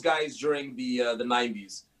those guys during the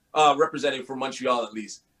 90s, representing for Montreal at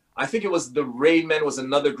least. I think it was the Rain Men was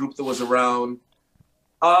another group that was around.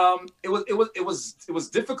 It was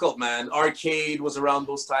difficult, man. Arcade was around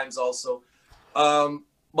those times also.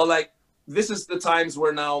 But like this is the times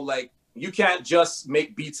where now like you can't just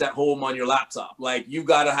make beats at home on your laptop. Like you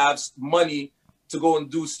gotta have money to go and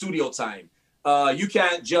do studio time. You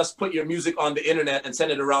can't just put your music on the internet and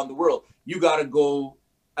send it around the world. You gotta go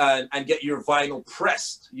and get your vinyl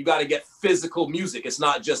pressed. You gotta get physical music. It's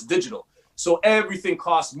not just digital. So everything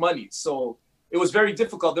costs money. So it was very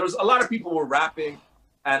difficult. There was a lot of people were rapping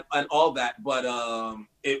and all that, but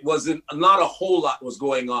it wasn't, not a whole lot was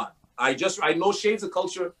going on. I know Shades of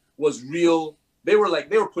Culture was real. They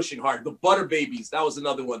were pushing hard. The Butter Babies, that was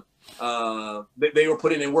another one. They were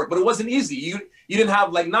putting in work, but it wasn't easy. You didn't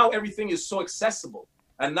have, like, now everything is so accessible.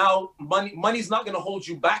 And now money's not going to hold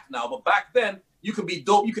you back now. But back then, you could be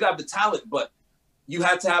dope. You could have the talent, but you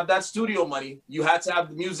had to have that studio money. You had to have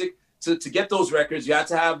the music to get those records. You had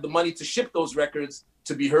to have the money to ship those records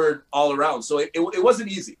to be heard all around. So it wasn't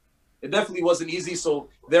easy. It definitely wasn't easy. So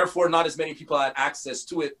therefore, not as many people had access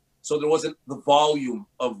to it. So there wasn't the volume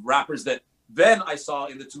of rappers that then I saw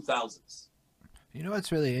in the 2000s. You know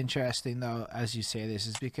what's really interesting, though, as you say this,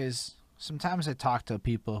 is because sometimes I talk to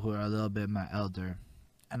people who are a little bit my elder,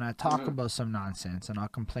 and I talk about some nonsense, and I'll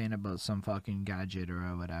complain about some fucking gadget or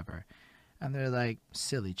whatever. And they're like,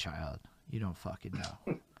 silly child, you don't fucking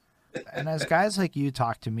know. And as guys like you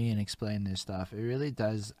talk to me and explain this stuff, it really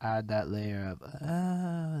does add that layer of,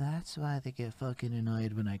 oh, that's why they get fucking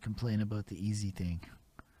annoyed when I complain about the easy thing.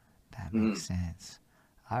 That makes sense.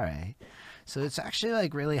 All right. So it's actually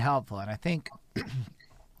like really helpful. And I think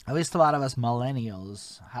at least a lot of us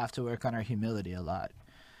millennials have to work on our humility a lot.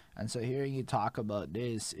 And so hearing you talk about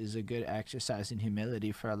this is a good exercise in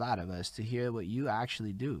humility for a lot of us, to hear what you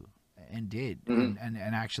actually do and did, and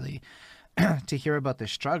actually to hear about the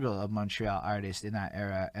struggle of Montreal artists in that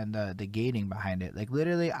era and the gating behind it. Like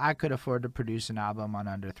literally, I could afford to produce an album on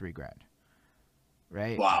under $3,000,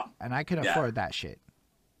 right? Wow. And I could afford that shit,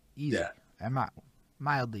 easy. Yeah. I'm not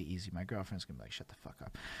mildly easy. My girlfriend's gonna be like, "Shut the fuck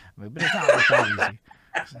up," but it's not like that easy.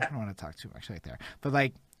 I don't want to talk too much right there, but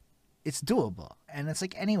like, it's doable, and it's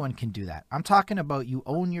like anyone can do that. I'm talking about you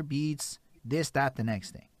own your beats, this, that, the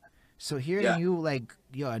next thing. So hearing you like,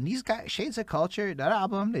 yo, and these guys, Shades of Culture, that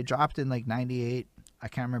album they dropped in like '98. I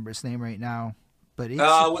can't remember its name right now, but it's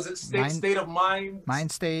was it State of Mind?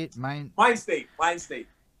 Mind State.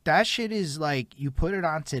 That shit is like, you put it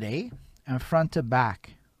on today, and front to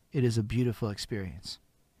back, it is a beautiful experience.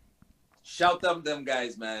 Shout them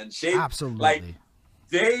guys, man. Shades, absolutely. Like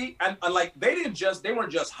they like they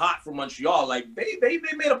weren't just hot from Montreal. Like they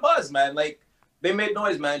made a buzz, man. Like they made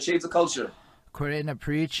noise, man. Shades of Culture. According to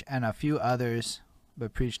Preach and a few others,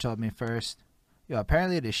 but Preach told me first. Yo,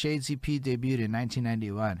 apparently the Shades EP debuted in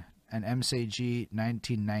 1991 and MCG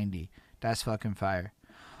 1990. That's fucking fire.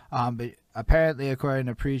 But apparently, according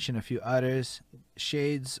to Preach and a few others,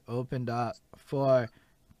 Shades opened up for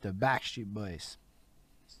the Backstreet Boys.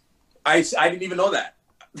 I didn't even know that.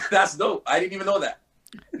 That's dope. I didn't even know that.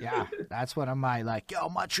 Yeah, that's one of my like, yo,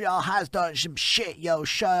 Montreal has done some shit. Yo,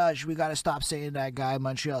 shush, we gotta stop saying that guy.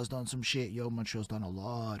 Montreal's done some shit. Yo, Montreal's done a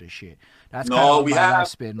lot of shit. That's kind of what my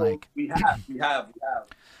life's been like. We have.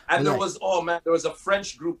 And there was, there was a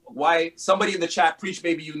French group. Why? Somebody in the chat, Preach,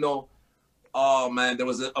 maybe you know. Oh man, there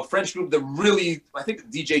was a French group that really, I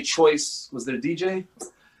think DJ Choice was their DJ.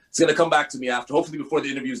 It's gonna come back to me after, hopefully before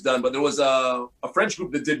the interview's done. But there was a French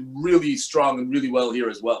group that did really strong and really well here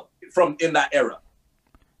as well, from in that era.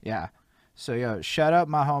 Yeah. So, yo, shut up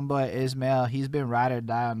my homeboy Ismail. He's been ride or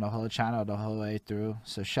die on the whole channel the whole way through.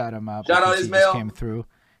 So shut him up. Shout out He Ismail. just came through.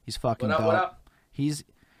 He's fucking What up, dope. what up? He's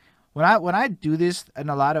when I do this in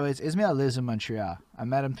a lot of ways, Ismail lives in Montreal. I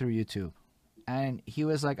met him through YouTube. And he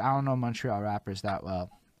was like, I don't know Montreal rappers that well.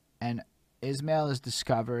 And Ismail is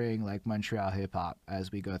discovering like Montreal hip hop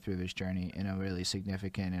as we go through this journey in a really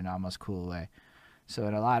significant and almost cool way. So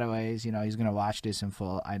in a lot of ways, you know, he's gonna watch this in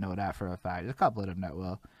full. I know that for a fact. There's a couple of them that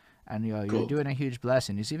will. And you're doing a huge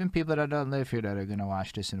blessing. There's even people that don't live here that are gonna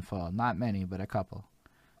watch this in full. Not many, but a couple.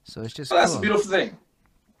 So it's just That's a beautiful thing.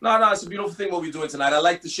 No, it's a beautiful thing what we're doing tonight. I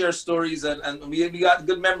like to share stories, and we got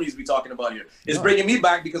good memories we're talking about here. It's bringing me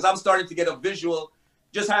back because I'm starting to get a visual.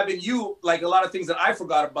 Just having you, like a lot of things that I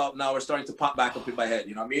forgot about now are starting to pop back up in my head.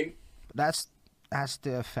 You know what I mean? That's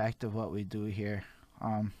the effect of what we do here.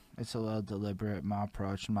 It's a little deliberate, my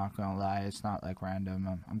approach. I'm not gonna lie. It's not like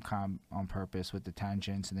random. I'm kind of on purpose with the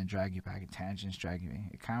tangents and then drag you back, and tangents drag me.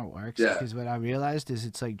 It kind of works because what I realized is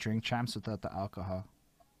it's like Drink Champs without the alcohol.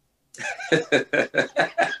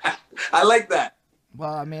 I like that.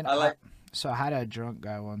 Well, I mean, so I had a drunk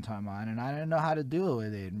guy one time on, and I didn't know how to deal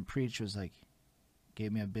with it. And Preach was like,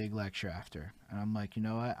 gave me a big lecture after, and I'm like, you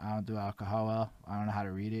know what? I don't do alcohol well. I don't know how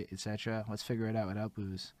to read it, etc. Let's figure it out without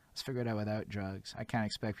booze. Let's figure it out without drugs. I can't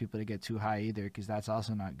expect people to get too high either, because that's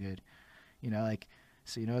also not good. You know, like,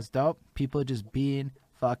 so you know what's dope? People just being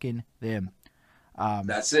fucking them.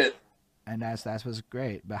 That's it. And that's what's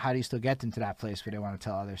great. But how do you still get them to that place where they want to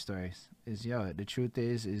tell all their stories? The truth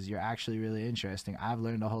is you're actually really interesting. I've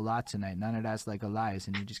learned a whole lot tonight. None of that's like a lies,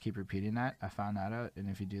 and you just keep repeating that. I found that out. And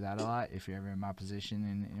if you do that a lot, if you're ever in my position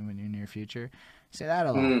in the near future, say that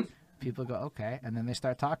a lot. People go, okay, and then they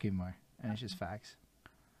start talking more, and it's just facts.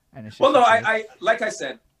 And it's just well, no, I like I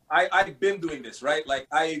said, I've been doing this, right? Like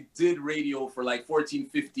I did radio for like 14,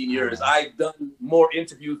 15 years. I've done more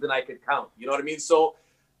interviews than I could count. You know what I mean? So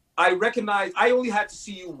I recognize I only had to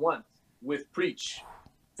see you once with Preach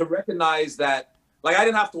to recognize that, like, I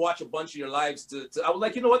didn't have to watch a bunch of your lives to I was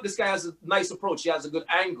like, you know what? This guy has a nice approach. He has a good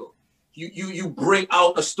angle. You bring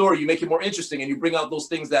out a story. You make it more interesting, and you bring out those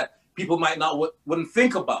things that people might not wouldn't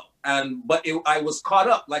think about. But I was caught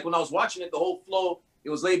up. Like when I was watching it, the whole flow, it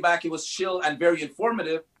was laid back, it was chill and very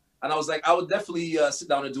informative. And I was like, I would definitely sit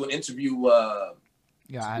down and do an interview with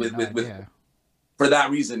for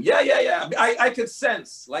that reason. Yeah. I could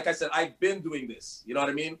sense, like I said, I've been doing this. You know what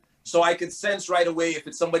I mean? So I could sense right away if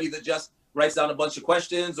it's somebody that just writes down a bunch of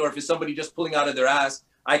questions or if it's somebody just pulling out of their ass.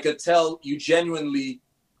 I could tell you genuinely,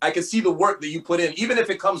 I could see the work that you put in. Even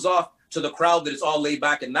if it comes off to the crowd that it's all laid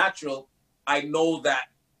back and natural, I know that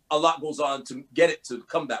a lot goes on to get it to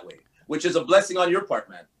come that way, which is a blessing on your part,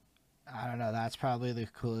 man. I don't know. That's probably the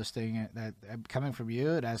coolest thing that coming from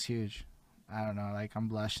you. That's huge. I don't know. Like I'm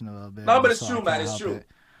blushing a little bit. No, but it's true, man. It's true.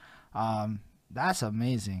 That's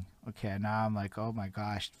amazing. Okay, now I'm like, oh my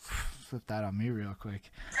gosh, flip that on me real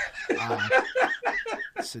quick. Uh,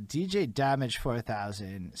 so DJ Damage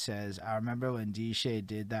 4000 says, I remember when DJ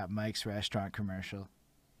did that Mike's Restaurant commercial.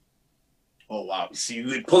 Oh, wow. See,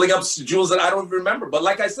 they're pulling up jewels that I don't remember. But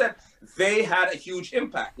like I said, they had a huge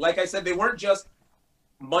impact. Like I said, they weren't just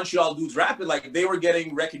Montreal dudes rapping. Like, they were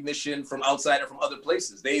getting recognition from outside and from other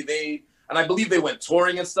places. And I believe they went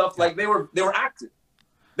touring and stuff. Like, they were active.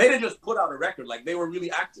 They didn't just put out a record. Like, they were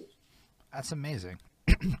really active. That's amazing.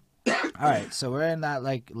 All right, so we're in that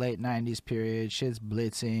like late 90s period. Shit's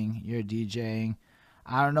blitzing. You're DJing.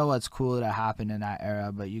 I don't know what's cool that happened in that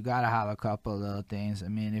era, but you gotta have a couple little things. I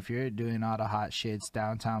mean, if you're doing all the hot shits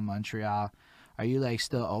downtown Montreal, are you like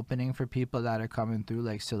still opening for people that are coming through,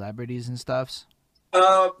 like celebrities and stuffs?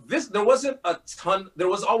 There wasn't a ton. There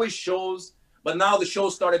was always shows, but now the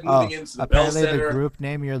shows started moving into the Bell apparently Center. the group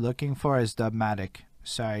name you're looking for is Dubmatic.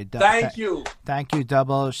 Sorry. Thank you. Thank you,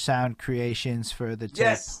 Double Sound Creations, for the tip.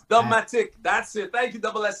 Yes, Dubmatic. That's it. Thank you,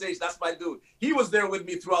 Double SH. That's my dude. He was there with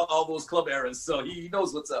me throughout all those club eras, so he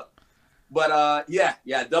knows what's up. But yeah,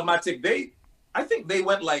 Dubmatic. I think they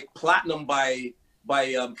went like platinum by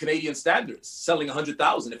Canadian standards, selling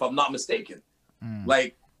 100,000, if I'm not mistaken.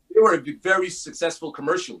 Like, they were very successful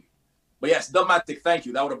commercially. But yes, Dubmatic. Thank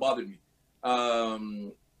you. That would have bothered me.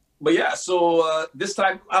 But yeah, so this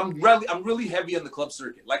time I'm really heavy on the club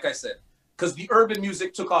circuit, like I said, because the urban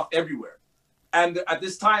music took off everywhere. And at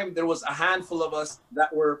this time, there was a handful of us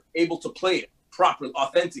that were able to play it properly,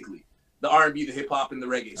 authentically, the R&B, the hip hop, and the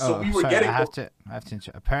reggae. So we were getting. I have to.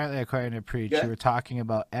 Apparently, according to Preach, you were talking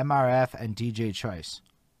about MRF and DJ Choice.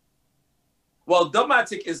 Well,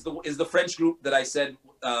 Dubmatic is the French group that I said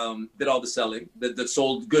did all the selling, that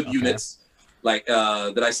sold good units, like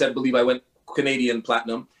that I said. Believe I went Canadian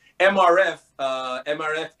platinum. MRF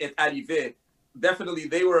et Arrivé, definitely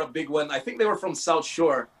they were a big one. I think they were from South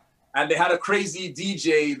Shore, and they had a crazy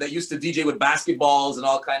DJ that used to DJ with basketballs and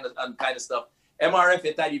all kind of stuff. MRF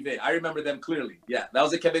et Arrivé, I remember them clearly. Yeah, that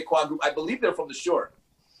was a Quebecois group. I believe they're from the Shore,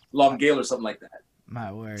 Longueuil or something like that.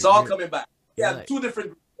 My word, it's all coming back. Yeah, really? Two different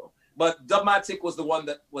groups, though. But Dubmatic was the one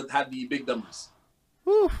that had the big numbers.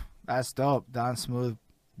 Whew, that's dope. Don Smooth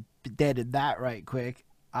did that right quick.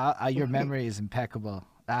 Your memory is impeccable.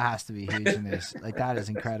 That has to be huge in this. Like, that is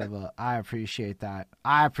incredible. I appreciate that.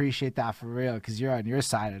 I appreciate that for real, because you're on your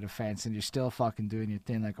side of the fence and you're still fucking doing your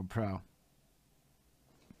thing like a pro.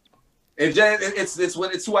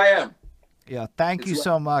 It's who I am. Yeah, thank you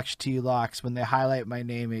so much, T-Locks. When they highlight my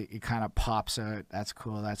name, it kind of pops out. That's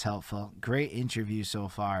cool. That's helpful. Great interview so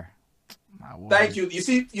far. Thank you. You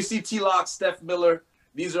see T-Locks, Steph Miller.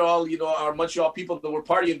 These are all, our Montreal people that were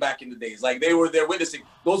partying back in the days. Like, they were there witnessing.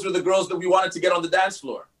 Those were the girls that we wanted to get on the dance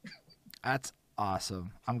floor. That's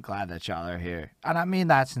awesome. I'm glad that y'all are here. And I mean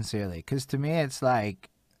that sincerely, because to me, it's like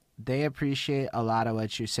they appreciate a lot of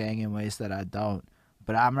what you're saying in ways that I don't.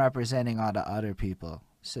 But I'm representing all the other people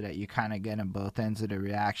so that you kind of get in both ends of the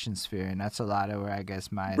reaction sphere. And that's a lot of where I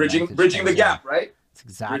guess my bridging the gap, right? It's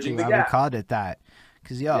exactly why we called it that.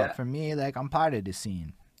 Because, for me, like, I'm part of the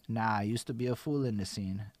scene. Nah, I used to be a fool in the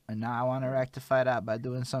scene, and now I want to rectify that by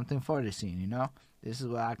doing something for the scene, This is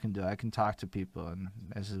what I can do. I can talk to people, and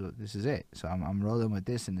this is it. So I'm rolling with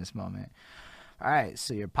this in this moment. All right,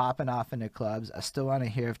 so you're popping off in the clubs. I still want to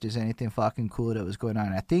hear if there's anything fucking cool that was going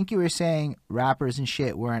on. I think you were saying rappers and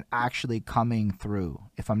shit weren't actually coming through,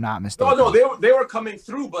 if I'm not mistaken. No, they were coming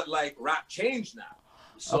through, but, like, rap changed now.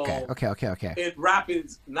 So okay. Rap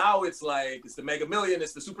is now, it's like it's the Mega Million,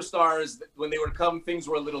 it's the superstars. When they were come, things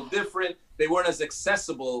were a little different. They weren't as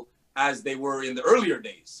accessible as they were in the earlier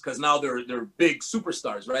days, because now they're big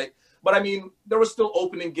superstars, right? But I mean, there were still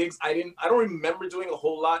opening gigs. I don't remember doing a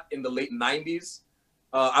whole lot in the late 90s.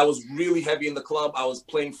 I was really heavy in the club. I was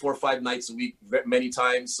playing 4 or 5 nights a week many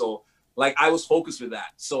times. So, like, I was focused with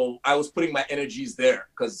that. So I was putting my energies there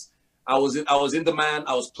because I was in demand.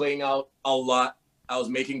 I was playing out a lot. I was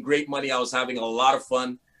making great money. I was having a lot of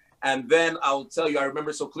fun. And then I'll tell you, I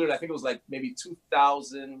remember so clearly, I think it was like maybe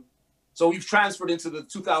 2000. So we've transferred into the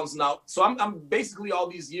 2000 now. So I'm basically all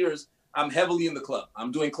these years, I'm heavily in the club. I'm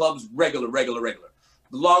doing clubs regular. The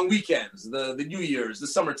long weekends, the New Year's, the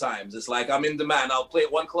summer times. It's like I'm in demand. I'll play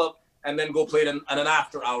at one club and then go play it at an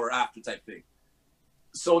after type thing.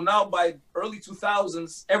 So now by early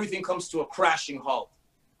 2000s, everything comes to a crashing halt.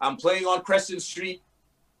 I'm playing on Crescent Street.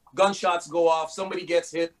 Gunshots go off, somebody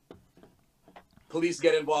gets hit, police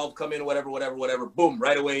get involved, come in, whatever. Boom,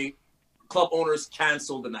 right away, club owners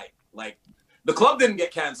cancel the night. Like, the club didn't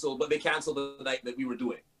get canceled, but they canceled the night that we were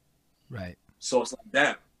doing. Right. So it's like,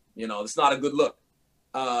 damn, it's not a good look.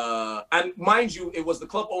 And mind you, it was the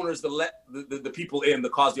club owners that let the people in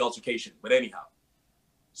that caused the altercation. But anyhow,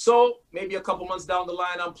 so maybe a couple months down the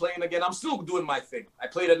line, I'm playing again. I'm still doing my thing. I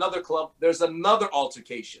played another club. There's another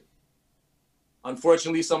altercation.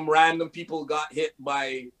 Unfortunately, some random people got hit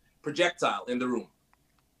by projectile in the room.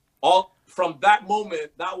 All from that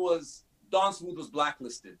moment, that was Don Smooth was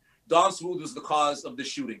blacklisted. Don Smooth was the cause of the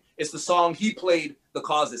shooting. It's the song he played the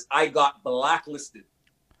causes. I got blacklisted.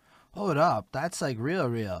 Hold up, that's like real.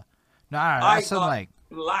 Nah, that's some like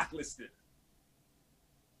blacklisted.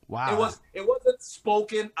 Wow. It wasn't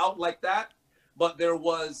spoken out like that, but there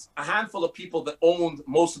was a handful of people that owned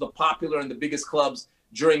most of the popular and the biggest clubs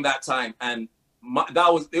during that time, and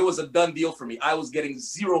it was a done deal for me. I was getting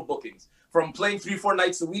 0 bookings from playing 3-4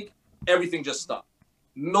 nights a week. Everything just stopped.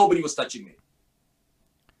 Nobody was touching me.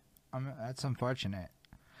 That's unfortunate.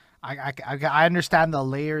 I understand the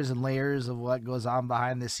layers and layers of what goes on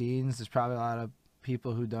behind the scenes. There's probably a lot of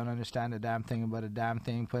people who don't understand a damn thing about a damn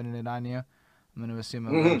thing putting it on you. I'm going to assume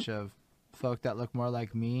a bunch of folk that look more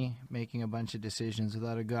like me making a bunch of decisions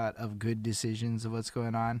without a gut of good decisions of what's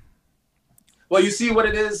going on. Well, you see what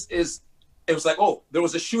it is it was like, oh, there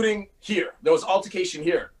was a shooting here. There was altercation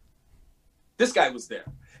here. This guy was there.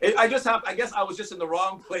 I guess I was just in the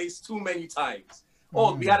wrong place too many times.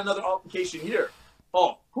 Oh, we had another altercation here.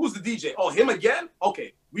 Oh, who's the DJ? Oh, him again?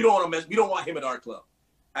 Okay, we don't want to mess. We don't want him at our club.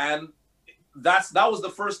 And that was the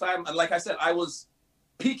first time. And like I said, I was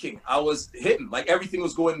peaking. I was hitting. Like everything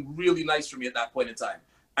was going really nice for me at that point in time,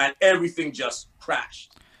 and everything just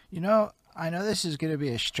crashed. You know, I know this is going to be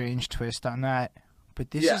a strange twist on that,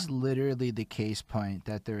 but this is literally the case point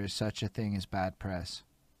that there is such a thing as bad press.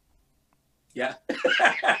 Yeah,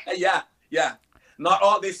 yeah. Not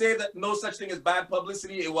all. They say that no such thing as bad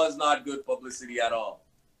publicity. It was not good publicity at all.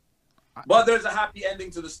 But there's a happy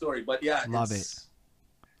ending to the story. But yeah, love it.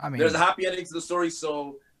 I mean, there's a happy ending to the story.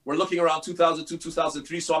 So we're looking around 2002,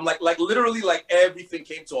 2003. So I'm like literally like everything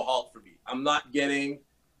came to a halt for me. I'm not getting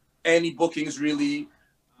any bookings really.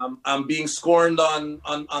 I'm being scorned on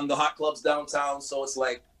the hot clubs downtown. So it's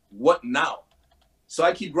like, what now? So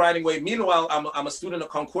I keep grinding away. Meanwhile, I'm a student at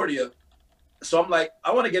Concordia. So I'm like,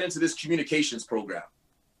 I want to get into this communications program.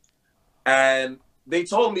 And they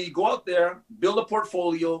told me, go out there, build a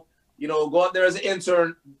portfolio, go out there as an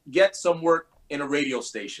intern, get some work in a radio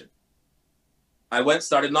station. I went,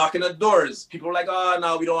 started knocking at doors. People were like, oh,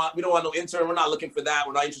 no, we don't want no intern. We're not looking for that.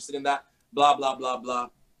 We're not interested in that. Blah, blah, blah, blah.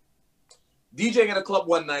 DJing at a club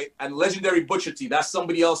one night, and legendary Butcher T, that's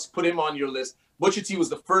somebody else, put him on your list. Butcher T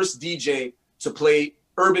was the first DJ to play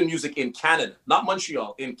urban music in Canada, not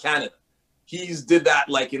Montreal, in Canada. He's did that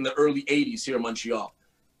like in the early 80s here in Montreal.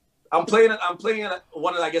 I'm playing at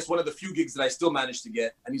one of the few gigs that I still managed to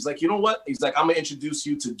get. And he's like, you know what? He's like, I'm going to introduce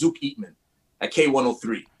you to Duke Eatman at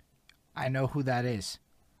K103. I know who that is.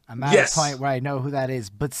 I'm at a point where I know who that is.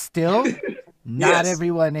 But still, not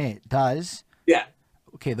everyone does. Yeah.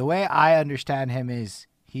 Okay, the way I understand him is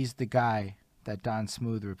he's the guy that Don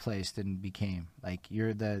Smooth replaced and became. Like,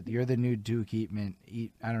 you're the new Duke Eatman.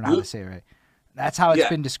 I don't know how to say it right. That's how it's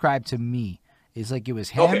been described to me. It's like it was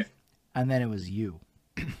him, and then it was you.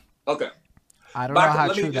 Okay. I don't know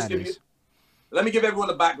how true that is. Let me give everyone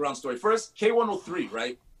a background story. First, K103,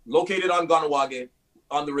 right? Located on Ganawage,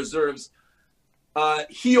 on the reserves.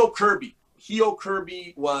 Hio Kirby. Hio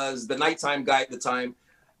Kirby was the nighttime guy at the time.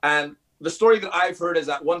 And the story that I've heard is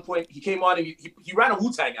at one point, he came on and he ran a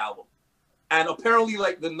Wu-Tang album. And apparently,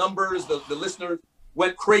 like, the numbers, the listeners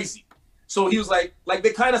went crazy. So he was like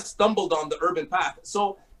they kind of stumbled on the urban path.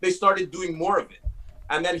 So they started doing more of it.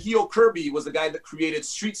 And then Hio Kirby was the guy that created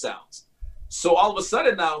Street Sounds. So all of a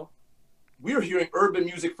sudden now, we're hearing urban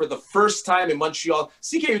music for the first time in Montreal.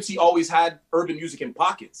 CKUT always had urban music in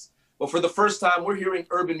pockets. But for the first time, we're hearing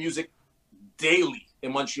urban music daily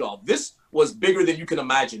in Montreal. This was bigger than you can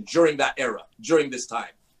imagine during that era, during this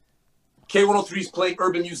time. K103 is playing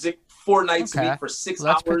urban music 4 nights a week for 6 hours.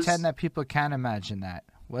 Let's pretend that people can imagine that.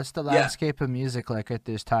 What's the landscape of music like at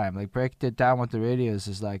this time? Like, break it down what the radios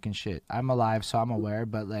is like and shit. I'm alive, so I'm aware,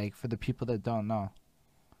 but like for the people that don't know.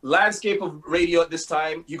 Landscape of radio at this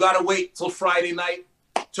time, you gotta wait till Friday night,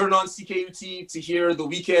 turn on CKUT to hear the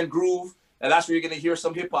Weekend Groove, and that's where you're gonna hear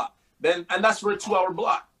some hip hop. And that's for a 2-hour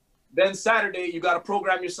block. Then Saturday, you gotta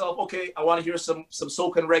program yourself, okay, I wanna hear some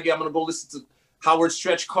soca and reggae, I'm gonna go listen to Howard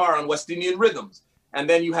Stretch Carr on West Indian Rhythms. And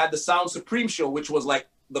then you had the Sound Supreme show, which was like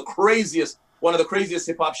one of the craziest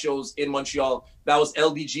hip-hop shows in Montreal. That was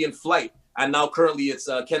LDG and Flight. And now currently it's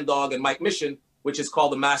Ken Dog and Mike Mission, which is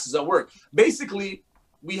called The Masters at Work. Basically,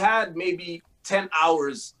 we had maybe 10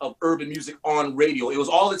 hours of urban music on radio. It was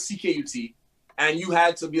all at CKUT. And you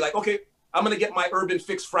had to be like, okay, I'm going to get my urban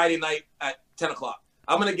fix Friday night at 10 o'clock.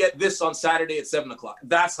 I'm going to get this on Saturday at 7 o'clock.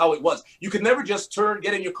 That's how it was. You could never just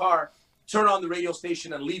get in your car, turn on the radio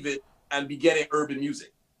station and leave it and be getting urban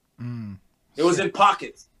music. It was in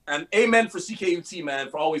pockets. And amen for CKUT, man,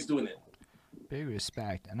 for always doing it. Big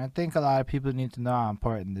respect. And I think a lot of people need to know how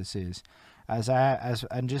important this is.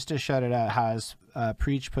 And just to shut it out, as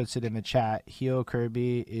Preach puts it in the chat, Hio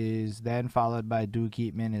Kirby is then followed by Duke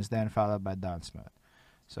Eatman, is then followed by Don Smooth.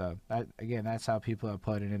 So, that's how people are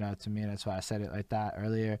putting it out to me. That's why I said it like that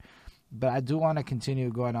earlier. But I do want to continue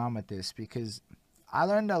going on with this because I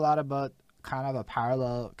learned a lot about kind of a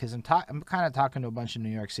parallel, because I'm kind of talking to a bunch of New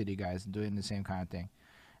York City guys doing the same kind of thing.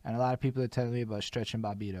 And a lot of people are telling me about Stretch and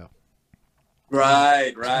Bobbito.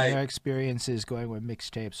 Right. Their experiences going with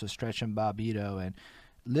mixtapes with Stretch and Bobbito, and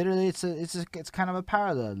literally it's kind of a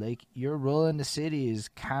parallel. Like, your role in the city is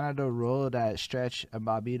kind of the role that Stretch and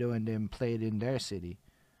Bobbito and them played in their city.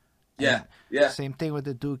 Yeah. Same thing with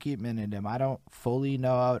the Duke Eatman and them. I don't fully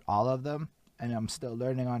know out all of them, and I'm still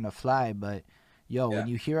learning on the fly. But when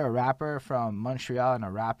you hear a rapper from Montreal and a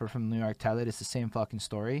rapper from New York tell it, it's the same fucking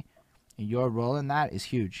story, and your role in that is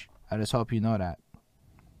huge. I just hope you know that.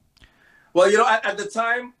 Well, at the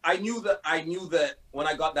time, I knew that when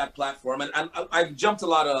I got that platform, and I've jumped a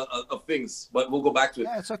lot of things, but we'll go back to it.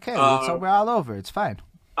 Yeah, it's okay. We're all over. It's fine.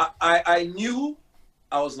 I knew,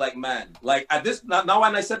 I was like, man, like at this, now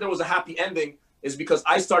when I said there was a happy ending, is because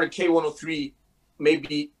I started K103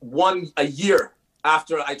 maybe a year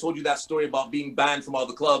after I told you that story about being banned from all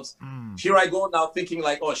the clubs. Here I go now thinking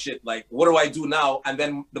like, oh shit, like what do I do now? And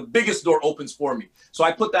then the biggest door opens for me. So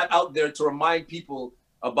I put that out there to remind people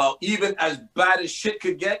about, even as bad as shit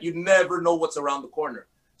could get, you never know what's around the corner.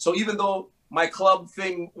 So even though my club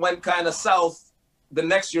thing went kind of south, the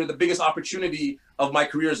next year, the biggest opportunity of my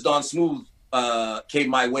career as Don Smooth came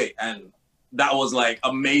my way. And that was like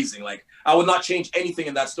amazing. Like, I would not change anything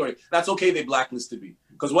in that story. That's okay they blacklisted me.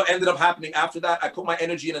 Because what ended up happening after that, I put my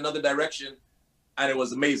energy in another direction, and it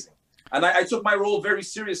was amazing. And I took my role very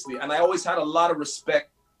seriously, and I always had a lot of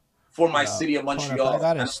respect for my city of Montreal. I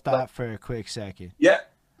gotta stop for a quick second. Yeah.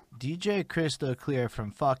 DJ Crystal Clear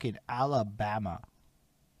from fucking Alabama,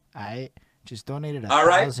 just donated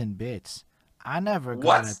 1,000 bits. I never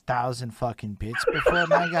got 1,000 fucking bits before,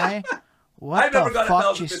 my guy. What I never the got fuck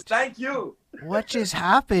 1,000 bits. Thank you. What just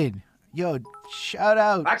happened? Yo, shout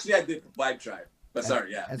out. Actually, I did Vibe Tribe. But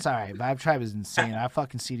sorry, yeah. It's all right. Vibe Tribe is insane. I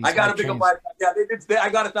fucking see these. I got a big Vibe Tribe. Yeah, I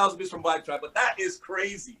got 1,000 bits from Vibe Tribe, but that is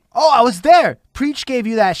crazy. Oh, I was there. Preach gave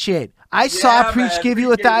you that shit. I saw Preach give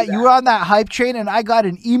you that. You were on that hype train, and I got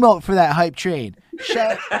an emote for that hype train.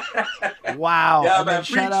 Wow. Yeah, man,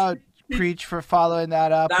 shout out Preach for following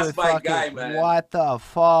that up. That's with my fucking, guy, man. What the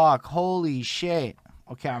fuck? Holy shit.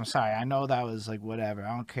 Okay, I'm sorry. I know that was like whatever.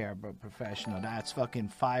 I don't care about professional. That's fucking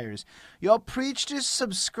fires. Yo, Preach just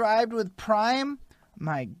subscribed with Prime.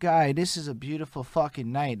 My guy, this is a beautiful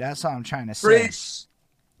fucking night. That's all I'm trying to say. Preach.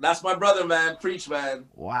 That's my brother, man. Preach, man.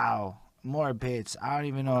 Wow. More bits. I don't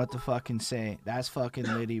even know what to fucking say. That's fucking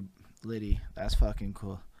Liddy. That's fucking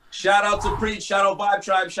cool. Shout out to Preach. Shout out Vibe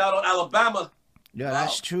Tribe. Shout out Alabama. Yeah, wow.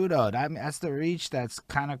 That's true, though. That's the reach that's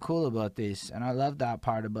kind of cool about this. And I love that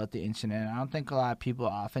part about the internet. I don't think a lot of people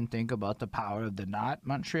often think about the power of the not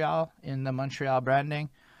Montreal in the Montreal branding.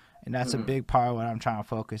 And that's a big part of what I'm trying to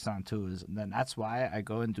focus on, too. Is then that's why I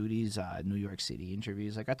go and do these New York City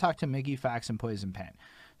interviews. Like, I talked to Miggy Fax and Poison Pen.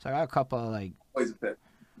 So I got a couple of, like... Poison Pen.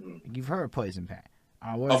 You've heard of Poison Pen.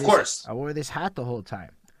 Of course. I wore this hat the whole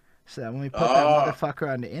time. So that when we put that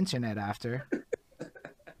motherfucker on the internet after...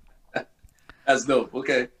 That's dope.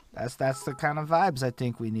 Okay. That's the kind of vibes I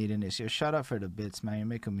think we need in this. Yo, shut up for the bits, man. You're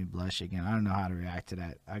making me blush again. I don't know how to react to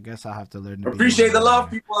that. I guess I'll have to learn to appreciate the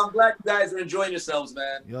love, people. I'm glad you guys are enjoying yourselves,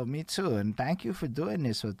 man. Yo, me too. And thank you for doing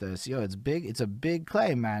this with us. Yo, it's big. It's a big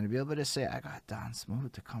claim, man, to be able to say I got Don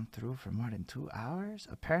Smooth to come through for more than 2 hours.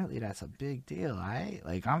 Apparently, that's a big deal, right?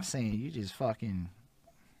 Like, I'm saying, you just fucking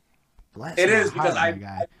bless. It is because I've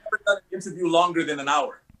never done an interview longer than an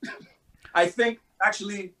hour. I think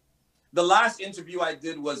actually. The last interview I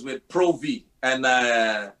did was with Pro V and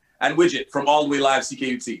Widget from All the Way Live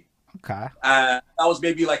CKUT. Okay. That was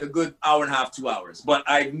maybe like a good hour and a half, 2 hours. But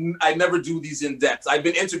I never do these in depth. I've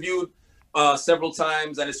been interviewed several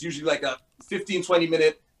times, and it's usually like a 15, 20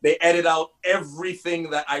 minute. They edit out everything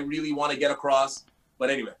that I really want to get across. But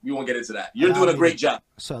anyway, we won't get into that. You're doing a great job.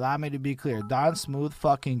 So allow me to be clear. Don Smooth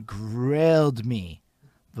fucking grilled me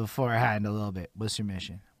beforehand a little bit. What's your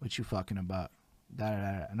mission? What you fucking about?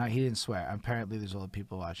 No, he didn't swear. Apparently, there's old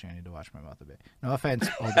people watching. I need to watch my mouth a bit. No offense.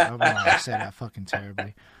 I said that fucking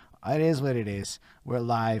terribly. It is what it is. We're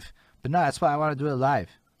live. But no, that's why I want to do it live.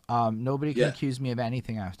 Nobody can accuse me of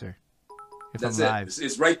anything after. If that's I'm live.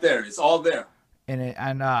 It's right there. It's all there.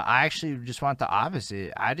 And I actually just want the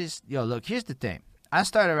opposite. Look, here's the thing. I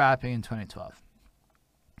started rapping in 2012.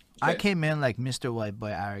 I came in like Mr. White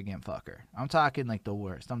Boy, arrogant fucker. I'm talking like the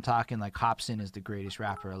worst. I'm talking like Hopsin is the greatest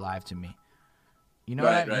rapper alive to me. You know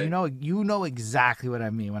what I mean? You know exactly what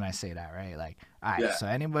I mean when I say that, right? Like, all right. So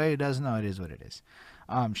anybody who doesn't know, it is what it is.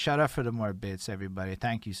 Shut up for the more bits, everybody.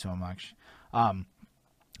 Thank you so much. And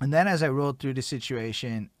then as I rolled through the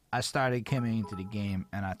situation, I started coming into the game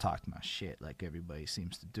and I talked my shit like everybody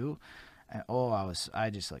seems to do. And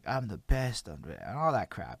I'm the best and all that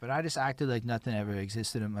crap. And I just acted like nothing ever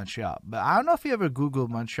existed in Montreal. But I don't know if you ever Googled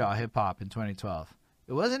Montreal hip hop in 2012.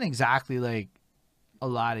 It wasn't exactly like a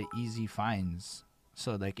lot of easy finds.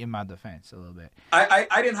 So like in my defense a little bit. I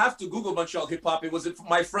didn't have to Google Montreal hip hop. It was at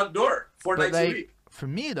my front door 4 nights a week. For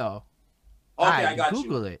me though, I got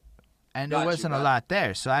Google it. And there wasn't a lot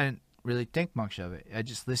there. So I didn't really think much of it. I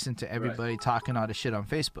just listened to everybody talking all the shit on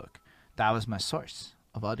Facebook. That was my source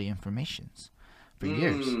of all the informations for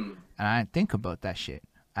years. And I didn't think about that shit.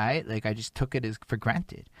 I just took it as for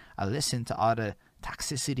granted. I listened to all the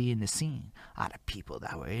toxicity in the scene, all the people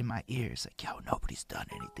that were in my ears, like, yo, nobody's done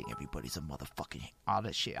anything. Everybody's a motherfucking, all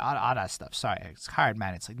that shit, all that stuff. Sorry, it's hard,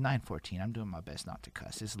 man. It's like 9:14. I'm doing my best not to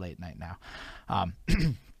cuss. It's late night now.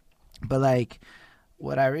 But like,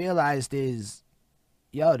 what I realized is,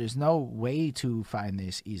 yo, there's no way to find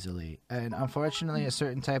this easily. And unfortunately, a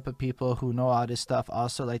certain type of people who know all this stuff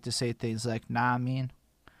also like to say things like, nah, I mean,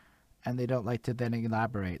 and they don't like to then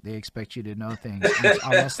elaborate. They expect you to know things. And it's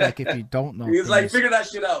almost like if you don't know things. Like, figure that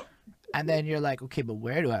shit out. And then you're like, okay, but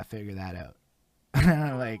where do I figure that out?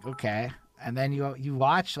 Like, okay. And then you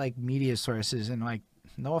watch, like, media sources and, like,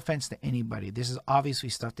 no offense to anybody. This is obviously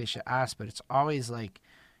stuff they should ask, but it's always, like,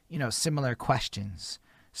 you know, similar questions,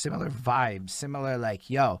 similar vibes, similar, like,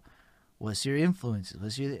 yo, what's your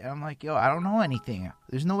influences? I'm like, yo, I don't know anything.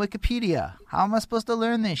 There's no Wikipedia. How am I supposed to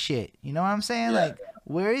learn this shit? You know what I'm saying? Like,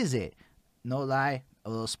 where is it? No lie, a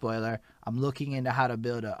little spoiler. I'm looking into how to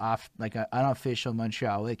build an unofficial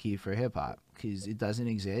Montreal wiki for hip hop because it doesn't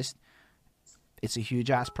exist. It's a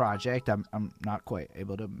huge ass project. I'm not quite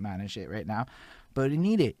able to manage it right now, but I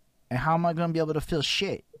need it. And how am I gonna be able to fill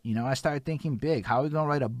shit? You know, I started thinking big. How are we gonna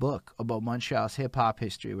write a book about Montreal's hip hop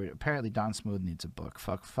history? Where apparently Don Smooth needs a book.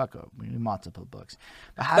 Fuck, we need multiple books.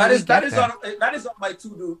 That is on my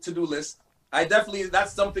to do list.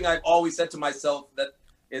 That's something I've always said to myself that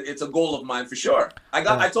it's a goal of mine for sure.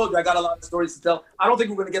 I told you I got a lot of stories to tell. I don't think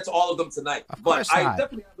we're gonna get to all of them tonight, but I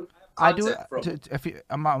definitely have content.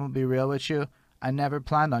 I'm gonna be real with you. I never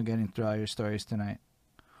planned on getting through all your stories tonight.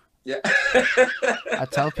 Yeah. I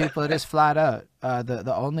tell people this flat out.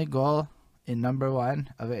 The only goal in number one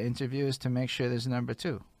of an interview is to make sure there's number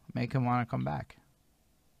two. Make him want to come back.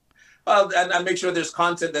 And make sure there's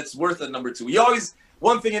content that's worth a number two.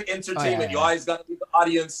 One thing in entertainment, you always got to keep the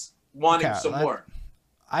audience wanting some more.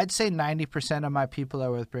 I'd say 90% of my people are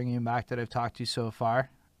worth bringing back that I've talked to so far.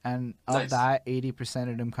 And of that,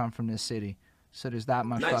 80% of them come from this city. So there's that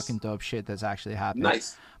much fucking dope shit that's actually happening.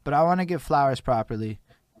 Nice. But I want to give flowers properly.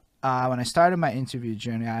 When I started my interview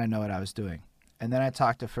journey, I didn't know what I was doing. And then I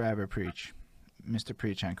talked to Forever Preach, Mr.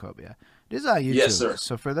 Preach and Cobia. This is on YouTube. Yes, sir.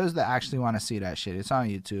 So for those that actually want to see that shit, it's on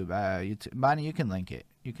YouTube. Bonnie, you can link it.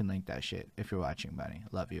 You can link that shit if you're watching, Bonnie.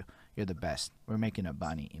 Love you. You're the best. We're making a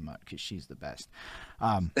Bonnie emote because she's the best.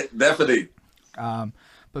 Definitely.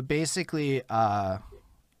 But basically, I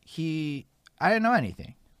didn't know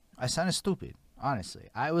anything. I sounded stupid, honestly.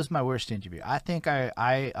 It was my worst interview. I think I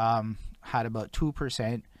had about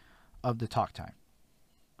 2% of the talk time.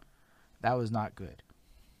 That was not good.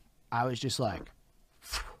 I was just like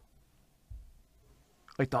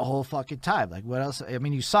the whole fucking time. Like, what else? I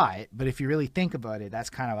mean, you saw it, but if you really think about it,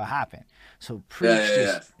 that's kind of what happened. So Preach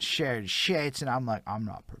just shared shits, and I'm like, I'm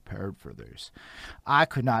not prepared for this. I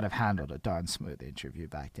could not have handled a Don Smooth interview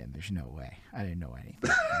back then. There's no way. I didn't know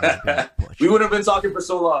anything. We would have been talking for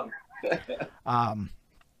so long.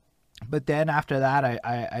 But then after that,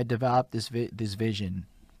 I developed this vision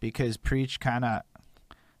because Preach kind of,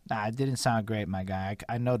 it didn't sound great, my guy.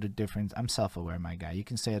 I know the difference. I'm self-aware, my guy. You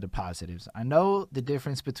can say the positives. I know the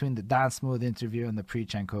difference between the Don Smooth interview and the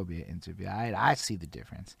Preach and Cobia interview. I see the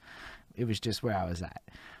difference. It was just where I was at.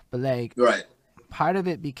 But like, part of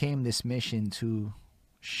it became this mission to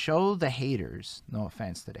show the haters, no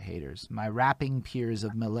offense to the haters, my rapping peers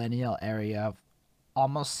of millennial area,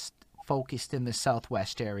 almost focused in the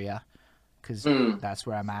Southwest area, because that's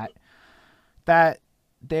where I'm at, that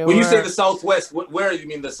when you say the Southwest, where do you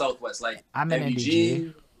mean the Southwest? Like, I'm in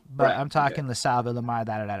NDG, but I'm talking LaSalle, Villamar,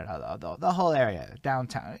 the whole area,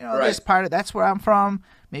 downtown. You know, that's where I'm from.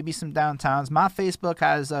 Maybe some downtowns. My Facebook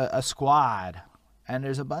has a squad, and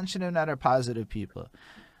there's a bunch of them that are positive people.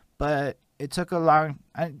 But it took a long.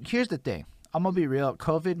 And here's the thing. I'm gonna be real.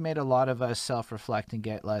 COVID made a lot of us self-reflect and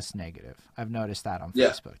get less negative. I've noticed that on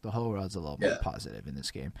Facebook. The whole world's a little more positive in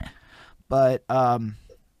this game. But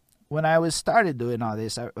when I was started doing all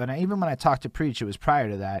this, even when I talked to Preach, it was prior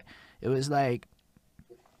to that. It was like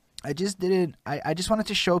I just didn't. I just wanted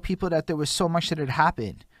to show people that there was so much that had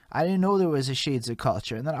happened. I didn't know there was a Shades of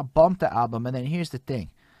Culture, and then I bumped the album. And then here's the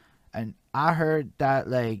thing, and I heard that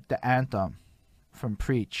like the anthem from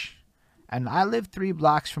Preach, and I live 3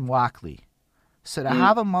 blocks from Walkley. So to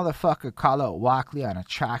have a motherfucker call out Walkley on a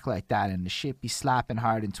track like that and the shit be slapping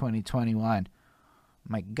hard in 2021,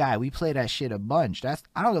 my guy, we play that shit a bunch.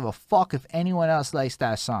 I don't give a fuck if anyone else likes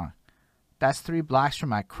that song. That's 3 blocks from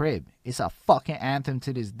my crib. It's a fucking anthem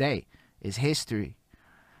to this day. It's history,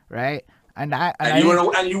 right? And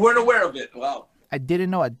you weren't aware of it. Wow. I didn't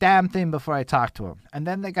know a damn thing before I talked to him. And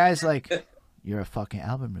then the guy's like, "You're a fucking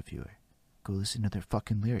album reviewer. Go listen to their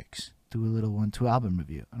fucking lyrics. Do a little 1-2 album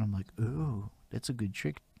review." And I'm like, "Ooh, that's a good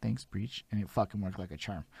trick. Thanks, Preach." And it fucking worked like a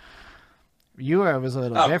charm. Ewer was a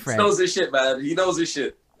little different. He knows his shit, man. He knows his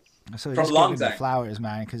shit. So just giving the flowers,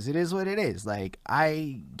 man, because it is what it is. Like,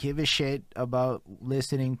 I give a shit about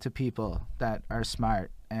listening to people that are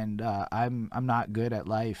smart, and I'm not good at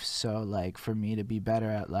life. So, like, for me to be better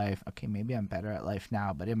at life, okay, maybe I'm better at life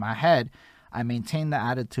now, but in my head, I maintain the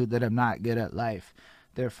attitude that I'm not good at life.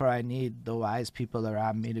 Therefore, I need the wise people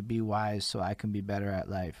around me to be wise so I can be better at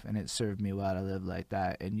life. And it served me well to live like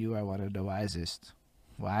that. And you are one of the wisest.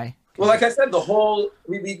 Why? Well, like I said,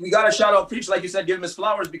 we got to shout out Preach, like you said, give him his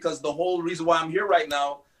flowers, because the whole reason why I'm here right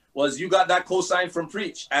now was you got that cosign from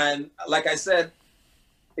Preach. And like I said,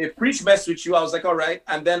 if Preach messed with you, I was like, all right.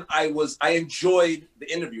 And then I enjoyed the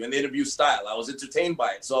interview and the interview style. I was entertained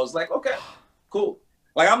by it. So I was like, okay, cool.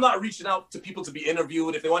 Like, I'm not reaching out to people to be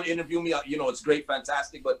interviewed. If they want to interview me, it's great,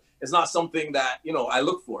 fantastic, but it's not something that, I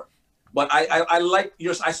look for. But I like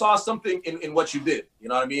I saw something in what you did, you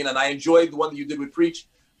know what I mean? And I enjoyed the one that you did with Preach.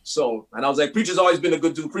 So, and I was like, Preach has always been a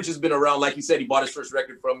good dude. Preach has been around. Like he said, he bought his first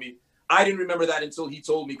record from me. I didn't remember that until he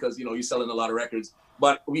told me, because, he's selling a lot of records.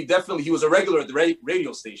 But he was a regular at the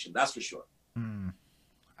radio station, that's for sure.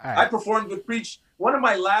 Right. I performed with Preach. One of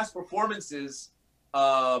my last performances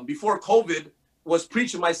before COVID was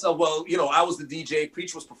Preach and myself. Well, I was the DJ.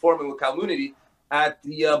 Preach was performing with Community at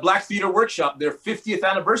the Black Theater Workshop, their 50th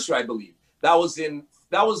anniversary, I believe. That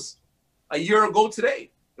was a year ago today.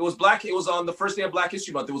 It was on the first day of Black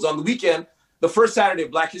History Month. It was on the weekend, the first Saturday of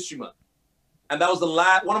Black History Month. And that was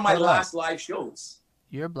one of my last live shows.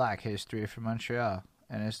 You're Black History from Montreal,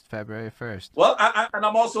 and it's February 1st. Well, and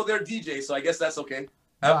I'm also their DJ, so I guess that's okay.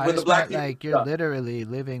 No, with the Black you're literally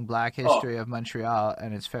living Black History of Montreal,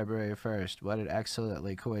 and it's February 1st. What an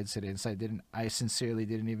excellently coincidence! I sincerely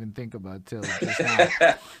didn't even think about till just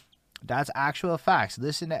now. That's actual facts.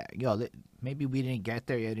 Listen to maybe we didn't get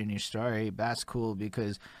there yet in your story, but that's cool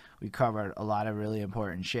because we covered a lot of really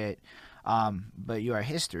important shit. But you are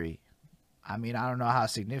history. I mean, I don't know how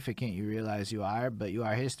significant you realize you are, but you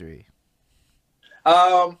are history.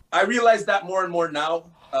 I realize that more and more now.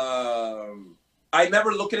 I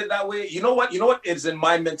never look at it that way. You know what? It's in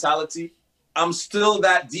my mentality. I'm still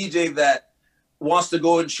that DJ that wants to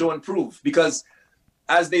go and show and prove, because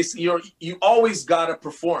as they say, you always gotta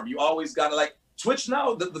perform. You always gotta, like Twitch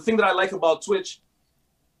now. The thing that I like about Twitch,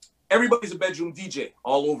 everybody's a bedroom DJ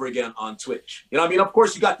all over again on Twitch. You know what I mean? Of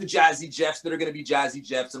course, you got the Jazzy Jeffs that are gonna be Jazzy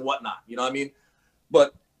Jeffs and whatnot. You know what I mean?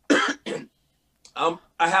 But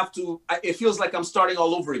it feels like I'm starting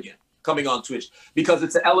all over again coming on Twitch, because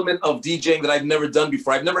it's an element of DJing that I've never done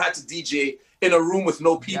before. I've never had to DJ in a room with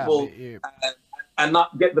no people and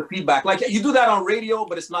not get the feedback. Like, you do that on radio,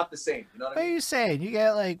 but it's not the same. You know what I mean? What are you saying? You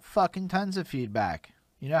get like fucking tons of feedback.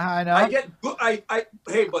 You know how I know? I get good.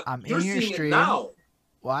 Hey, but I'm you're in your seeing stream, it now.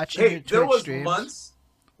 Watching your Twitch there was streams. Months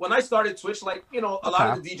when I started Twitch, like, a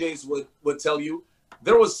lot of the DJs would tell you,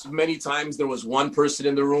 there was many times there was one person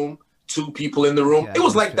in the room, 2 people in the room. Yeah, it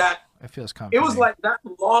was like that. It feels comfortable. It was like that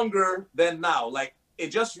longer than now. Like, it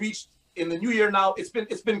just reached in the new year now. It's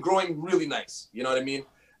been growing really nice. You know what I mean?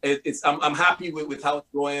 I'm happy with how it's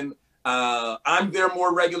going. I'm there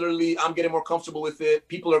more regularly. I'm getting more comfortable with it.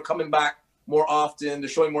 People are coming back more often. They're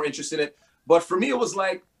showing more interest in it. But for me, it was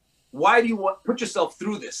like, why do you put yourself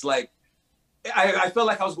through this? Like, I felt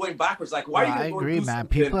like I was going backwards. Like, why are you going to I agree, man.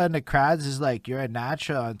 People in the crowds is like, you're a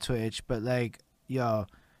natural on Twitch, but like,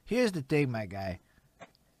 here's the thing, my guy.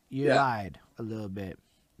 You lied a little bit.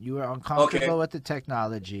 You were uncomfortable with the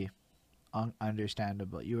technology.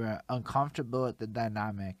 Understandable. You were uncomfortable with the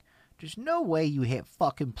dynamic. There's no way you hit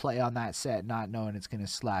fucking play on that set not knowing it's gonna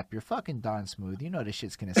slap. You're fucking Don Smooth. You know this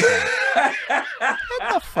shit's gonna slap.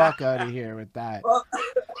 Get the fuck out of here with that. Well,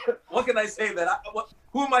 what can I say?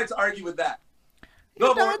 Who am I to argue with that?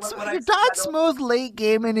 You're Don Smooth late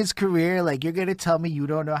game in his career. Like, you're gonna tell me you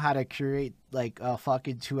don't know how to curate like a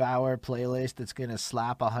fucking 2-hour playlist that's gonna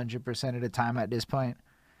slap 100% of the time at this point?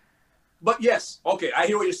 But yes, okay, I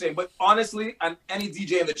hear what you're saying. But honestly, and any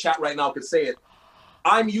DJ in the chat right now could say it,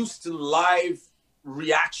 I'm used to live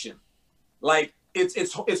reaction. Like, it's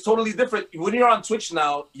totally different. When you're on Twitch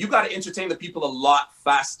now, you got to entertain the people a lot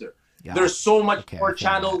faster. Yeah. There's so much more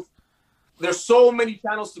channels. There's so many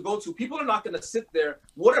channels to go to. People are not going to sit there.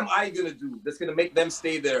 What am I going to do that's going to make them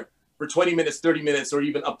stay there for 20 minutes, 30 minutes, or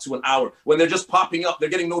even up to an hour when they're just popping up? They're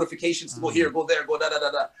getting notifications to go here, go there, go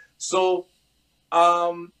da-da-da-da. So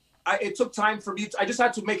it took time for me. I just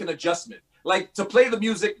had to make an adjustment. Like, to play the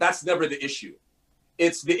music, that's never the issue.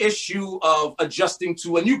 It's the issue of adjusting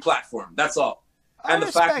to a new platform. That's all. And I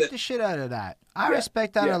respect the shit out of that. I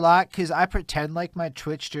respect that a lot, because I pretend like my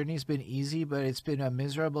Twitch journey's been easy, but it's been a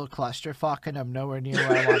miserable clusterfuck, and I'm nowhere near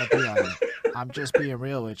where I want to be on it. I'm just being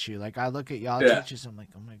real with you. Like, I look at y'all Twitches, I'm like,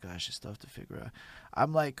 oh my gosh, there's stuff to figure out.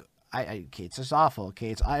 I'm like, okay, it's just awful.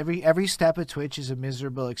 Okay, it's every step of Twitch is a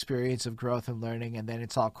miserable experience of growth and learning, and then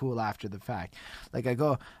it's all cool after the fact. Like, I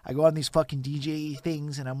go on these fucking DJ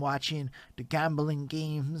things, and I'm watching the gambling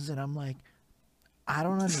games, and I'm like, I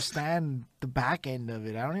don't understand the back end of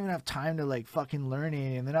it. I don't even have time to like fucking learn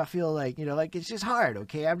it, and then I feel like, you know, like, it's just hard.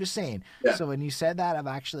 Okay, I'm just saying. Yeah. So when you said that, I'm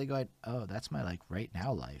actually going, oh, that's my like right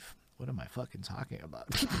now life. What am I fucking talking about?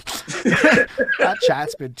 That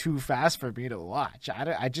chat's been too fast for me to watch.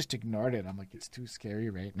 I just ignored it. I'm like, it's too scary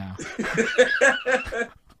right now.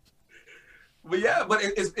 But yeah, but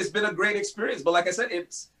it's been a great experience. But like I said,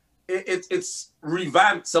 it's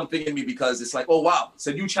revamped something in me, because it's like, oh wow, it's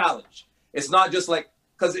a new challenge. It's not just like,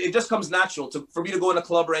 because it just comes natural for me to go in a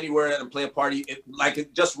club or anywhere and play a party.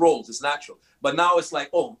 It just rolls. It's natural. But now it's like,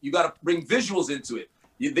 oh, you got to bring visuals into it.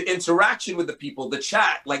 The interaction with the people, the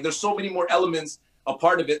chat, like, there's so many more elements a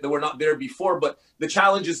part of it that were not there before. But the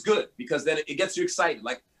challenge is good, because then it gets you excited.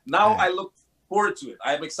 Like, now I look forward to it.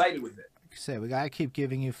 I am excited with it. Say, we gotta keep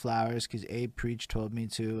giving you flowers, because Abe Preach told me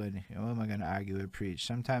to, and what am I gonna argue with Preach?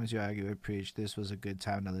 Sometimes you argue with Preach. This was a good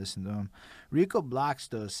time to listen to him. Rico Blocks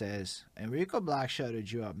though says, and Rico Blocks shouted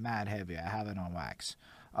you up mad heavy. I have it on wax.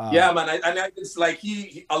 Yeah, man. It's like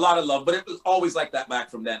he a lot of love, but it was always like that back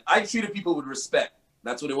from then. I treated people with respect.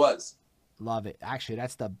 That's what it was. Love it. Actually,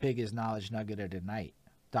 that's the biggest knowledge nugget of the night.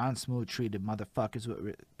 Don Smooth treated motherfuckers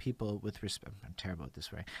with people with respect. I'm terrible at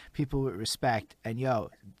this, right? People with respect. And yo,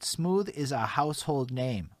 Smooth is a household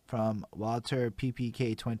name from Walter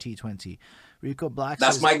PPK 2020. Rico Black.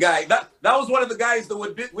 That's my guy. That was one of the guys that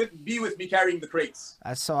would be with me carrying the crates.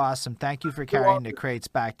 That's so awesome. Thank you for carrying the crates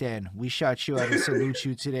back then. We shot you out and salute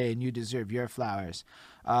you today, and you deserve your flowers.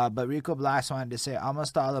 But Rico Blast wanted to say,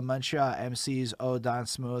 almost all the Montreal MCs owe Don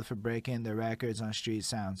Smooth for breaking the records on Street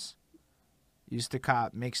Sounds. Used to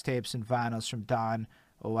cop mixtapes and vinyls from Don.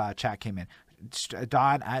 Oh, wow, chat came in.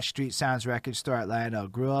 Don at Street Sounds Record Store at Lionel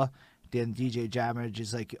Gruel. Then DJ Jammer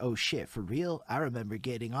just like, oh shit, for real? I remember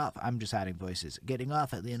getting off. I'm just adding voices. Getting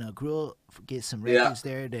off at Lionel Gruel, get some records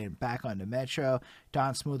there, then back on the Metro.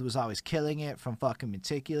 Don Smooth was always killing it from fucking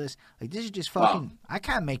Meticulous. Like, this is just fucking, wow. I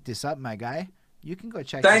can't make this up, my guy. You can go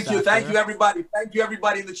check this out. Thank you, everybody. Thank you,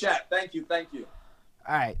 everybody in the chat. Thank you. All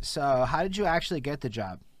right, so how did you actually get the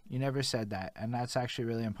job? You never said that, and that's actually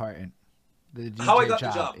really important. The DJ how I got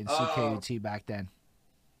the job in CKUT back then.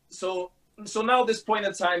 So now this point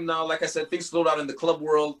in time now, like I said, things slowed down in the club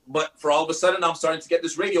world, but for all of a sudden I'm starting to get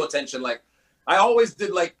this radio attention. Like, I always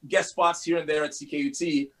did like guest spots here and there at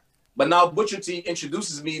CKUT, but now Butcher T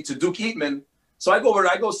introduces me to Duke Eatman. So I go over,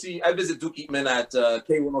 I visit Duke Eatman at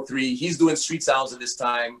K103. He's doing Street Sounds at this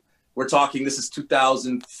time. We're talking, this is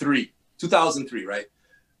 2003, right?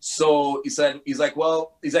 So he's like,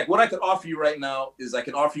 what I could offer you right now is I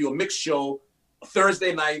can offer you a mixed show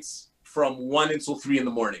Thursday nights from 1 until 3 in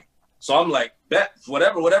the morning. So I'm like, bet,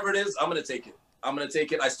 whatever it is, I'm going to take it.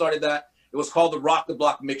 I started that. It was called the Rock the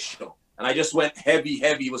Block Mix Show. And I just went heavy.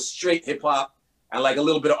 It was straight hip hop and like a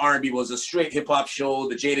little bit of R&B. It was a straight hip hop show,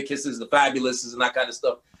 the Jadakisses, the Fabulouses, and that kind of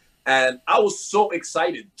stuff. And I was so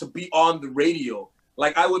excited to be on the radio.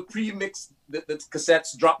 Like, I would pre-mix the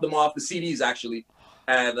cassettes, drop them off, the CDs actually.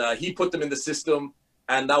 And he put them in the system.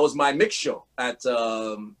 And that was my mix show at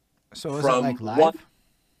So was it like live?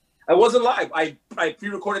 I wasn't live. I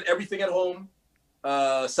pre-recorded everything at home.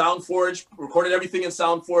 SoundForge, recorded everything in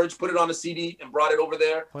SoundForge, put it on a CD, and brought it over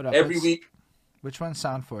there every week. Which one's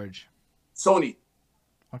SoundForge? Sony.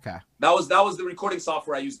 Okay. That was the recording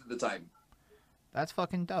software I used at the time. That's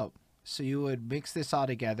fucking dope. So you would mix this all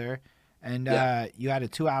together, and Yeah. you had a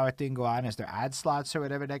 2-hour thing go on. Is there ad slots or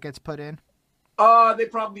whatever that gets put in? They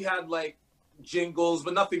probably had like jingles,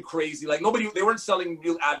 but nothing crazy. Like they weren't selling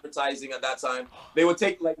real advertising at that time. They would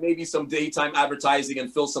take like maybe some daytime advertising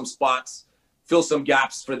and fill some spots, fill some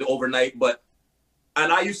gaps for the overnight.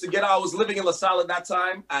 And I used to I was living in LaSalle at that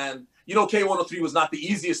time, and K103 was not the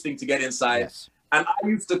easiest thing to get inside. Yes. And I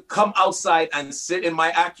used to come outside and sit in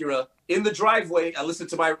my Acura in the driveway and listen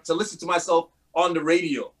to myself on the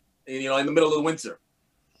radio, in the middle of the winter.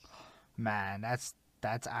 Man, that's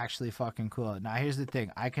actually fucking cool. Now, here's the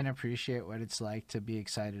thing. I can appreciate what it's like to be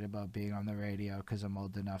excited about being on the radio because I'm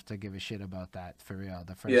old enough to give a shit about that, for real.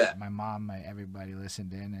 My mom, everybody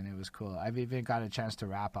listened in, and it was cool. I've even got a chance to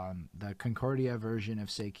rap on the Concordia version of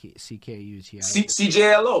CKUT.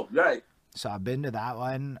 CJLO, right. So I've been to that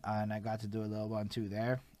one, and I got to do a little one too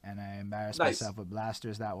there. And I embarrassed myself with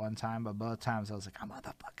Blasters that one time, but both times I was like, I'm on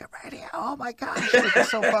the fucking radio. Oh my gosh, it's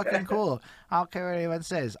so fucking cool. I don't care what anyone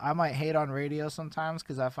says. I might hate on radio sometimes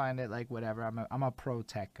because I find it like whatever. I'm a pro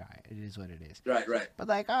tech guy. It is what it is. Right. But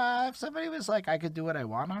like, if somebody was like, I could do what I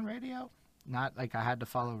want on radio, not like I had to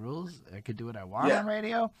follow rules. I could do what I want on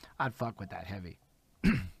radio. I'd fuck with that heavy.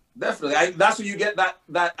 Definitely. That's what you get that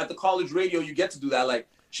at the college radio. You get to do that. Like,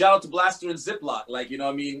 shout out to Blaster and Ziploc. Like,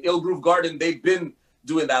 Ill Groove Garden. They've been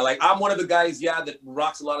doing that. Like, I'm one of the guys, that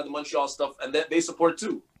rocks a lot of the Montreal stuff, and they support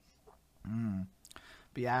too.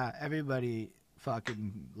 But yeah, everybody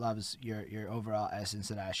fucking loves your overall essence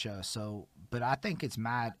of that show. So, but I think it's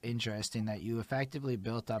mad interesting that you effectively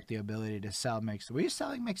built up the ability to sell Were you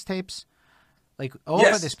selling mixtapes? Like,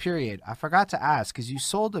 over this period, I forgot to ask, because you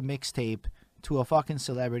sold a mixtape to a fucking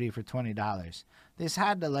celebrity for $20. This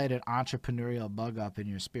had to light an entrepreneurial bug up in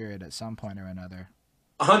your spirit at some point or another.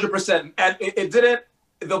 100%. And it didn't.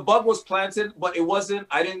 The bug was planted, but it wasn't.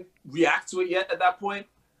 I didn't react to it yet at that point.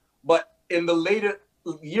 But in the later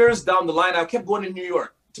years down the line, I kept going to New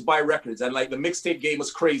York to buy records, and like the mixtape game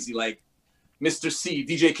was crazy. Like Mr. C,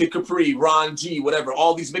 DJ Kid Capri, Ron G, whatever.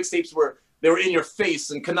 All these mixtapes were in your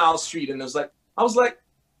face and Canal Street, and I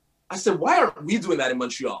said, why aren't we doing that in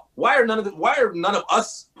Montreal? Why are none of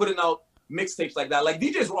us putting out mixtapes like that? Like,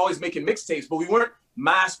 DJs were always making mixtapes, but we weren't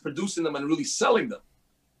mass producing them and really selling them.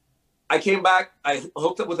 I came back, I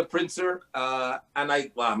hooked up with a printer, and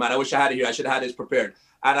I wish I had it here. I should have had this prepared.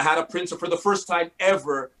 And I had a printer for the first time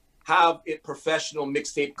ever have it professional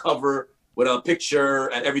mixtape cover with a picture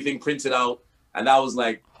and everything printed out. And that was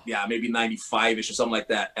like, maybe 95-ish or something like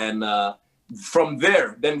that. And from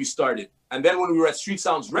there, then we started. And then when we were at Street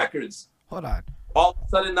Sounds Records, hold on, all of a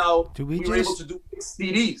sudden now we were able to do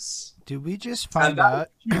CDs. Did we just find out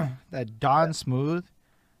that Don Smooth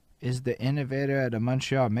is the innovator of the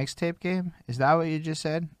Montreal mixtape game? Is that what you just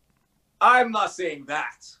said? I'm not saying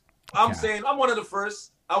that. I'm saying I'm one of the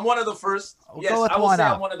first. I'm one of the first. Yes, I will say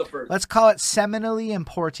I'm one of the first. Let's call it seminally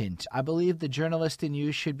important. I believe the journalist in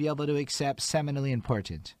you should be able to accept seminally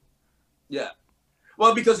important. Yeah.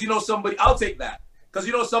 Well, because I'll take that.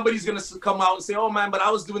 Because somebody's going to come out and say, oh man, but I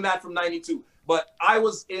was doing that from 92. But I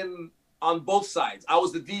was on both sides. I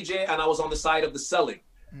was the DJ and I was on the side of the selling.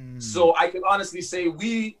 So I can honestly say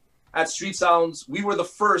we at Street Sounds, we were the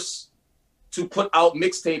first to put out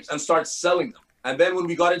mixtapes and start selling them. And then when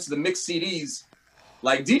we got into the mixed CDs,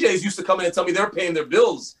 like DJs used to come in and tell me they're paying their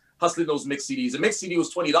bills hustling those mixed CDs. A mixed CD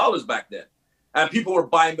was $20 back then. And people were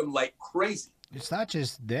buying them like crazy. It's not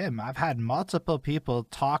just them. I've had multiple people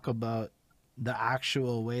talk about the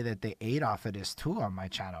actual way that they ate off of this too on my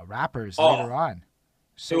channel. Rappers later on.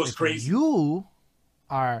 So it was crazy. You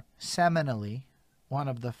are seminally one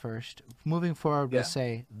of the first. Moving forward, we'll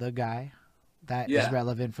say the guy that is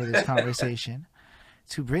relevant for this conversation.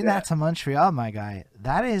 To bring that to Montreal, my guy,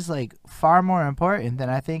 that is like far more important than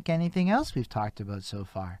I think anything else we've talked about so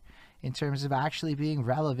far in terms of actually being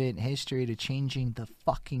relevant history to changing the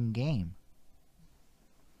fucking game.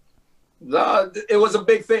 It was a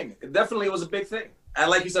big thing. It definitely was a big thing.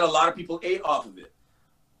 And like you said, a lot of people ate off of it.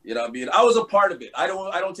 You know what I mean? I was a part of it. I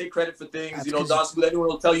don't take credit for things. Don Smooth, anyone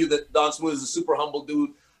will tell you that Don Smooth is a super humble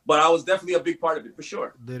dude. But I was definitely a big part of it, for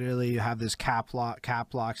sure. Literally, you have this cap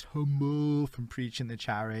locks, humble from preaching the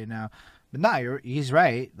chat right now. But no, he's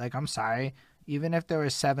right. Like, I'm sorry. Even if there were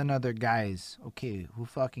 7 other guys, okay, who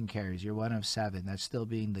fucking cares? You're one of 7. That's still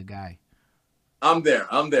being the guy. I'm there.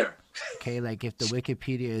 Okay, like if the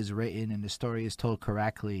Wikipedia is written and the story is told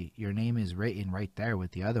correctly, your name is written right there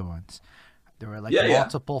with the other ones. There were like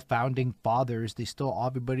multiple founding fathers. They still,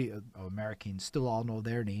 everybody, Americans still all know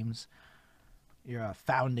their names. You're a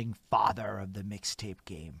founding father of the mixtape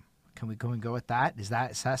game. Can we go with that? Is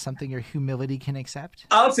that something your humility can accept?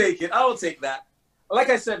 I'll take it. I will take that. Like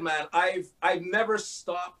I said, man, I've never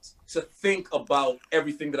stopped to think about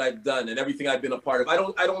everything that I've done and everything I've been a part of.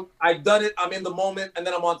 I've done it. I'm in the moment, and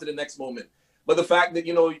then I'm on to the next moment. But the fact that,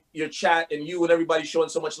 you know, your chat and you and everybody showing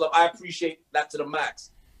so much love, I appreciate that to the max.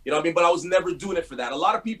 You know what I mean? But I was never doing it for that. A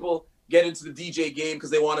lot of people get into the DJ game because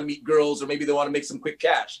they want to meet girls, or maybe they want to make some quick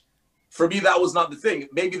cash. For me, that was not the thing.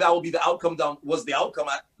 Maybe that will be the outcome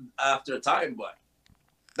after a time, but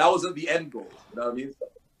that wasn't the end goal. You know what I mean?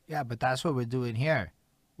 Yeah, but that's what we're doing here.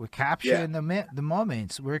 We're capturing the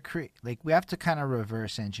moments. We have to kind of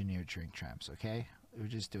reverse engineer Drink Champs, okay? We're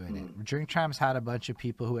just doing it. Drink Champs had a bunch of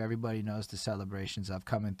people who everybody knows the celebrations of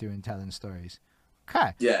coming through and telling stories.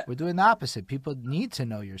 Okay. Yeah. We're doing the opposite. People need to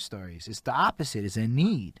know your stories. It's the opposite. It's a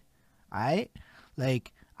need. All right?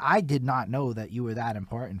 Like, I did not know that you were that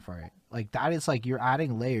important for it. Like, that is like you're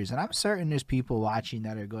adding layers. And I'm certain there's people watching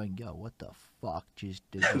that are going, yo, what the fuck just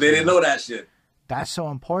did this? They didn't know that shit. That's so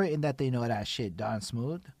important that they know that shit. Don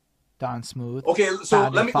Smooth. Okay, so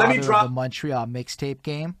let me drop the Montreal mixtape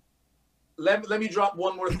game. Let me drop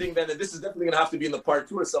one more thing then, and this is definitely gonna have to be in the part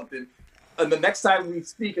 2 or something. And the next time we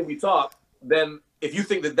speak and we talk, then if you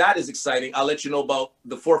think that is exciting, I'll let you know about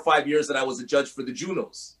the 4 or 5 years that I was a judge for the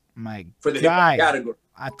Junos. For the hip-hop category.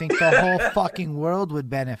 I think the whole fucking world would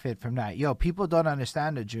benefit from that. Yo, people don't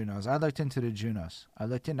understand the Junos. I looked into the Junos. I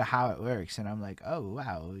looked into how it works, and I'm like, oh,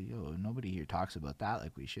 wow, yo, nobody here talks about that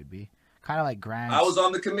like we should be. Kind of like Grant. I was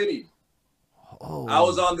on the committee. Oh. I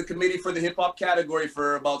was on the committee for the hip-hop category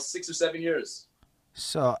for about 6 or 7 years.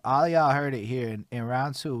 So all y'all heard it here. In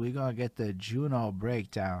round 2, we're going to get the Juno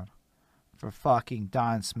breakdown for fucking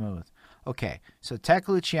Don Smooth. Okay, so Tech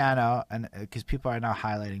Luciano, and because people are now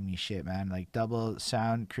highlighting me shit, man. Like Double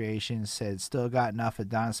Sound Creations said, still got enough of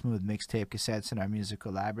Don Smooth mixtape cassettes in our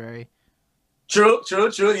musical library. True.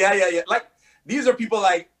 Yeah. Like, these are people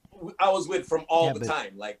like I was with from all the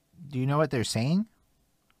time. Like, do you know what they're saying?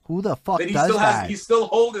 Who the fuck does that? He's still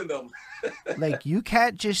holding them. Like, you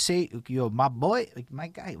can't just say, yo, my boy, like my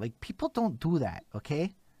guy. Like, people don't do that,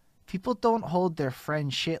 okay? People don't hold their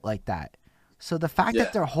friend shit like that. So the fact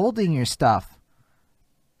that they're holding your stuff,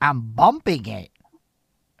 I'm bumping it.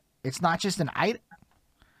 It's not just an item.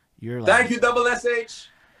 You're like, thank you, Double SH.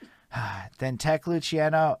 Then Tech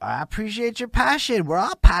Luciano, I appreciate your passion. We're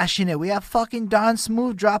all passionate. We have fucking Don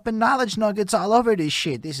Smooth dropping knowledge nuggets all over this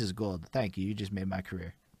shit. This is gold. Thank you. You just made my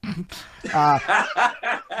career.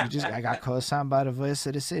 I got co-signed by the voice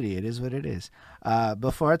of the city. It is what it is.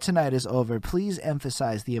 Before tonight is over, please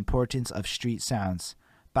emphasize the importance of street sounds,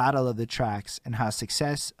 battle of the tracks, and how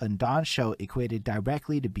success on Don's show equated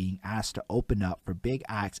directly to being asked to open up for big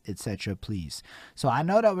acts, etc. Please. So I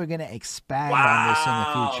know that we're going to expand on this in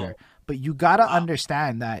the future, but you got to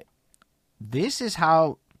understand that this is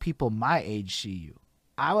how people my age see you.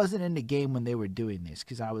 I wasn't in the game when they were doing this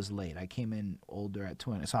because I was late. I came in older at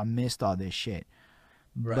 20, so I missed all this shit.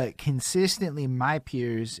 Right. But consistently, my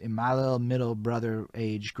peers in my little middle brother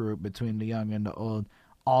age group between the young and the old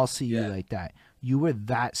all see you like that. You were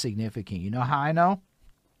that significant. You know how I know?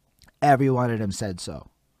 Every one of them said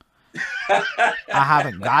so. I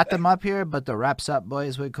haven't got them up here, but the Reps Up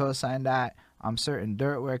boys would co-sign that. I'm certain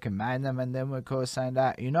Dirtwork and Magnum and them would co-sign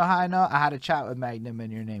that. You know how I know? I had a chat with Magnum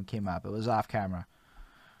and your name came up. It was off camera.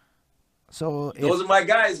 So those are my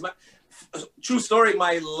guys. True story.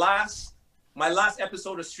 My last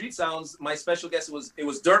episode of Street Sounds, my special guest was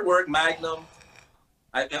Dirtwork, Magnum.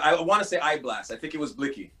 I want to say iBlast. I think it was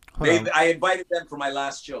Blicky. I invited them for my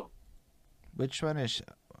last show. Which one is?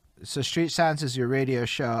 So Street Sounds is your radio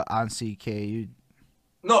show on CK.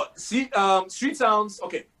 No, Street Sounds.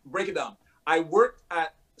 Okay, break it down. I worked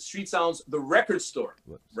at Street Sounds, the record store,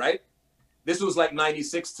 right? This was like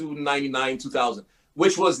 96 to 99, 2000,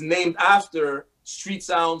 which was named after Street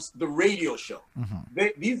Sounds, the radio show. Mm-hmm.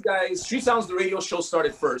 These guys, Street Sounds, the radio show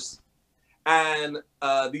started first. And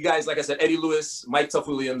the guys, like I said, Eddie Lewis, Mike Tuff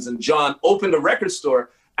Williams, and John opened a record store.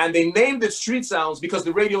 And they named it Street Sounds because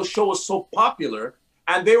the radio show was so popular.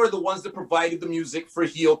 And they were the ones that provided the music for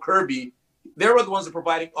Heel Kirby. They were the ones that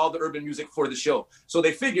provided all the urban music for the show. So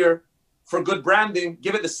they figure for good branding,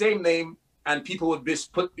 give it the same name, and people would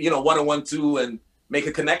just put, 1 and 1, 2 and make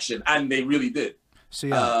a connection. And they really did.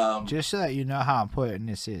 So, just so that you know how important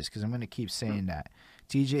this is, because I'm going to keep saying that.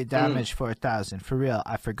 DJ Damage 4000. For real,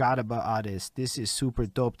 I forgot about all this. This is super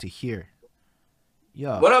dope to hear.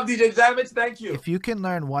 Yo, what up, DJ Damage? Thank you. If you can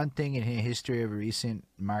learn one thing in the history of recent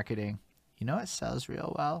marketing, you know what sells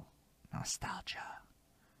real well? Nostalgia.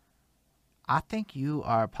 I think you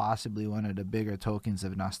are possibly one of the bigger tokens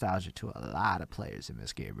of nostalgia to a lot of players in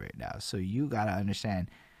this game right now. So you got to understand,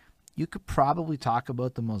 you could probably talk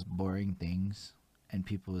about the most boring things and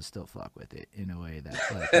people would still fuck with it in a way that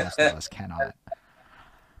like most of us cannot.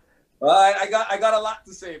 Well, I got a lot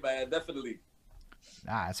to say, man. Definitely.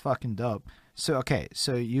 Ah, it's fucking dope. So okay,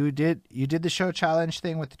 so you did the show challenge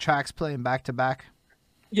thing with the tracks playing back to back?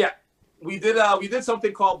 Yeah, we did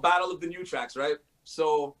something called Battle of the New Tracks, right?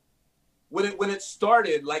 So when it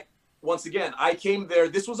started, like once again, I came there.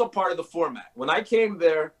 This was a part of the format. When I came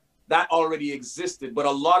there, that already existed. But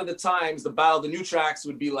a lot of the times, the Battle of the New Tracks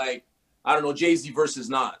would be like, I don't know, Jay-Z versus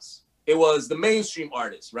Nas. It was the mainstream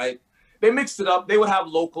artists, right? They mixed it up. They would have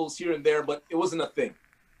locals here and there, but it wasn't a thing.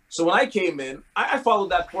 So when I came in, I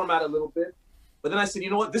followed that format a little bit. But then I said, you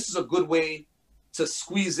know what? This is a good way to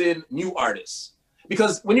squeeze in new artists.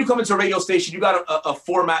 Because when you come into a radio station, you got a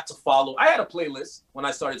format to follow. I had a playlist when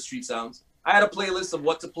I started Street Sounds. I had a playlist of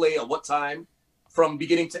what to play at what time from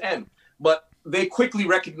beginning to end. But they quickly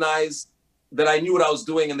recognized that I knew what I was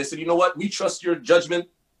doing. And they said, you know what? We trust your judgment.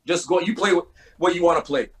 Just go. You play what you want to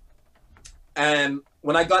play. And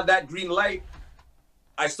when I got that green light,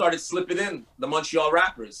 I started slipping in the Montreal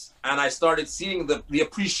rappers. And I started seeing the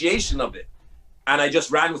appreciation of it. And I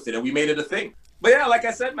just ran with it. And we made it a thing. But yeah, like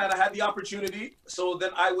I said, man, I had the opportunity. So then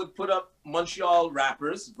I would put up Montreal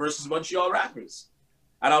rappers versus Montreal rappers.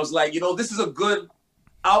 And I was like, you know, this is a good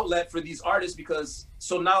outlet for these artists because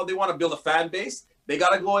so now they want to build a fan base. They got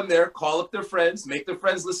to go in there, call up their friends, make their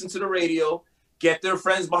friends listen to the radio, get their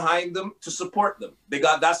friends behind them to support them.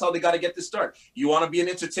 That's how they got to get this start. You want to be an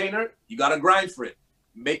entertainer? You got to grind for it.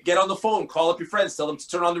 Get on the phone, call up your friends, tell them to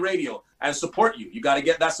turn on the radio and support you. You got to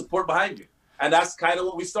get that support behind you. And that's kind of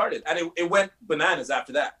what we started. And it went bananas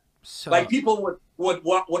after that. So, like people would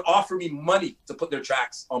offer me money to put their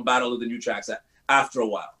tracks on Battle of the New Tracks after a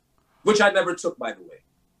while, which I never took, by the way.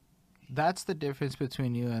 That's the difference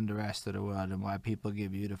between you and the rest of the world and why people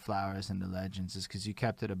give you the flowers and the legends is because you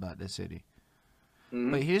kept it about the city.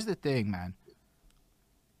 Mm-hmm. But here's the thing, man.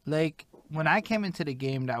 Like, when I came into the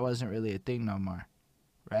game, that wasn't really a thing no more,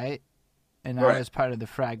 right? And I was part of the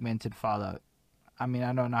fragmented Fallout. I mean,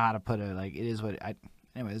 I don't know how to put it. Like, it is what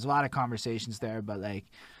anyway, there's a lot of conversations there, but, like,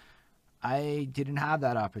 I didn't have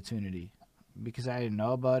that opportunity because I didn't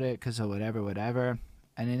know about it because of whatever,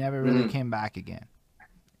 and it never really came back again.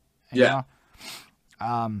 You know?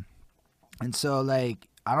 And so, like,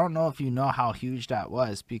 I don't know if you know how huge that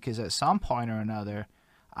was because at some point or another,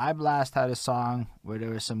 iBlast had a song where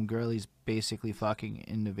there was some girlies basically fucking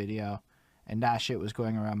in the video, and that shit was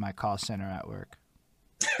going around my call center at work.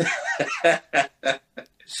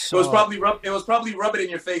 So, it was probably Rub It in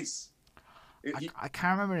Your Face. I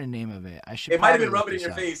can't remember the name of it. It might have been Rub It in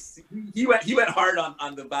Your Face. He went hard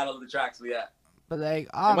on the Battle of the Tracks, but yeah. But like,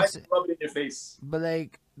 it might be Rub It in Your Face. But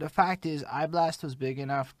like, the fact is, iBlast was big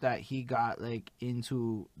enough that he got like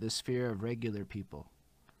into the sphere of regular people.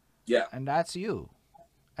 Yeah. And that's you,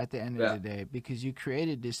 at the end of the day, because you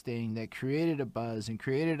created this thing that created a buzz and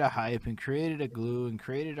created a hype and created a glue and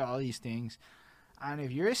created all these things. And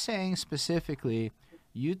if you're saying specifically,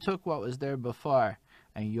 you took what was there before,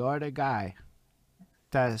 and you're the guy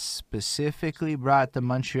that specifically brought the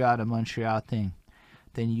Montreal to Montreal thing,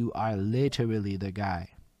 then you are literally the guy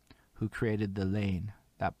who created the lane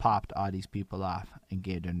that popped all these people off and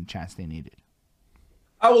gave them the chance they needed.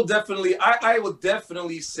 I will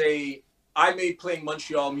definitely say I made playing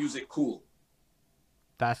Montreal music cool.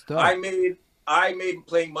 That's dope. I made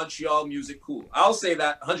playing Montreal music cool. I'll say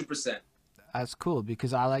that 100%. That's cool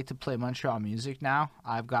because I like to play Montreal music now.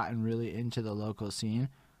 I've gotten really into the local scene,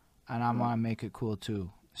 and I want to make it cool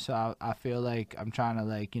too. So I feel like I'm trying to,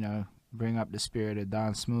 like, you know, bring up the spirit of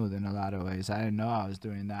Don Smooth in a lot of ways. I didn't know I was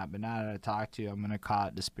doing that, but now that I talk to you, I'm going to call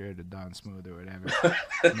it the spirit of Don Smooth or whatever.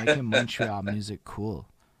 Making Montreal music cool.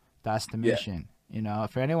 That's the mission. Yeah. You know,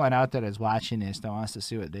 for anyone out there that's watching this that wants to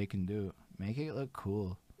see what they can do, make it look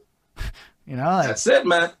cool. You know, like, that's it,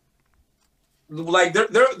 man. Like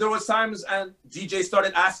there was times and DJ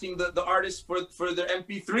started asking the artists for their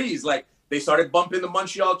MP3s. Like they started bumping the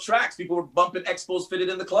Montreal tracks. People were bumping Expos Fitted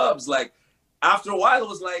in the clubs. Like after a while, it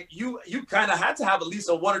was like you kind of had to have at least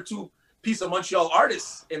a one or two piece of Montreal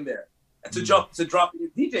artists in there to drop your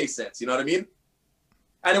DJ sets. You know what I mean?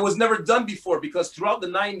 And it was never done before because throughout the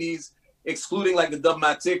 90s, excluding like the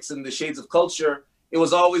Dubmatics and the Shades of Culture, it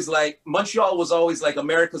was always like Montreal was always like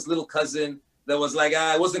America's little cousin that was like,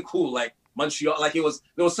 it wasn't cool. Like Montreal, like there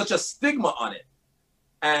was such a stigma on it.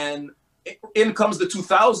 And in comes the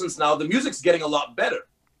 2000s now, the music's getting a lot better.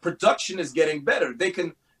 Production is getting better. They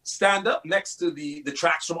can stand up next to the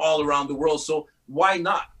tracks from all around the world. So why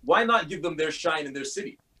not? Why not give them their shine in their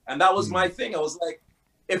city? And that was my thing. I was like,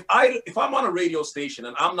 if I'm on a radio station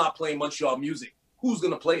and I'm not playing Montreal music, who's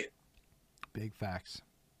going to play it? Big facts.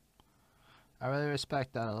 I really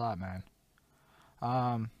respect that a lot,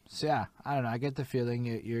 man. So yeah, I don't know. I get the feeling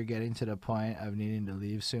you're getting to the point of needing to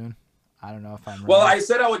leave soon. I don't know if I'm Well, wrong. I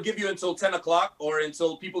said I would give you until 10 o'clock or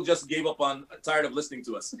until people just gave up on, tired of listening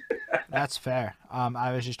to us. That's fair.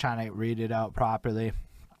 I was just trying to read it out properly.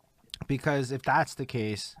 Because if that's the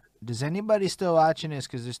case, does anybody still watching this?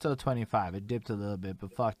 Because there's still 25. It dipped a little bit,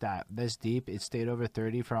 but fuck that. This deep, it stayed over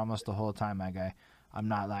 30 for almost the whole time, my guy. I'm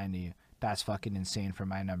not lying to you. That's fucking insane for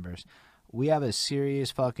my numbers. We have a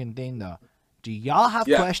serious fucking thing, though. Do y'all have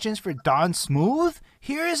questions for Don Smooth?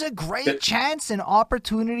 Here is a great chance and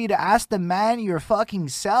opportunity to ask the man your fucking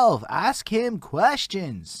self. Ask him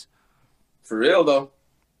questions. For real, though.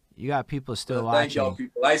 You got people still watching. Thank y'all,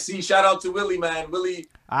 people. I see. Shout out to Willie, man. Willie.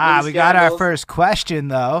 We got our first question,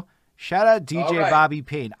 though. Shout out DJ Bobby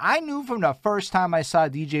Payne. I knew from the first time I saw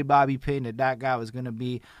DJ Bobby Payne that guy was going to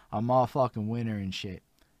be a motherfucking winner and shit.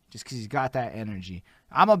 Just because he's got that energy.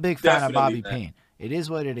 I'm a big fan of Bobby Payne. It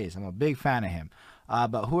is what it is. I'm a big fan of him.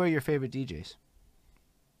 But who are your favorite DJs?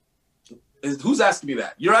 Who's asking me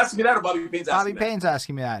that? You're asking me that, or Bobby Payne's asking me that? Bobby Payne's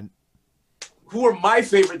asking me that. Who are my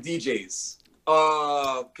favorite DJs?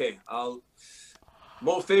 Okay.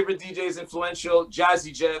 Most favorite DJs, influential: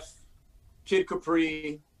 Jazzy Jeff, Kid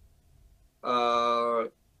Capri. I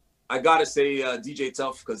gotta say DJ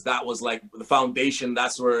Tough, because that was like the foundation.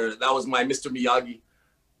 That was my Mr. Miyagi.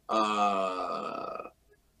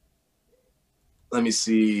 Let me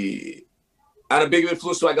see. I had a big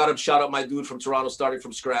influence, so I got to shout out my dude from Toronto, starting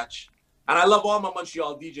from scratch. And I love all my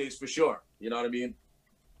Montreal DJs for sure. You know what I mean?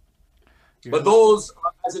 But those,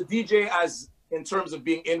 as a DJ, as in terms of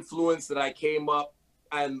being influenced, that I came up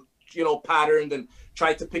and, patterned and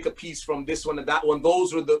tried to pick a piece from this one and that one,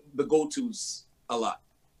 those were the go-tos a lot.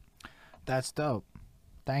 That's dope.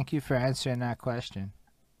 Thank you for answering that question.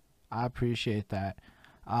 I appreciate that.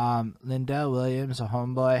 Lindell Williams, a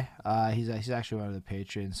homeboy. He's actually one of the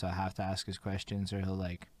patrons, so I have to ask his questions, or he'll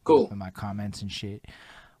open my comments and shit.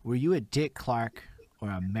 Were you a Dick Clark or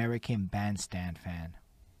American Bandstand fan?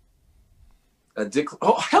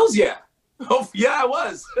 Oh, hells yeah! Oh yeah, I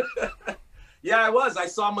was. Yeah, I was. I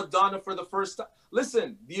saw Madonna for the first time.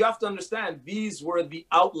 Listen, you have to understand, these were the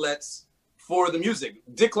outlets for the music.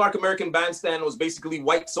 Dick Clark American Bandstand was basically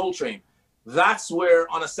White Soul Train. That's where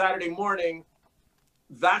on a Saturday morning.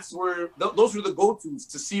 That's where those were the go-tos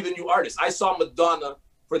to see the new artist. I saw Madonna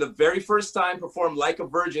for the very first time perform Like a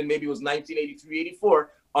Virgin, maybe it was 1983,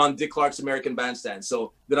 84, on Dick Clark's American Bandstand.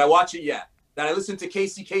 So did I watch it? Yeah. Did I listen to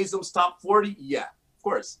Casey Kasem's Top 40? Yeah, of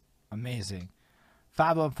course. Amazing.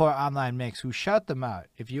 514 Online Mix, who shut them out.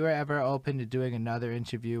 If you were ever open to doing another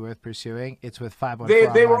interview worth pursuing, it's with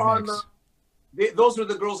 514 they Online were on Mix. Those were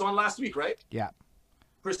the girls on last week, right? Yeah.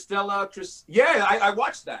 Yeah, I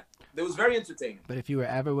watched that. It was very entertaining. But if you were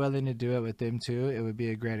ever willing to do it with them too, it would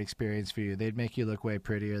be a great experience for you. They'd make you look way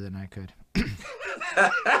prettier than I could.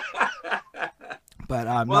 But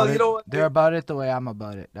they're about it the way I'm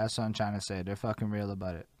about it. That's what I'm trying to say. They're fucking real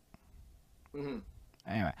about it. Mm-hmm.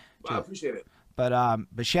 Anyway, I appreciate it. But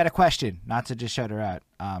she had a question. Not to just shut her out.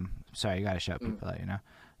 Sorry, you gotta shut people out.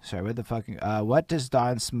 Sorry, what the fucking? What does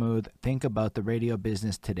Don Smooth think about the radio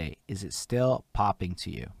business today? Is it still popping to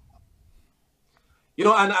you?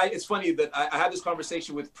 And it's funny that I had this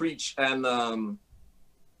conversation with Preach, and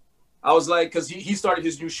I was like, because he started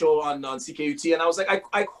his new show on CKUT, and I was like,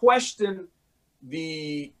 I question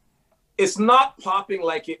it's not popping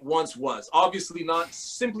like it once was. Obviously not,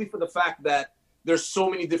 simply for the fact that there's so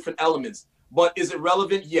many different elements. But is it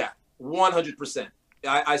relevant? Yeah, 100%.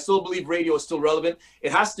 I still believe radio is still relevant.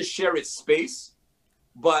 It has to share its space,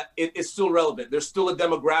 but it's still relevant. There's still a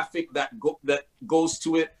demographic that goes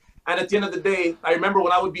to it. And at the end of the day, I remember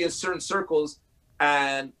when I would be in certain circles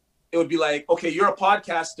and it would be like, okay, you're a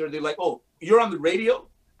podcaster. They're like, oh, you're on the radio?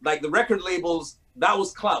 Like the record labels, that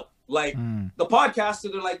was clout. Like the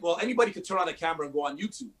podcaster, they're like, well, anybody could turn on a camera and go on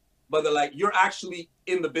YouTube. But they're like, you're actually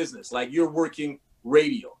in the business. Like you're working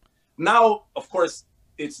radio. Now, of course,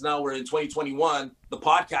 we're in 2021, the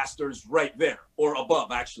podcaster's right there or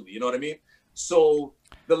above, actually. You know what I mean? So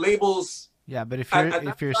the labels... Yeah, but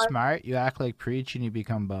if you're smart, you act like Preach and you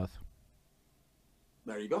become both.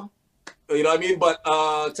 There you go. You know what I mean? But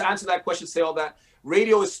to answer that question, say all that,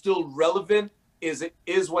 radio is still relevant.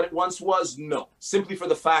 Is what it once was? No. Simply for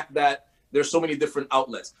the fact that there's so many different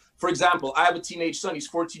outlets. For example, I have a teenage son. He's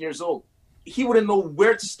 14 years old. He wouldn't know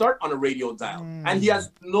where to start on a radio dial. And he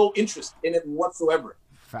has no interest in it whatsoever.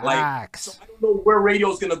 Facts. So I don't know where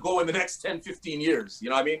radio is going to go in the next 10, 15 years. You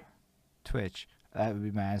know what I mean? Twitch. That would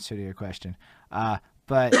be my answer to your question.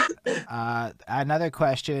 But another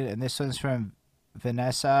question, and this one's from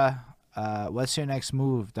Vanessa. What's your next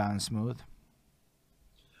move, Don Smooth?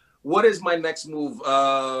 What is my next move?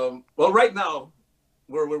 Well, right now,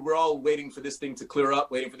 we're all waiting for this thing to clear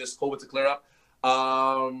up, waiting for this COVID to clear up.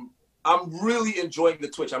 I'm really enjoying the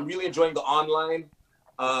Twitch. I'm really enjoying the online.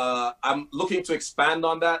 I'm looking to expand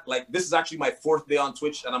on that. Like, this is actually my 4th day on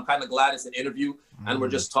Twitch, and I'm kind of glad it's an interview and we're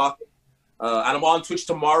just talking. And I'm on Twitch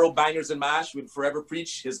tomorrow, Bangers and Mash with Forever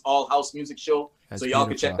Preach, his all house music show. So y'all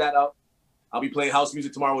can check that out. I'll be playing house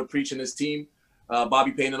music tomorrow with Preach and his team.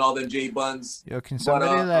 Bobby Payne and all them J Buns. Yo, can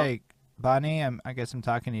somebody like Bonnie? I guess I'm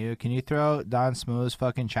talking to you. Can you throw Don Smooth's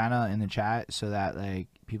fucking channel in the chat so that like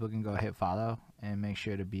people can go hit follow and make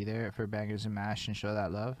sure to be there for Bangers and Mash and show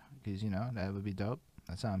that love? Because that would be dope.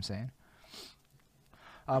 That's all I'm saying.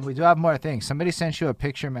 We do have more things. Somebody sent you a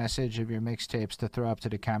picture message of your mixtapes to throw up to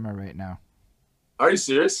the camera right now. Are you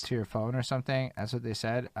serious? To your phone or something? That's what they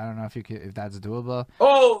said. I don't know if that's doable.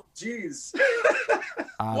 Oh, jeez.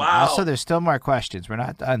 Wow. Also, there's still more questions. We're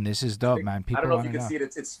not done. This is dope, man. People I don't know if you can see it.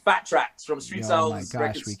 It's Fat Tracks from Street Sounds. Oh my gosh,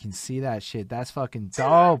 Records. we can see that shit. That's fucking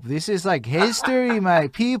dope. This is like history, my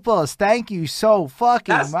peoples. Thank you so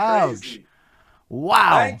fucking much. Crazy.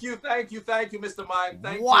 Wow. Thank you, Mr. Mime.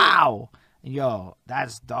 Thank you. Wow. Yo,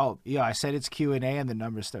 that's dope. Yo, I said it's Q&A and the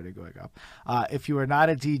numbers started going up. If you were not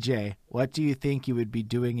a DJ, what do you think you would be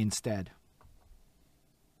doing instead?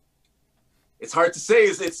 It's hard to say.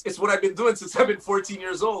 It's what I've been doing since I've been 14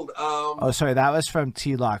 years old. Oh, sorry. That was from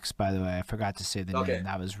T-Locks, by the way. I forgot to say the name.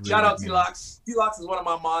 That was really Shout out T-Locks. T-Locks is one of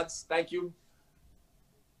my mods. Thank you.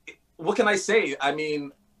 What can I say? I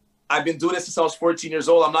mean, I've been doing this since I was 14 years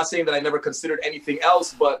old. I'm not saying that I never considered anything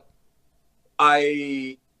else, but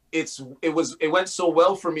it went so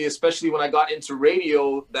well for me, especially when I got into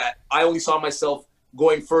radio, that I only saw myself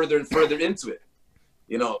going further and further into it.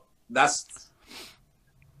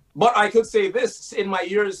 But I could say this, in my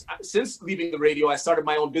years since leaving the radio, I started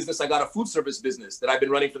my own business. I got a food service business that I've been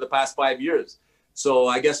running for the past 5 years. So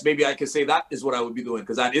I guess maybe I could say that is what I would be doing,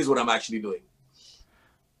 because that is what I'm actually doing.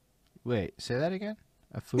 Wait, say that again?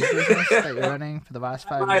 A food business that you're running for the last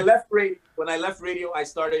 5 years? When I left radio, I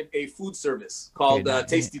started a food service called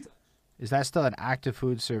Tasty Touch. Is that still an active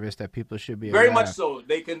food service that people should be Very aware much of? so.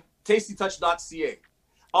 They can tastytouch.ca.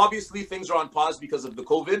 Obviously, things are on pause because of the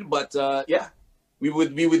COVID, but yeah. We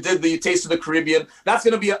did the Taste of the Caribbean. That's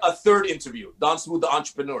going to be a 3rd interview. Don Smooth, the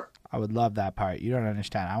entrepreneur. I would love that part. You don't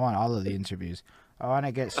understand. I want all of the interviews. I want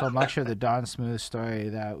to get so much of the Don Smooth story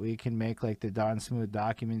that we can make like the Don Smooth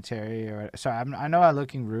documentary. Or sorry, I know I'm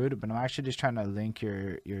looking rude, but I'm actually just trying to link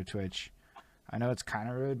your Twitch. I know it's kind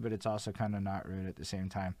of rude, but it's also kind of not rude at the same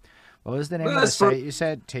time. What was the name of the site you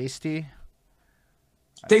said? Tasty?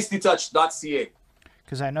 Tastytouch.ca.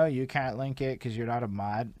 Because I know you can't link it because you're not a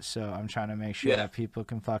mod, so I'm trying to make sure that people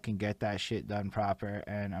can fucking get that shit done proper,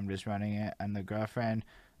 and I'm just running it. And the girlfriend,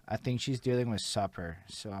 I think she's dealing with supper,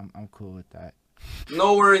 so I'm cool with that.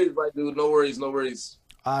 No worries, my dude. No worries.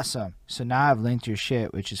 Awesome. So now I've linked your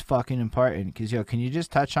shit, which is fucking important. Because, yo, can you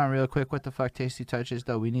just touch on real quick what the fuck Tasty Touch is,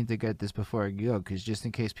 though? We need to get this before I go, because just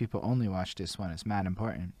in case people only watch this one, it's mad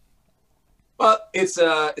important. Well, it's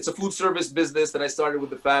a food service business that I started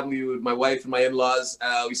with the family, with my wife and my in-laws.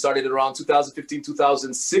 We started it around 2015,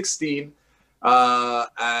 2016.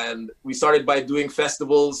 And we started by doing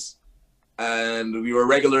festivals. And we were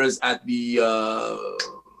regulars at the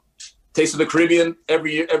Taste of the Caribbean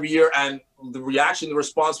every year. And the reaction, the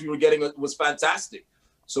response we were getting was fantastic.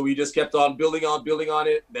 So we just kept on building on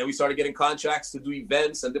it. Then we started getting contracts to do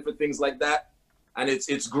events and different things like that. And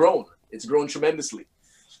it's grown. It's grown tremendously.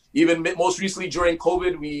 Even most recently during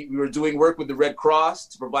COVID, we were doing work with the Red Cross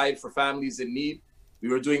to provide for families in need. We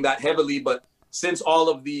were doing that heavily, but since all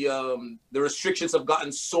of the restrictions have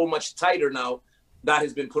gotten so much tighter now, that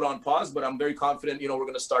has been put on pause. But I'm very confident, we're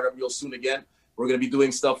going to start up real soon again. We're going to be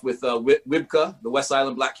doing stuff with WIBCA, the West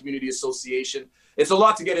Island Black Community Association. It's a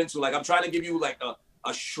lot to get into. Like, I'm trying to give you like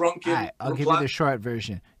a shrunken. All right, I'll give you the short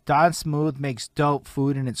version. Don Smooth makes dope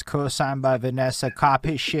food, and it's co-signed by Vanessa. Cop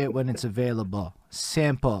his shit when it's available.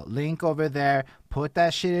 Simple. Link over there. Put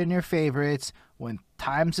that shit in your favorites. When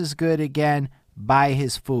times is good again, buy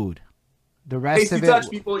his food. The rest Tasty of it. Touch,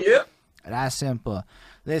 people, yeah. That's simple.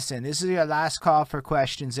 Listen, this is your last call for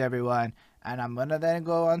questions, everyone. And I'm going to then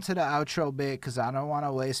go on to the outro bit because I don't want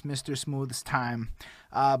to waste Mr. Smooth's time.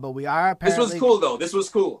 But we are apparently... This was cool, though. This was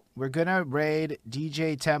cool. We're going to raid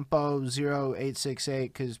DJ Tempo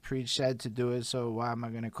 0868 because Preach said to do it. So why am I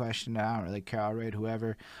going to question it? I don't really care. I'll raid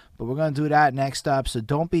whoever. But we're going to do that next up. So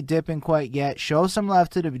don't be dipping quite yet. Show some love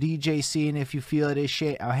to the DJ scene if you feel this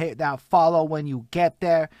shit. I'll hit that follow when you get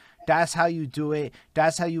there. That's how you do it.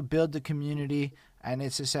 That's how you build the community. And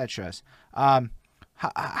it's etc.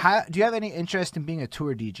 Do you have any interest in being a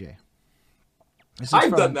tour DJ?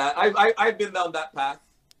 I've done that. I've been down that path.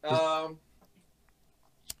 Um,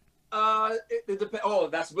 it depends. Oh,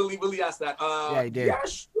 that's Willie. Willie asked that. Yeah, he did. Yeah,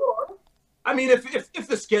 sure. I mean, if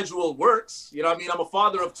the schedule works, you know, what I mean, I'm a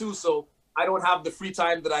father of two, so I don't have the free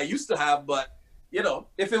time that I used to have. But you know,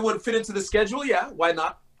 if it would fit into the schedule, yeah, why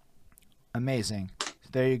not? Amazing.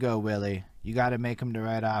 There you go, Willie. You got to make him the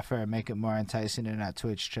right offer and make it more enticing in that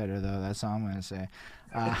Twitch cheddar, though. That's all I'm gonna say.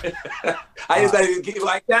 I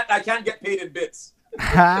can't get paid in bits.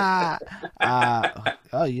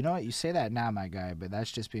 Oh, you know what? You say that now, my guy, but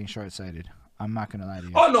that's just being short-sighted. I'm not gonna lie to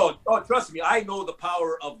you. Oh no! Oh, trust me, I know the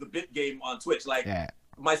power of the bit game on Twitch. Like, Yeah.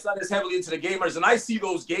 my son is heavily into the gamers, and I see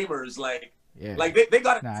those gamers Yeah. like they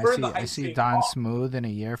got No, to I see Don Smooth in a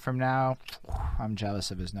year from now. I'm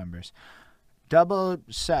jealous of his numbers. Double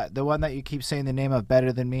set, the one that you keep saying the name of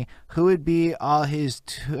better than me. Who would be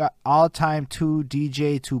all-time 2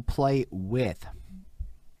 DJ to play with?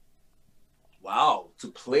 Wow, to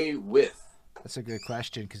play with. That's a good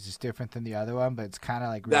question because it's different than the other one, but it's kind of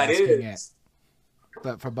like That asking is. it.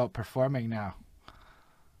 But for about performing now.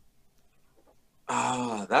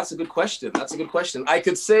 That's a good question. That's a good question. I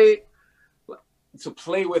could say to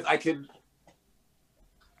play with. I could.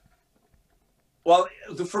 Well,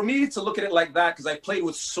 for me to look at it like that, because I played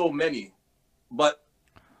with so many, but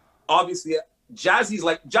obviously Jazzy's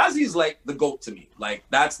like the GOAT to me. Like,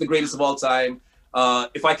 that's the greatest of all time.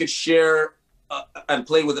 If I could share and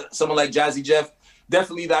play with someone like Jazzy Jeff,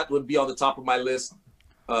 definitely that would be on the top of my list.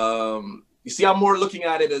 You see, I'm more looking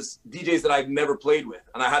at it as DJs that I've never played with,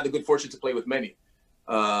 and I had the good fortune to play with many.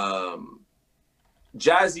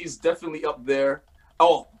 Jazzy's definitely up there.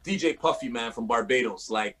 Oh, DJ Puffy, man, from Barbados.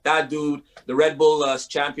 Like, that dude, the Red Bull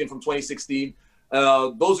champion from 2016.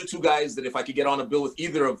 Those are two guys that if I could get on a bill with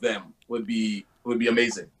either of them would be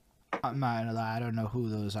amazing. I'm not gonna lie, I don't know who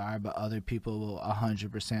those are, but other people will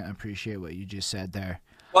 100% appreciate what you just said there.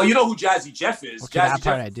 Well, you know who Jazzy Jeff is. Okay, Jazzy that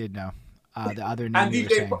part Jeff. I did know. The other name you were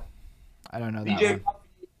saying. I don't know that DJ one.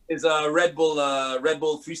 Puffy is a Red Bull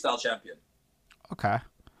freestyle champion. Okay.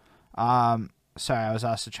 Sorry, I was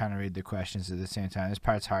also trying to read the questions at the same time. This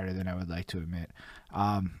part's harder than I would like to admit.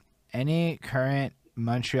 Any current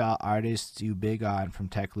Montreal artists you big on from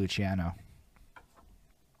Tech Luciano?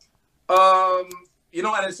 You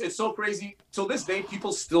know, and it's so crazy. Till this day,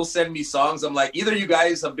 people still send me songs. I'm like, either you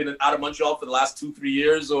guys have been out of Montreal for the last 2-3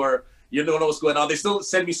 years, or you don't know what's going on. They still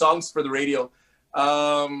send me songs for the radio.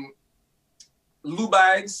 Lou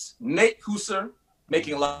Bags, Nate Husser,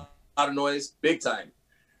 making a lot of noise, big time.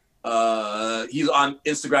 He's on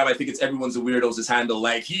Instagram. I think it's Everyone's a Weirdo's his handle.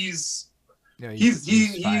 Like, he's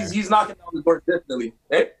knocking down the door definitely.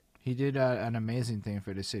 Eh? He did an amazing thing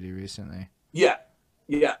for the city recently. Yeah,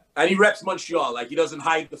 and he reps Montreal. Like, he doesn't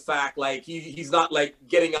hide the fact. Like, he's not like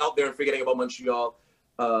getting out there and forgetting about Montreal.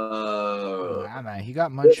 Yeah, man, he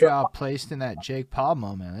got Montreal placed in that Jake Paul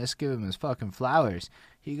moment. Let's give him his fucking flowers.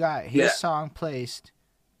 He got his song placed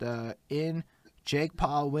in Jake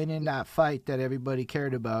Paul winning that fight that everybody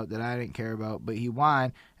cared about, that I didn't care about, but he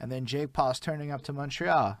won. And then Jake Paul's turning up to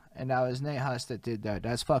Montreal, and that was Nate Huss that did that.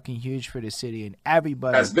 That's fucking huge for the city, and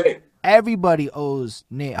everybody. That's big. Everybody owes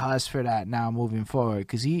Nate Huss for that now moving forward,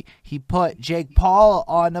 because he put Jake Paul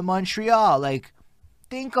on the Montreal. Like,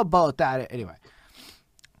 think about that. Anyway,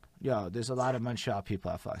 yo, there's a lot of Montreal people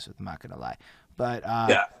I fucks with, I'm not going to lie. But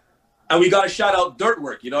yeah. And we got to shout out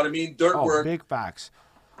Dirtwork. You know what I mean? Dirtwork. Big facts.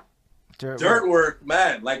 Dirtwork,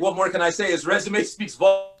 man. Like, what more can I say? His resume speaks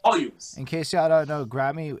volumes. In case y'all don't know,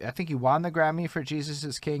 Grammy, I think he won the Grammy for Jesus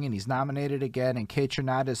is King, and he's nominated again. And Kate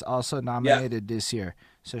Trinata is also nominated this year.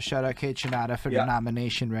 So shout out Kate Trinata for the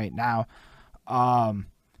nomination right now. My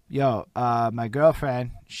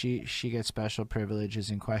girlfriend, she gets special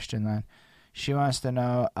privileges in Question Line. She wants to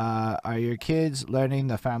know, are your kids learning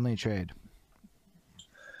the family trade?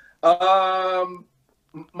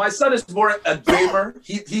 My son is more a gamer.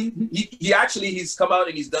 He actually, he's come out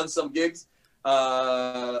and he's done some gigs.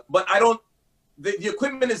 But I don't, the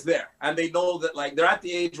equipment is there, and they know that, like, they're at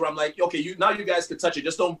the age where I'm like, okay, you guys can touch it.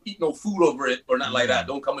 Just don't eat no food over it or not like that.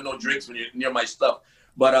 Don't come with no drinks when you're near my stuff.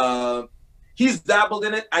 But he's dabbled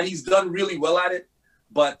in it and he's done really well at it.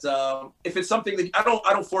 But if it's something that I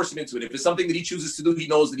don't force him into it. If it's something that he chooses to do, he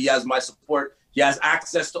knows that he has my support. He has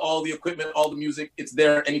access to all the equipment, all the music. It's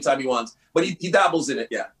there anytime he wants. But he dabbles in it,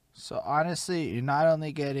 yeah. So honestly, you're not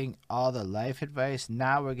only getting all the life advice,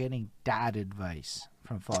 now we're getting dad advice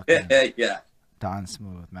from fucking Don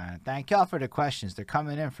Smooth, man. Thank y'all for the questions. They're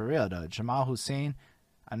coming in for real, though. Jamal Hussein,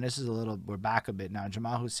 and this is we're back a bit now.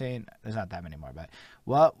 Jamal Hussein, there's not that many more, but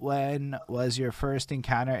when was your first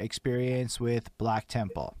encounter experience with Black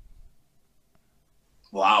Temple?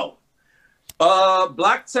 Wow.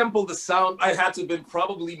 Black Temple, the sound, I had to have been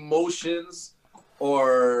probably Motions.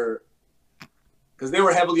 or because they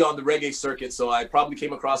were heavily on the reggae circuit. So I probably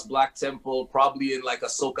came across Black Temple, probably in like a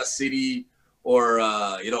Soca City or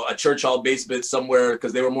a church hall basement somewhere,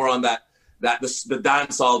 because they were more on the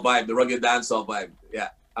dancehall vibe, the rugged dancehall vibe. Yeah,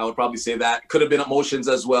 I would probably say that. Could have been Emotions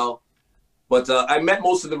as well. But I met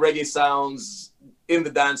most of the reggae sounds in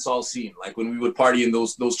the dancehall scene, like when we would party in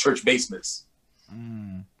those church basements.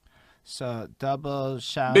 So double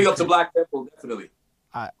shout. Big up to Black Temple, definitely.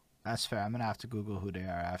 That's fair. I'm gonna have to Google who they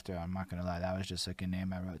are after. I'm not gonna lie. That was just like a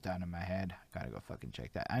name I wrote down in my head. Gotta go fucking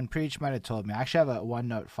check that. And Preach might have told me. I actually have a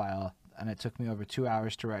OneNote file, and it took me over 2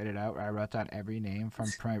 hours to write it out, where I wrote down every name from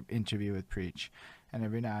interview with Preach, and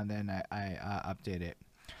every now and then I update it.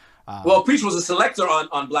 Well, Preach was a selector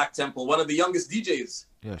on Black Temple, one of the youngest DJs.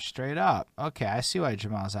 Yo, straight up. Okay, I see why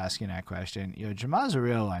Jamal's asking that question. Yo, Jamal's a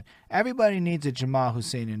real one. Everybody needs a Jamal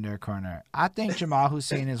Hussein in their corner. I think Jamal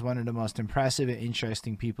Hussein is one of the most impressive and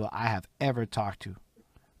interesting people I have ever talked to.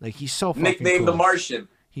 Like, he's so fucking nicknamed cool. The Martian.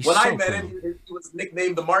 He's when so I met cool. him, he was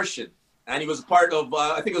nicknamed The Martian. And he was part of,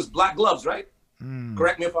 I think it was Black Gloves, right?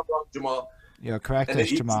 Correct me if I'm wrong, Jamal. Yo, correct us,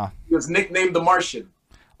 Jamal. He was nicknamed The Martian.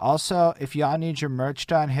 Also, if y'all need your merch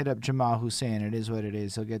done, hit up Jamal Hussein. It is what it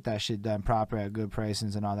is. He'll get that shit done proper at good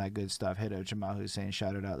prices and all that good stuff. Hit up Jamal Hussein.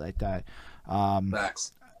 Shout it out like that.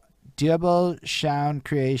 Facts. Diablo Shaun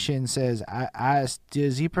Creation says, I asked,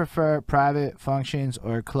 does he prefer private functions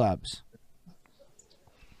or clubs?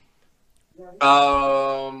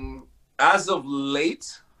 As of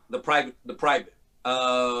late, the private.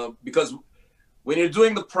 Because when you're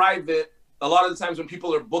doing the private, a lot of the times when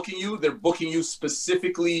people are booking you, they're booking you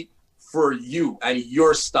specifically for you and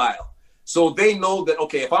your style. So they know that,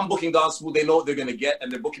 okay, if I'm booking Don Smooth, they know what they're going to get,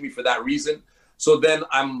 and they're booking me for that reason. So then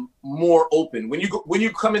I'm more open. When you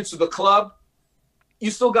come into the club, you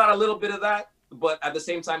still got a little bit of that, but at the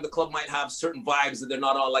same time, the club might have certain vibes that they're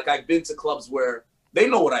not on. Like, I've been to clubs where they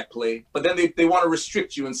know what I play, but then they want to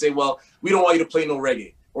restrict you and say, well, we don't want you to play no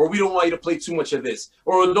reggae, or we don't want you to play too much of this,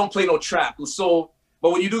 or don't play no trap. So,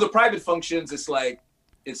 but when you do the private functions, it's like,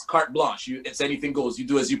 it's carte blanche. It's anything goes. You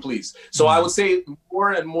do as you please. So I would say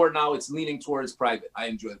more and more now it's leaning towards private. I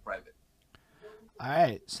enjoy the private. All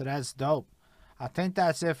right. So that's dope. I think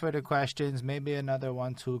that's it for the questions. Maybe another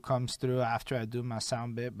 1-2 comes through after I do my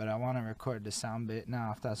sound bit, but I want to record the sound bit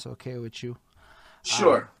now, if that's okay with you.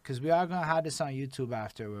 Sure. Because we are going to have this on YouTube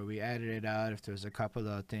after, where we edit it out if there's a couple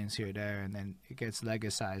of things here or there, and then it gets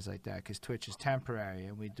legalized like that, because Twitch is temporary,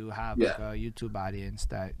 and we do have like a YouTube audience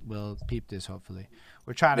that will peep this, hopefully.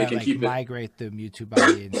 We're trying to like migrate the YouTube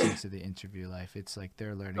audience into the interview life. It's like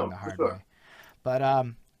they're learning the hard way. But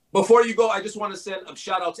before you go, I just want to send a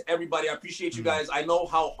shout out to everybody. I appreciate you guys. I know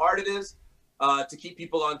how hard it is to keep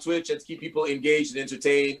people on Twitch and to keep people engaged and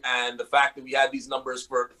entertained, and the fact that we had these numbers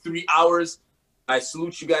for 3 hours, I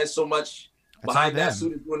salute you guys so much. Behind that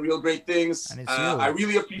suit is doing real great things. And it's I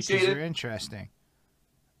really appreciate it. You're interesting.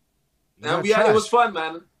 And it was fun,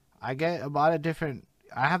 man. I get a lot of different.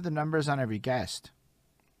 I have the numbers on every guest.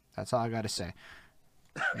 That's all I got to say.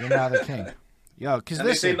 You're now the king. Yo, because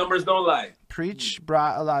they say numbers don't lie. Preach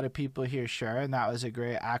brought a lot of people here, sure, and that was a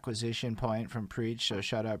great acquisition point from Preach. So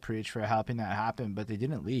shout out Preach for helping that happen. But they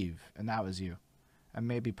didn't leave, and that was you. And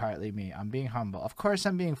maybe partly me. I'm being humble. Of course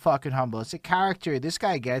I'm being fucking humble. It's a character. This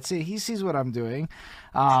guy gets it. He sees what I'm doing.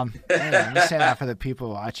 Anyway, I'm just saying that for the people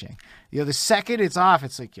watching. Yo, the second it's off,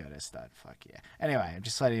 it's like, yo, that's that. Fuck yeah. Anyway, I'm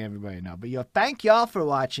just letting everybody know. But yo, thank y'all for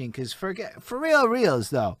watching. Because for reals,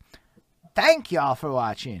 though, thank y'all for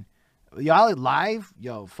watching. Y'all live,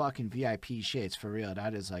 yo, fucking VIP shits, for real.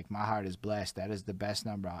 That is like, my heart is blessed. That is the best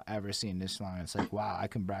number I've ever seen this long. It's like, wow, I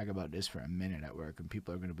can brag about this for a minute at work. And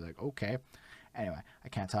people are going to be like, okay. Anyway, I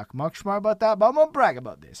can't talk much more about that, but I'm going to brag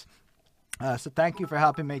about this. So thank you for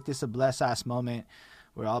helping make this a blessed-ass moment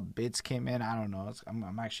where all bids came in. I don't know.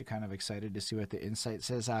 I'm actually kind of excited to see what the insight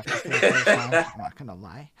says after the first round. I'm not going to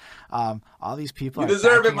lie. All these people are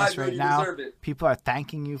thanking us right now. People are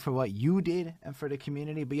thanking you for what you did and for the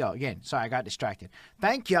community. But, yo, again, sorry, I got distracted.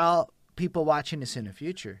 Thank y'all, people watching this in the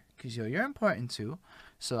future, because, yo, you're important too.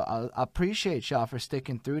 So I appreciate y'all for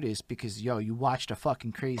sticking through this, because, yo, you watched a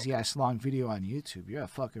fucking crazy-ass long video on YouTube. You're a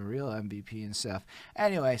fucking real MVP and stuff.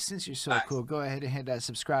 Anyway, since you're so cool, go ahead and hit that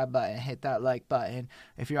subscribe button, hit that like button.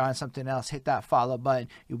 If you're on something else, hit that follow button.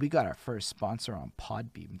 We got our first sponsor on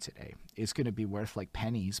Podbeam today. It's going to be worth like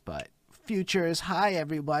pennies, but futures. Hi,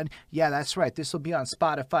 everyone. Yeah, that's right. This will be on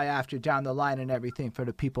Spotify after down the line and everything for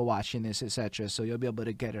the people watching this, etc. So you'll be able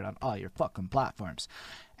to get it on all your fucking platforms.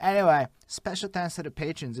 Anyway, special thanks to the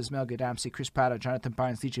patrons: Ismail Gadamsi, Chris Prado, Jonathan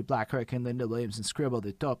Barnes, DJ Black, Hurricane, Linda Williams, and Scribble.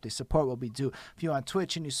 They're dope. They support what we do. If you're on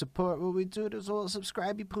Twitch and you support what we do, there's a little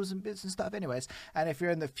subscribe, you poos and bits and stuff. Anyways, and if you're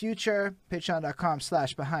in the future,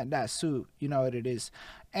 patreon.com/behind that suit. You know what it is.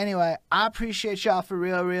 Anyway, I appreciate y'all for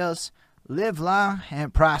real reals. Live long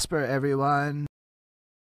and prosper, everyone.